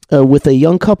with a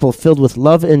young couple filled with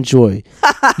love and joy.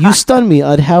 You stun me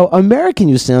at how American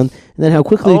you sound, and then how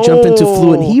quickly you jump into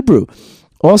fluent Hebrew.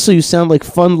 Also, you sound like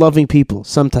fun-loving people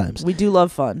sometimes. We do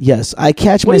love fun. Yes, I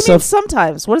catch myself... What do you mean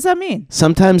sometimes? What does that mean?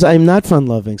 Sometimes I'm not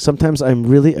fun-loving. Sometimes I'm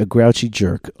really a grouchy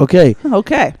jerk. Okay.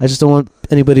 Okay. I just don't want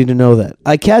anybody to know that.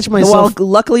 I catch myself... Well,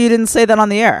 luckily you didn't say that on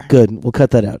the air. Good. We'll cut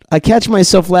that out. I catch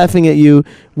myself laughing at you,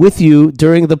 with you,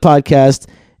 during the podcast,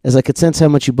 as I could sense how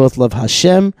much you both love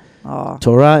Hashem,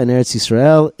 Torah, and Eretz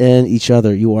Yisrael, and each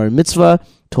other. You are a mitzvah.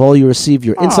 To all you receive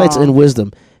your insights and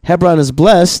wisdom. Hebron is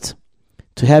blessed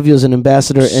to have you as an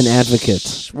ambassador and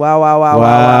advocate.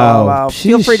 Wow.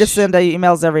 Feel free to send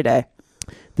emails every day.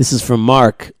 This is from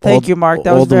Mark. Thank you, Mark.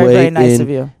 That was very, very nice of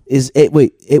you.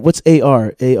 What's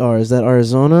AR? AR, is that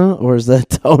Arizona? Or is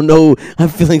that... Oh, no, I'm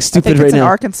feeling stupid right now. In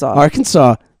Arkansas.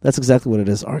 Arkansas. That's exactly what it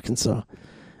is, Arkansas.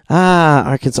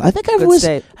 Arkansas. I think I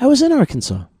was in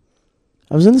Arkansas.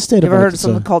 I was in the state of Arkansas. You ever heard of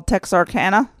something called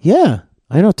Texarkana? Yeah,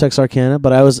 I know Texarkana,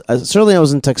 but I was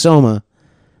in Texoma.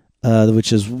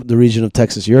 Which is the region of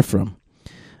Texas you're from.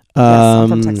 Yes, I'm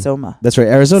from Texoma. That's right.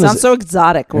 Arizona sounds so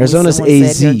exotic. Arizona's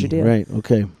AZ. Right.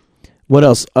 Okay. What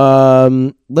else?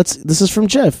 This is from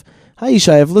Jeff. Hi,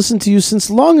 Isha. I've listened to you since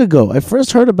long ago. I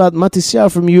first heard about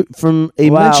Matisyahu from a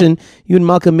mention you and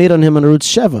Malka made on him on Arutz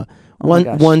Sheva.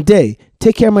 One day.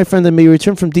 Take care, my friend, and may you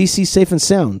return from D.C. safe and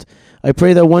sound. I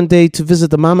pray that one day to visit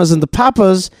the mamas and the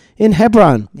papas in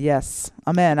Hebron. Yes.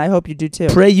 Amen. I hope you do too.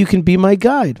 Pray you can be my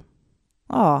guide.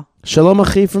 Aw. Shalom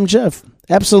Achi from Jeff.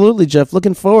 Absolutely, Jeff.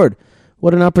 Looking forward.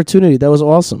 What an opportunity. That was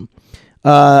awesome.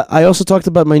 I also talked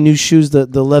about my new shoes, the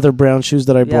leather brown shoes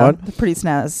that I bought. They're pretty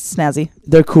snazzy.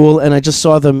 They're cool, and I just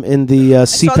saw them in the CPAC. I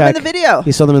saw them in the video.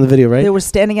 You saw them in the video, right? They were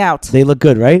standing out. They look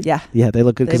good, right? Yeah. Yeah, they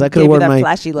look good. Because They I could have gave you worn that my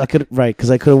flashy look.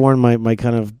 because I could have worn my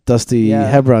kind of dusty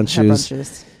Hebron shoes.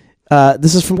 This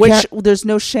is from which there's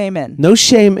no shame in. No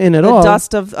shame in at all. The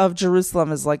dust of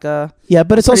Jerusalem is like a... Yeah,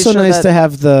 but it's also nice to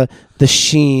have the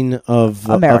sheen of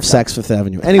Saks Fifth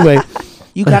Avenue. Anyway...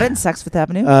 You got it in Saks Fifth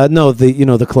Avenue? No, the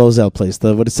closeout place.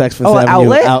 What is Saks Fifth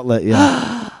Avenue? Outlet?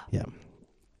 Yeah. Yeah.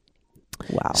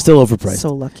 Wow. Still overpriced.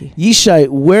 So lucky. Yishai,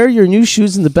 wear your new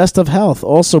shoes in the best of health.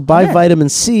 Also, buy vitamin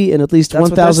C in at least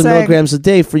 1,000 milligrams a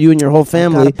day for you and your whole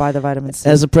family. Gotta buy the vitamin C.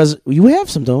 As a you have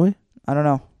some, don't we? I don't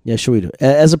know. Yeah, sure we do.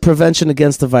 As a prevention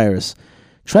against the virus.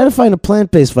 Try to find a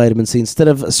plant-based vitamin C instead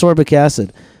of ascorbic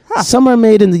acid. Huh. Some are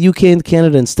made in the UK and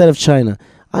Canada instead of China.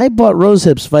 I bought Rose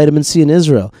Hips vitamin C in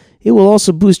Israel. It will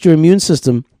also boost your immune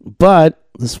system, but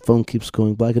this phone keeps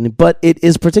going black. But it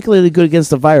is particularly good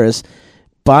against the virus.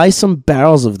 Buy some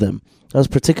barrels of them. I was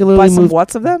particularly moved. Buy some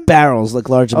what's of them? Barrels, like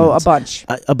large amounts. A bunch.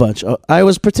 A bunch. I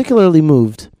was particularly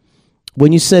moved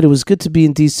when you said it was good to be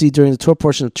in D.C. during the tour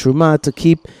portion of Truma to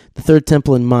keep the Third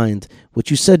Temple in mind. What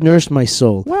you said nourished my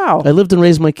soul. Wow. I lived and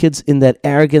raised my kids in that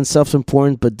arrogant,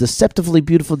 self-important, but deceptively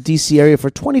beautiful D.C. area for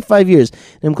 25 years.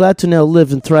 And I'm glad to now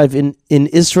live and thrive in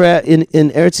Israel, in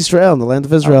Eretz Israel, in the land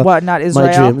of Israel. What, not Israel?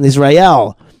 My dream.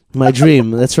 Israel. My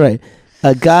dream. That's right.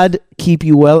 God keep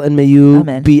you well, and may you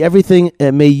be everything.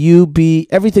 May you be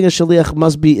everything a shaliach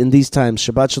must be in these times.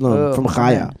 Shabbat shalom from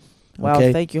Chaya. Wow,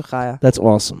 thank you, Chaya. That's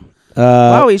awesome.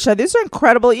 Wow, Isha, these are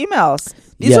incredible emails.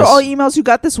 These are all emails you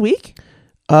got this week?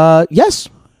 Yes.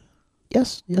 Wow.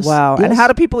 Yes. And how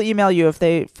do people email you if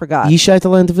they forgot?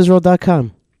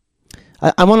 Yishai@thelandofisrael.com.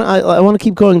 I want to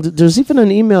keep going. There's even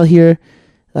an email here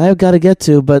I've got to get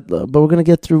to, but we're going to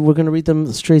get through. We're going to read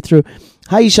them straight through.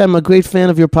 Hi, Yishai. I'm a great fan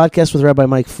of your podcast with Rabbi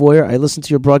Mike Foyer. I listened to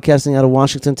your broadcasting out of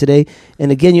Washington today,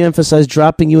 and again, you emphasized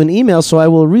dropping you an email, so I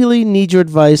will really need your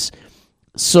advice.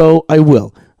 I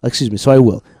will.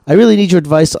 I really need your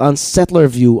advice on settler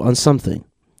view on something.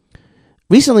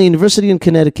 Recently, a university in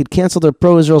Connecticut canceled their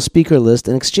pro-Israel speaker list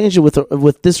and exchanged it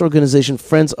with this organization,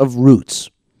 Friends of Roots.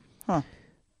 Huh.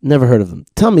 Never heard of them.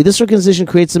 Tell me, this organization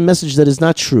creates a message that is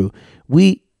not true.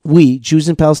 We, Jews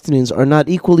and Palestinians, are not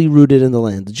equally rooted in the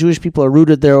land. The Jewish people are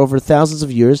rooted there over thousands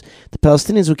of years. The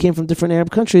Palestinians, who came from different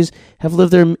Arab countries, have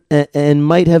lived there and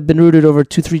might have been rooted over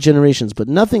 2-3 generations, but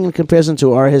nothing in comparison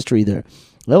to our history there.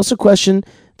 I also question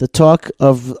the talk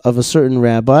of a certain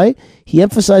rabbi. He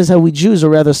emphasized how we Jews, or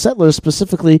rather settlers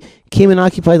specifically, came and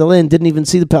occupied the land, didn't even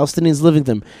see the Palestinians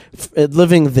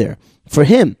living there. For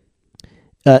him,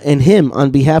 and him, on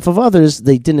behalf of others,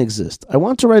 they didn't exist. I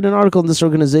want to write an article in this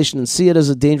organization and see it as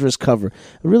a dangerous cover.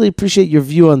 I really appreciate your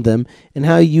view on them and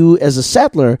how you, as a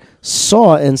settler,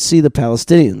 saw and see the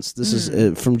Palestinians. This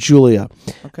is from Julia.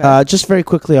 Okay. Just very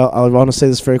quickly, I want to say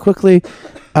this very quickly.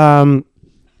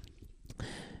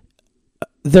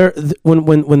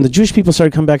 When the Jewish people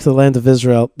started coming back to the land of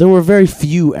Israel, there were very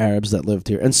few Arabs that lived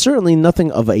here, and certainly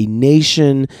nothing of a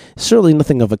nation, certainly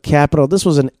nothing of a capital. This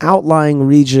was an outlying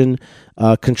region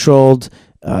controlled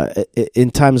in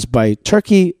times by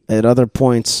Turkey, at other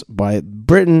points by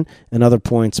Britain, and other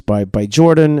points by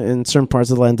Jordan, in certain parts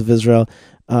of the land of Israel.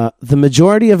 The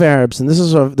majority of Arabs, and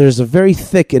there's a very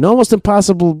thick and almost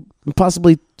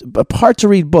impossibly hard to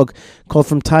read book called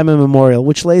From Time Immemorial,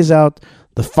 which lays out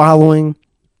the following.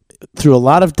 Through a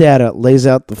lot of data, lays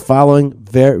out the following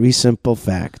very simple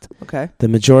fact. Okay. The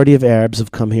majority of Arabs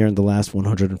have come here in the last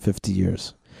 150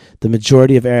 years. The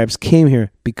majority of Arabs came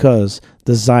here because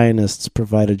the Zionists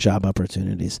provided job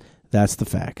opportunities. That's the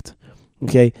fact.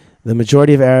 Okay? The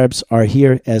majority of Arabs are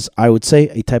here as, I would say,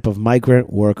 a type of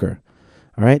migrant worker.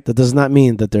 All right? That does not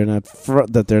mean that they're not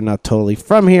totally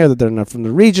from here, that they're not from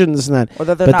the region, this and that. Or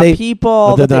that they're not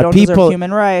people, that they don't deserve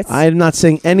human rights. I'm not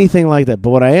saying anything like that. But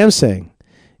what I am saying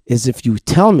is, if you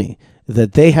tell me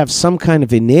that they have some kind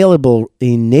of inalienable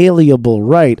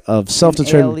right of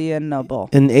self-determination,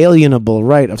 inalienable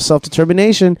right of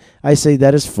self-determination, I say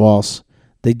that is false.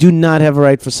 They do not have a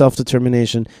right for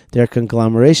self-determination. They're a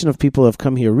conglomeration of people who have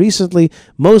come here recently,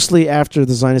 mostly after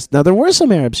the Zionists. Now, there were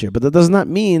some Arabs here, but that does not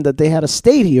mean that they had a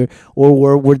state here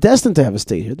or were destined to have a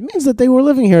state here. It means that they were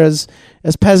living here as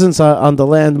peasants on the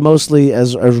land, mostly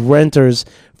as renters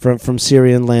from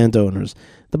Syrian landowners.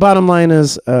 The bottom line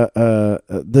is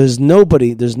there's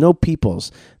no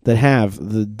peoples that have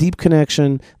the deep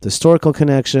connection, the historical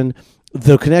connection,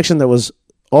 the connection that was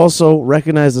also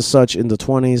recognized as such in the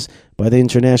 20s by the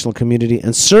international community,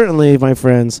 and certainly, my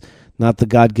friends, not the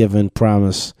God-given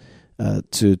promise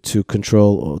to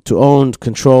control, to own,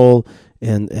 control,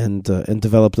 and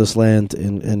develop this land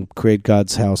and create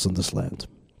God's house on this land.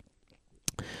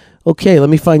 Okay, let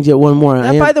me find yet one more.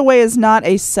 That, by the way, is not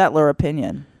a settler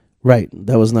opinion. Right,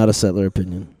 that was not a settler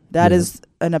opinion. That is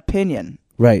an opinion.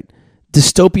 Right.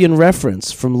 Dystopian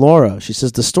reference from Laura. She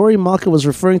says the story Malka was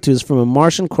referring to is from the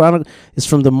Martian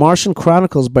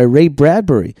Chronicles by Ray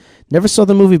Bradbury. Never saw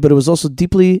the movie, but it was also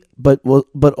deeply,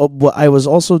 I was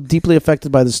also deeply affected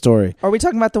by the story. Are we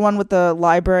talking about the one with the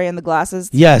library and the glasses?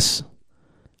 Yes,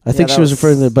 I think she was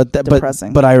referring to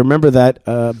that. But I remember that.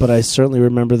 But I certainly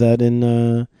remember that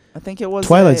in. I think it was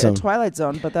Twilight Zone. Twilight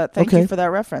Zone. But thank you for that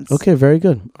reference. Okay, very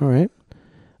good. All right.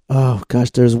 Oh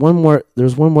gosh, there's one more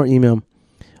email.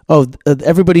 Oh,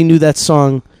 everybody knew that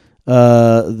song,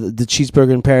 the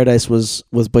Cheeseburger in Paradise was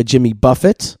by Jimmy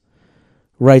Buffett,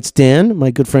 writes Dan,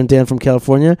 my good friend Dan from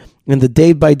California. And the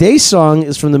Day by Day song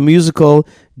is from the musical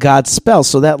Godspell.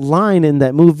 So that line in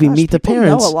that movie, Meet the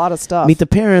Parents. Know a lot of stuff. Meet the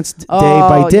Parents, Day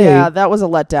by Day. Yeah, that was a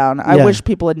letdown. I wish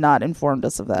people had not informed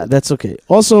us of that. That's okay.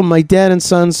 Also, my dad and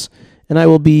sons and I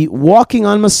will be walking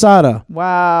on Masada.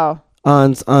 Wow.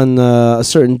 On a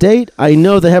certain date. I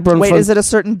know the Hebron. Wait, is it a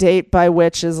certain date by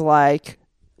which is like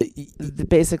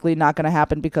basically not going to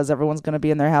happen because everyone's going to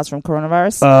be in their house from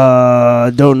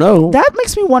coronavirus? Don't know. That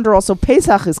makes me wonder. Also,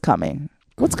 Pesach is coming.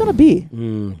 What's going to be?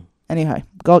 Anyway,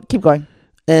 keep going.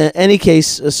 Any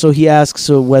case, so he asks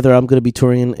whether I'm going to be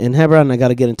touring in Hebron. I got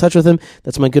to get in touch with him.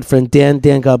 That's my good friend Dan.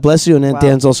 Dan, God bless you. And then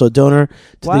Dan's also a donor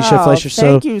to the Chef Fleischer.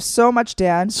 Thank you so much,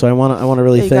 Dan. So I want to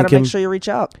really thank him. You got to make sure you reach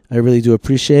out. I really do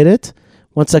appreciate it.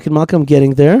 1 second, Malcolm. I'm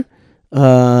getting there.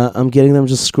 I'm getting them.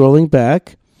 Just scrolling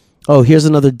back. Oh, here's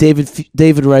another.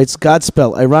 David writes,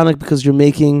 Godspell. Ironic because you're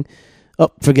making.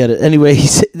 Oh, forget it. Anyway,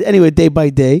 anyway, Day by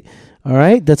Day. All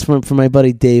right, that's from my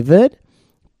buddy David.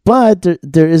 But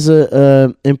there is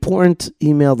a important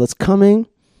email that's coming.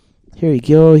 Here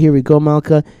we go,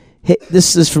 Malka. Hey,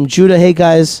 this is from Judah. Hey,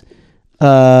 guys.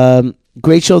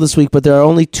 Great show this week, but there are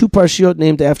only 2 parshiot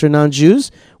named after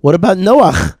non-Jews. What about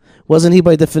Noach? Wasn't he,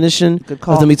 by definition of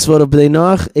the mitzvot of Bnei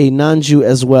Noach, a non-Jew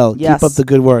as well? Yes. Keep up the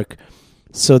good work.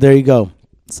 So there you go.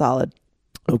 Solid.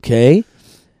 Okay.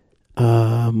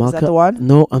 Malka, is that the one?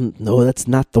 No, that's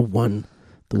not the one.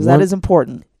 Because that is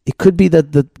important. It could be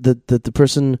that the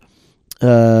person.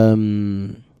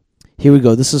 Here we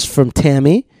go. This is from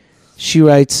Tammy. She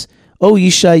writes, "Oh,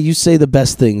 Yishai, you say the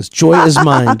best things. Joy is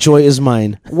mine. Joy is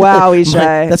mine." Wow,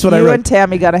 Yishai. That's what I wrote. You and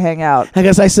Tammy got to hang out. I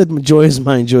guess I said joy is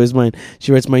mine. Joy is mine.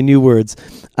 She writes my new words.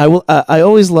 I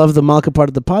always love the Malka part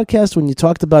of the podcast. When you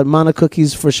talked about manna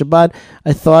cookies for Shabbat,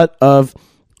 I thought of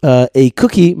a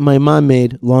cookie my mom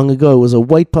made long ago. It was a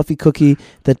white puffy cookie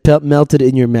that melted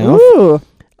in your mouth. Ooh.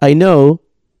 I know.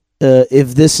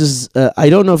 If this is,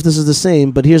 I don't know if this is the same,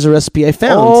 but here's a recipe I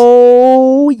found.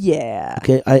 Oh yeah.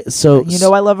 Okay, I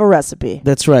love a recipe.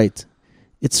 That's right.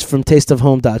 It's from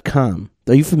tasteofhome.com.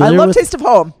 Are you familiar? I love Taste of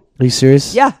Home. Are you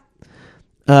serious? Yeah.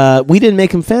 We didn't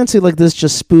make them fancy like this.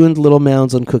 Just spooned little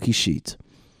mounds on cookie sheet.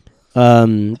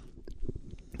 Right.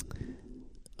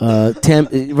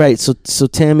 So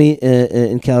Tammy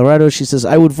in Colorado, she says,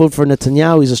 I would vote for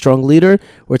Netanyahu. He's a strong leader,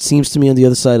 or it seems to me on the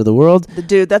other side of the world.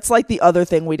 Dude, that's like the other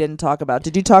thing we didn't talk about.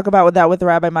 Did you talk about that with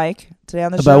Rabbi Mike today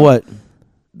on the show? About what?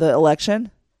 The election?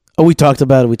 Oh, we talked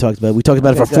about it. We talked about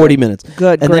it for 40 minutes.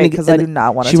 Good, great, because I do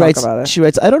not want to talk about it. She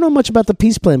writes, I don't know much about the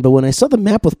peace plan, but when I saw the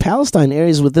map with Palestine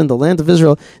areas within the land of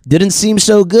Israel, didn't seem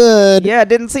so good. Yeah, it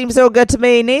didn't seem so good to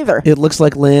me neither. It looks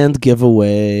like land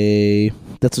giveaway.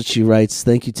 That's what she writes.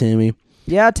 Thank you, Tammy.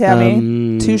 Yeah,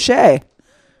 Tammy. Touche.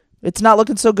 It's not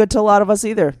looking so good to a lot of us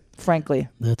either, frankly.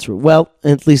 That's right. Well,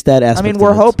 at least that aspect. I mean,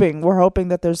 we're hoping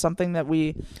that there's something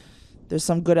there's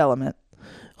some good element.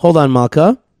 Hold on,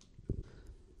 Malka.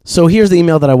 So here's the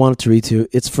email that I wanted to read to you.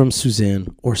 It's from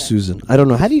Suzanne or Susan. I don't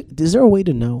know. Is there a way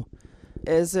to know?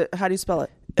 How do you spell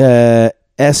it?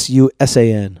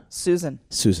 Susan.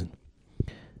 Susan.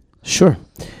 Sure.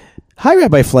 Hi,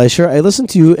 Rabbi Fleischer. I listen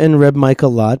to you and Reb Mike a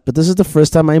lot, but this is the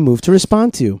first time I moved to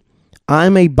respond to you.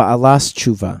 I'm a Ba'alas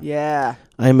Tshuva. Yeah.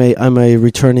 I'm a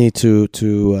returnee to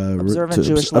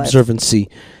Jewish life. observancy.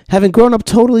 Having grown up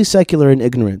totally secular and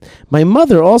ignorant. My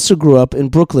mother also grew up in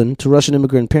Brooklyn to Russian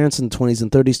immigrant parents in the 20s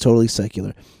and 30s, totally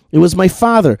secular. It was my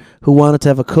father who wanted to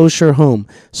have a kosher home.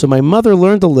 So my mother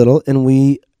learned a little, and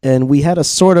we had a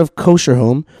sort of kosher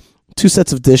home, 2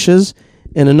 sets of dishes,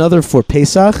 and another for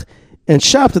Pesach, and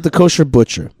shopped at the kosher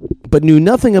butcher. but knew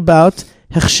nothing about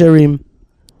hechsherim.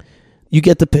 You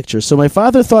get the picture. So my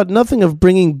father thought nothing of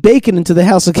bringing bacon into the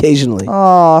house occasionally.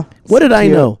 Oh, what did I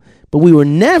know? But we were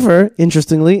never,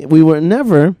 interestingly,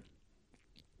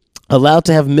 allowed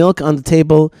to have milk on the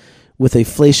table with a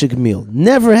fleshig meal.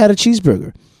 Never had a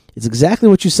cheeseburger. It's exactly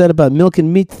what you said about milk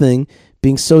and meat thing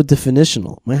being so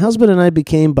definitional. My husband and I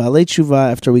became Baalei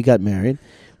Tshuva after we got married.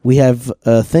 We have,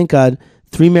 thank God,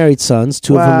 3 married sons.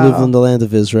 2 of them live in the land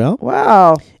of Israel.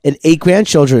 Wow. And 8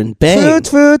 grandchildren. Bang.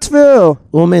 Tfu.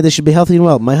 Oh, man, they should be healthy and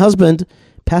well. My husband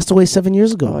passed away 7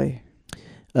 years ago.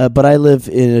 But I live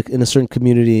in a certain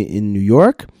community in New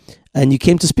York. And you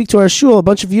came to speak to our shul a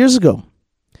bunch of years ago,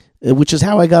 which is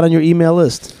how I got on your email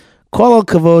list. Kol al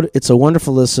kavod, it's a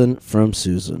wonderful listen from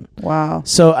Susan. Wow.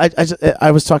 So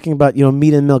I was talking about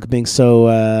meat and milk being so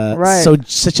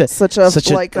such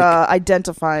a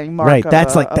identifying mark. Right.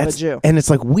 That's of a Jew. And it's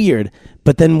like weird.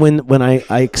 But then when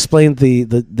I explained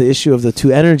the issue of the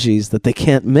 2 energies that they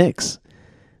can't mix,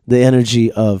 the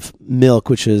energy of milk,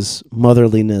 which is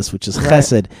motherliness, which is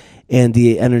chesed, and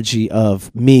the energy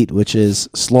of meat, which is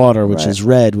slaughter, which is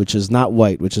red, which is not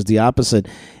white, which is the opposite.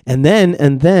 And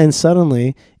then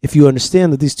suddenly, if you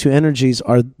understand that these 2 energies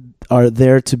are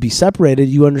there to be separated,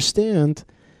 you understand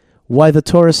why the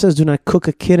Torah says, do not cook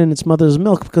a kid in its mother's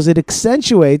milk, because it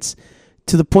accentuates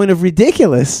to the point of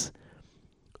ridiculous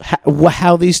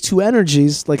how these 2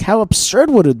 energies, like how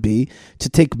absurd would it be to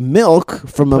take milk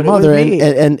from a mother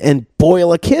and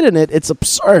boil a kid in it? It's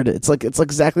absurd. It's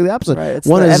exactly the opposite. Right.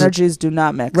 The energies do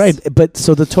not mix. Right. But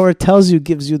so the Torah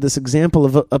gives you this example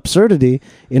of absurdity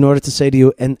in order to say to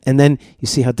you, and then you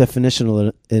see how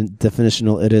definitional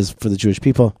it is for the Jewish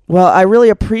people. Well, I really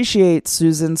appreciate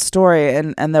Susan's story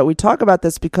and that we talk about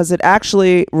this because it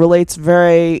actually relates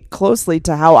very closely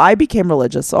to how I became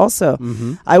religious also.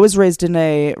 Mm-hmm. I was raised in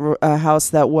a house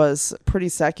that was pretty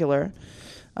secular.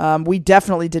 We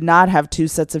definitely did not have 2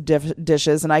 sets of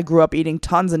dishes, and I grew up eating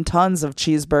tons and tons of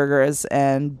cheeseburgers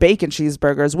and bacon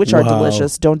cheeseburgers, which are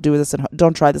delicious. Don't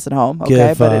try this at home,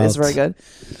 okay? But it is very good.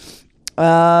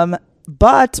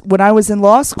 But when I was in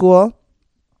law school,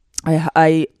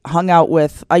 I hung out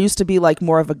with. I used to be like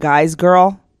more of a guy's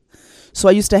girl, so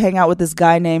I used to hang out with this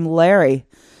guy named Larry.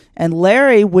 And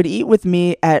Larry would eat with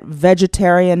me at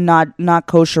vegetarian, not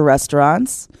kosher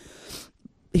restaurants.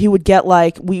 He would get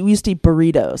we used to eat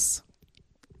burritos.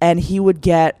 And he would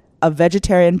get a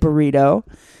vegetarian burrito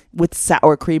with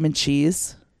sour cream and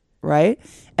cheese, right?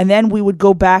 And then we would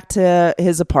go back to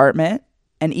his apartment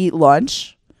and eat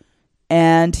lunch.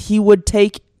 And he would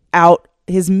take out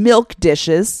his milk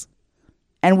dishes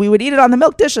and we would eat it on the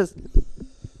milk dishes.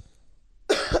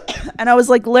 And I was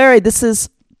like, Larry, this is...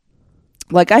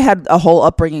 I had a whole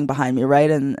upbringing behind me,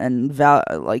 right? And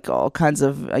all kinds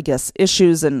of, I guess,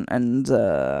 issues and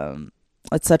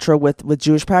etc. with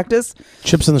Jewish practice.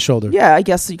 Chips in the shoulder. Yeah, I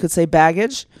guess you could say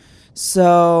baggage.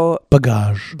 So...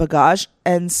 Bagage.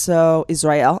 And so,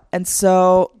 Israel. And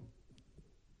so,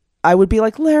 I would be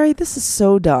like, Larry, this is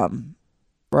so dumb,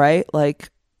 right?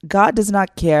 God does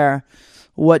not care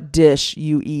what dish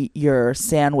you eat your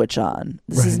sandwich on.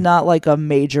 This is not a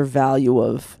major value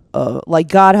of...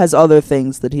 God has other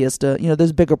things that he has to,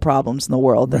 there's bigger problems in the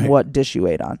world than what dish you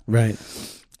ate on. Right.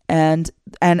 And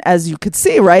as you could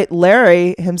see, right,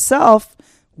 Larry himself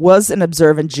was an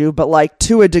observant Jew, but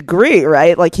to a degree,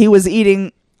 right? He was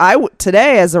eating,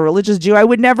 today as a religious Jew, I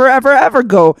would never, ever, ever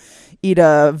go eat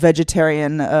a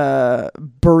vegetarian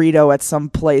burrito at some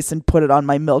place and put it on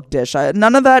my milk dish.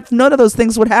 None of those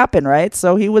things would happen, right?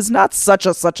 So he was not such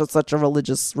a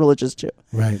religious Jew.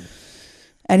 Right.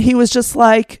 And he was just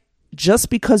just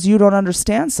because you don't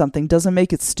understand something doesn't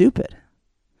make it stupid.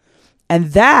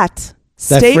 And that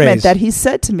statement phrase that he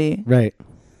said to me right.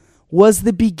 was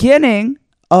the beginning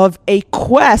of a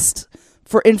quest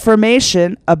for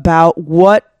information about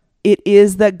what it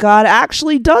is that God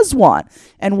actually does want.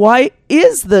 And why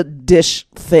is the dish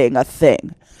thing a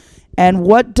thing? And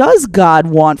what does God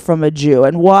want from a Jew?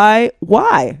 And why?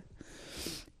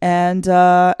 And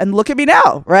look at me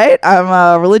now, right? I'm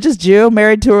a religious Jew,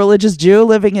 married to a religious Jew,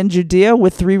 living in Judea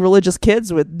with 3 religious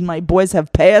kids. With my boys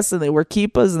have payas and they wear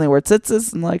kippas and they wear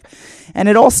tzitzis and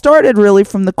it all started really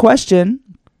from the question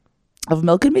of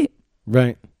milk and meat,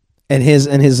 right? And his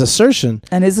assertion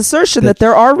that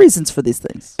there are reasons for these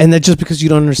things, and that just because you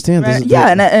don't understand, right?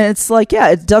 And it's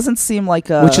it doesn't seem like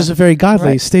which is a very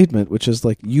godly statement, which is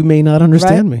you may not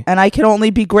understand me, and I can only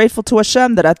be grateful to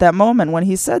Hashem that at that moment when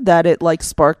he said that, it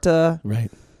sparked a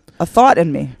a thought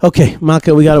in me. Okay,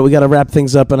 Malka, we got to wrap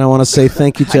things up, and I want to say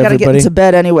thank you to I gotta everybody. get into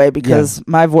bed anyway because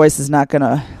my voice is not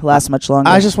gonna last much longer.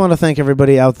 I just want to thank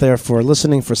everybody out there for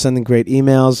listening, for sending great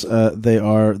emails. They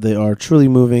are truly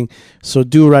moving. So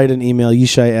do write an email,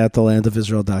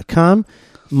 yishai@thelandofisrael.com.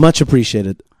 Much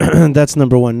appreciated. That's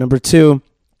number one. Number two,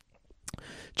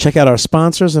 check out our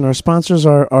sponsors, and our sponsors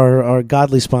are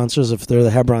godly sponsors if they're the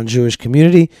Hebron Jewish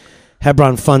community.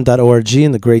 HebronFund.org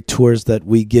and the great tours that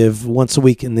we give once a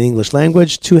week in the English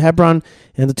language to Hebron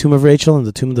and the Tomb of Rachel and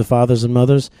the Tomb of the Fathers and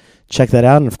Mothers. Check that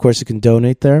out, and of course you can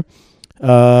donate there.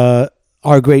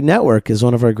 Our great network is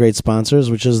one of our great sponsors,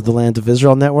 which is the Land of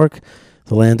Israel Network,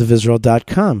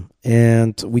 thelandofisrael.com.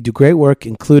 And we do great work,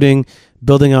 including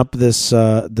building up this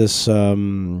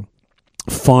farm,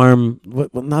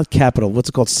 not capital, what's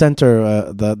it called?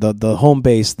 Center, the home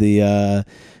base, the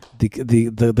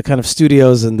kind of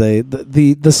studios, and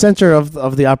the center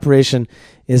of the operation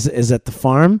is at the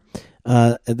farm.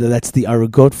 That's the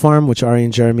Arugot farm, which Ari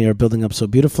and Jeremy are building up so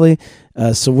beautifully.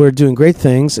 So we're doing great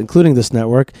things, including this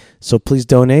network. So please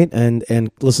donate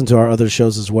and listen to our other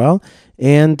shows as well.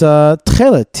 And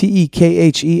Tchelet,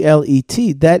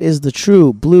 Tekhelet, that is the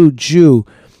true blue Jew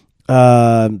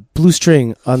blue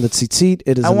string on the tzitzit.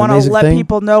 It is an amazing thing. I want to let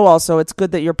people know also, it's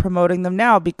good that you're promoting them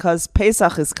now because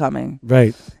Pesach is coming.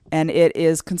 Right. And it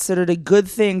is considered a good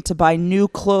thing to buy new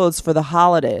clothes for the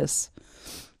holidays.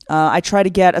 I try to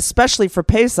get, especially for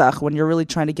Pesach, when you're really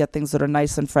trying to get things that are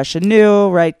nice and fresh and new,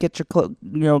 right? Get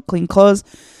your clean clothes.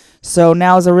 So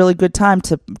now is a really good time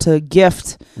to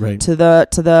gift to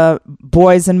the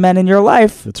boys and men in your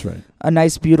life. That's right. A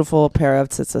nice, beautiful pair of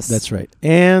tzitzis. That's right.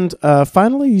 And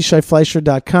finally,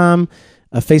 YishaiFleischer.com.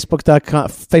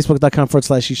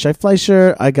 Facebook.com/Yishai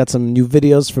Fleischer. I got some new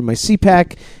videos for my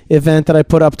CPAC event that I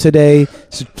put up today,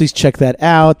 so please check that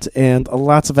out. And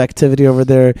lots of activity over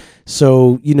there.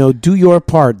 So, do your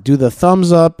part. Do the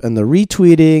thumbs up and the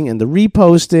retweeting and the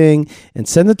reposting and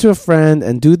send it to a friend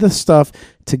and do the stuff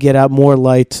to get out more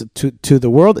light to the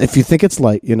world. If you think it's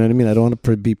light, you know what I mean? I don't want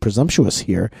to be presumptuous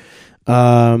here.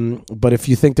 But if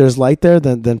you think there's light there,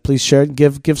 then please share it.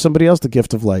 Give somebody else the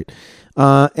gift of light.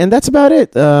 And that's about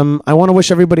it. I want to wish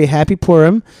everybody a happy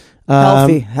Purim.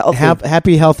 Healthy.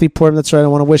 Happy, healthy Purim. That's right. I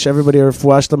want to wish everybody a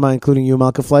refuah shlema, including you,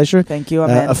 Malka Fleischer. Thank you,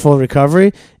 Amen. A full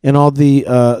recovery, and all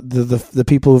the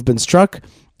people who've been struck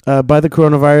by the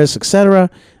coronavirus, etc.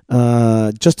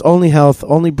 Just only health,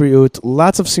 only briut,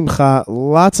 lots of simcha,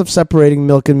 lots of separating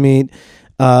milk and meat,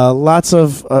 lots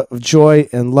of joy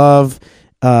and love.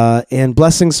 And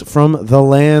blessings from the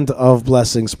land of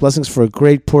blessings. Blessings for a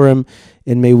great Purim,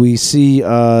 and may we see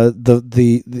that's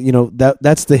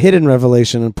the hidden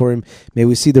revelation in Purim. May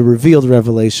we see the revealed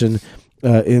revelation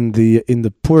in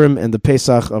the Purim and the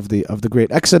Pesach of the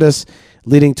great Exodus,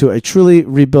 leading to a truly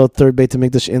rebuilt third Beit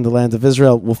HaMikdash in the land of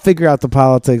Israel. We'll figure out the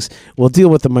politics. We'll deal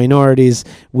with the minorities.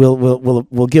 We'll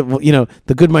give,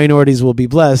 the good minorities will be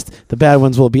blessed. The bad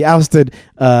ones will be ousted.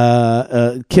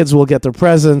 Kids will get their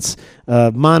presents.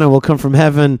 Manna will come from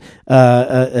heaven.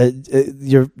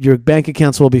 Your bank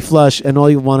accounts will be flush, and all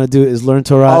you want to do is learn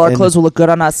Torah. All our clothes will look good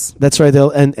on us. That's right.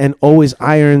 And always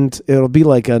ironed. It'll be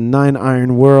like a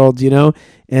 9-iron world, And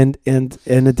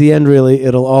at the end, really,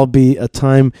 it'll all be a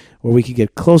time where we can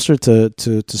get closer to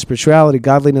spirituality,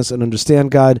 godliness, and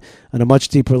understand God on a much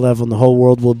deeper level, and the whole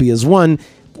world will be as one,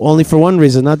 only for one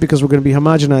reason, not because we're going to be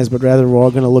homogenized, but rather we're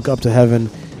all going to look up to heaven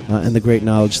and the great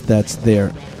knowledge that's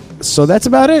there. So that's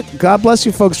about it. God bless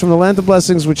you, folks, from the land of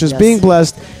blessings, which is being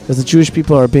blessed as the Jewish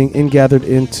people are being ingathered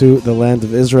into the land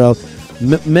of Israel.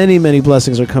 Many, many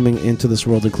blessings are coming into this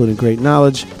world, including great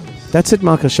knowledge. That's it,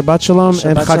 Malka. Shabbat Shalom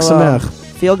and Chag Sameach.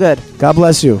 Feel good. God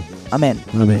bless you. Amen.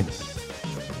 Amen.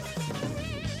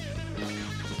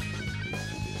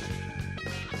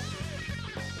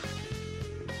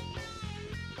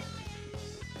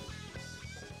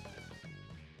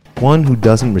 One who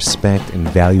doesn't respect and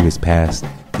value his past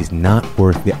is not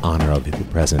worth the honor of the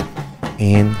present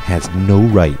and has no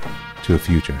right to a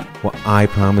future. Well, I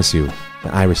promise you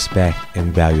that I respect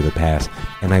and value the past,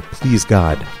 and I, please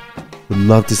God, would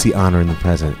love to see honor in the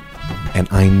present. And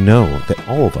I know that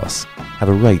all of us have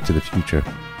a right to the future.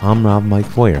 I'm Rav Mike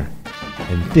Foyer,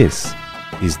 and this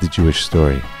is The Jewish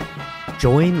Story.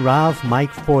 Join Rav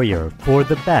Mike Foyer for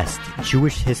the best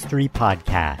Jewish history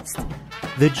podcast,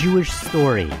 The Jewish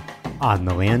Story, on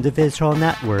the Land of Israel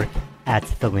Network at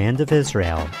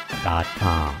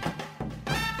thelandofisrael.com.